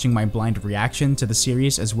in watching my blind reaction to the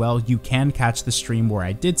series as well, you can catch the stream where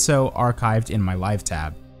I did so archived in my live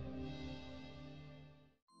tab.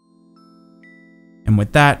 And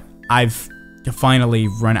with that, I've finally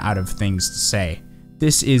run out of things to say.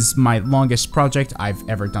 This is my longest project I've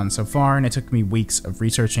ever done so far, and it took me weeks of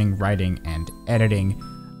researching, writing, and editing.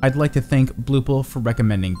 I'd like to thank Bloople for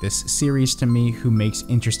recommending this series to me, who makes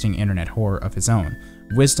interesting internet horror of his own.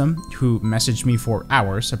 Wisdom, who messaged me for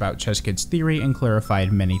hours about ChezzKids theory and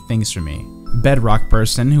clarified many things for me. Bedrock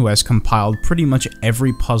Person, who has compiled pretty much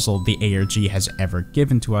every puzzle the ARG has ever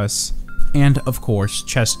given to us. And of course,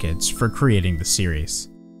 ChezzKids for creating the series.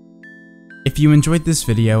 If you enjoyed this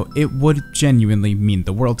video, it would genuinely mean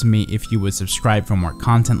the world to me if you would subscribe for more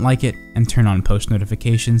content like it and turn on post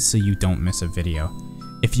notifications so you don't miss a video.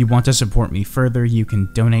 If you want to support me further, you can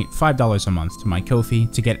donate $5 a month to my Ko-fi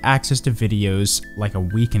to get access to videos like a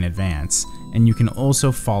week in advance, and you can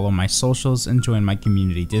also follow my socials and join my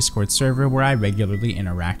community Discord server where I regularly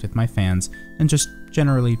interact with my fans and just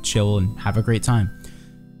generally chill and have a great time.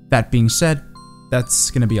 That being said,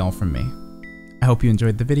 that's gonna be all from me. I hope you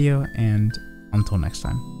enjoyed the video, and until next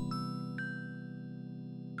time.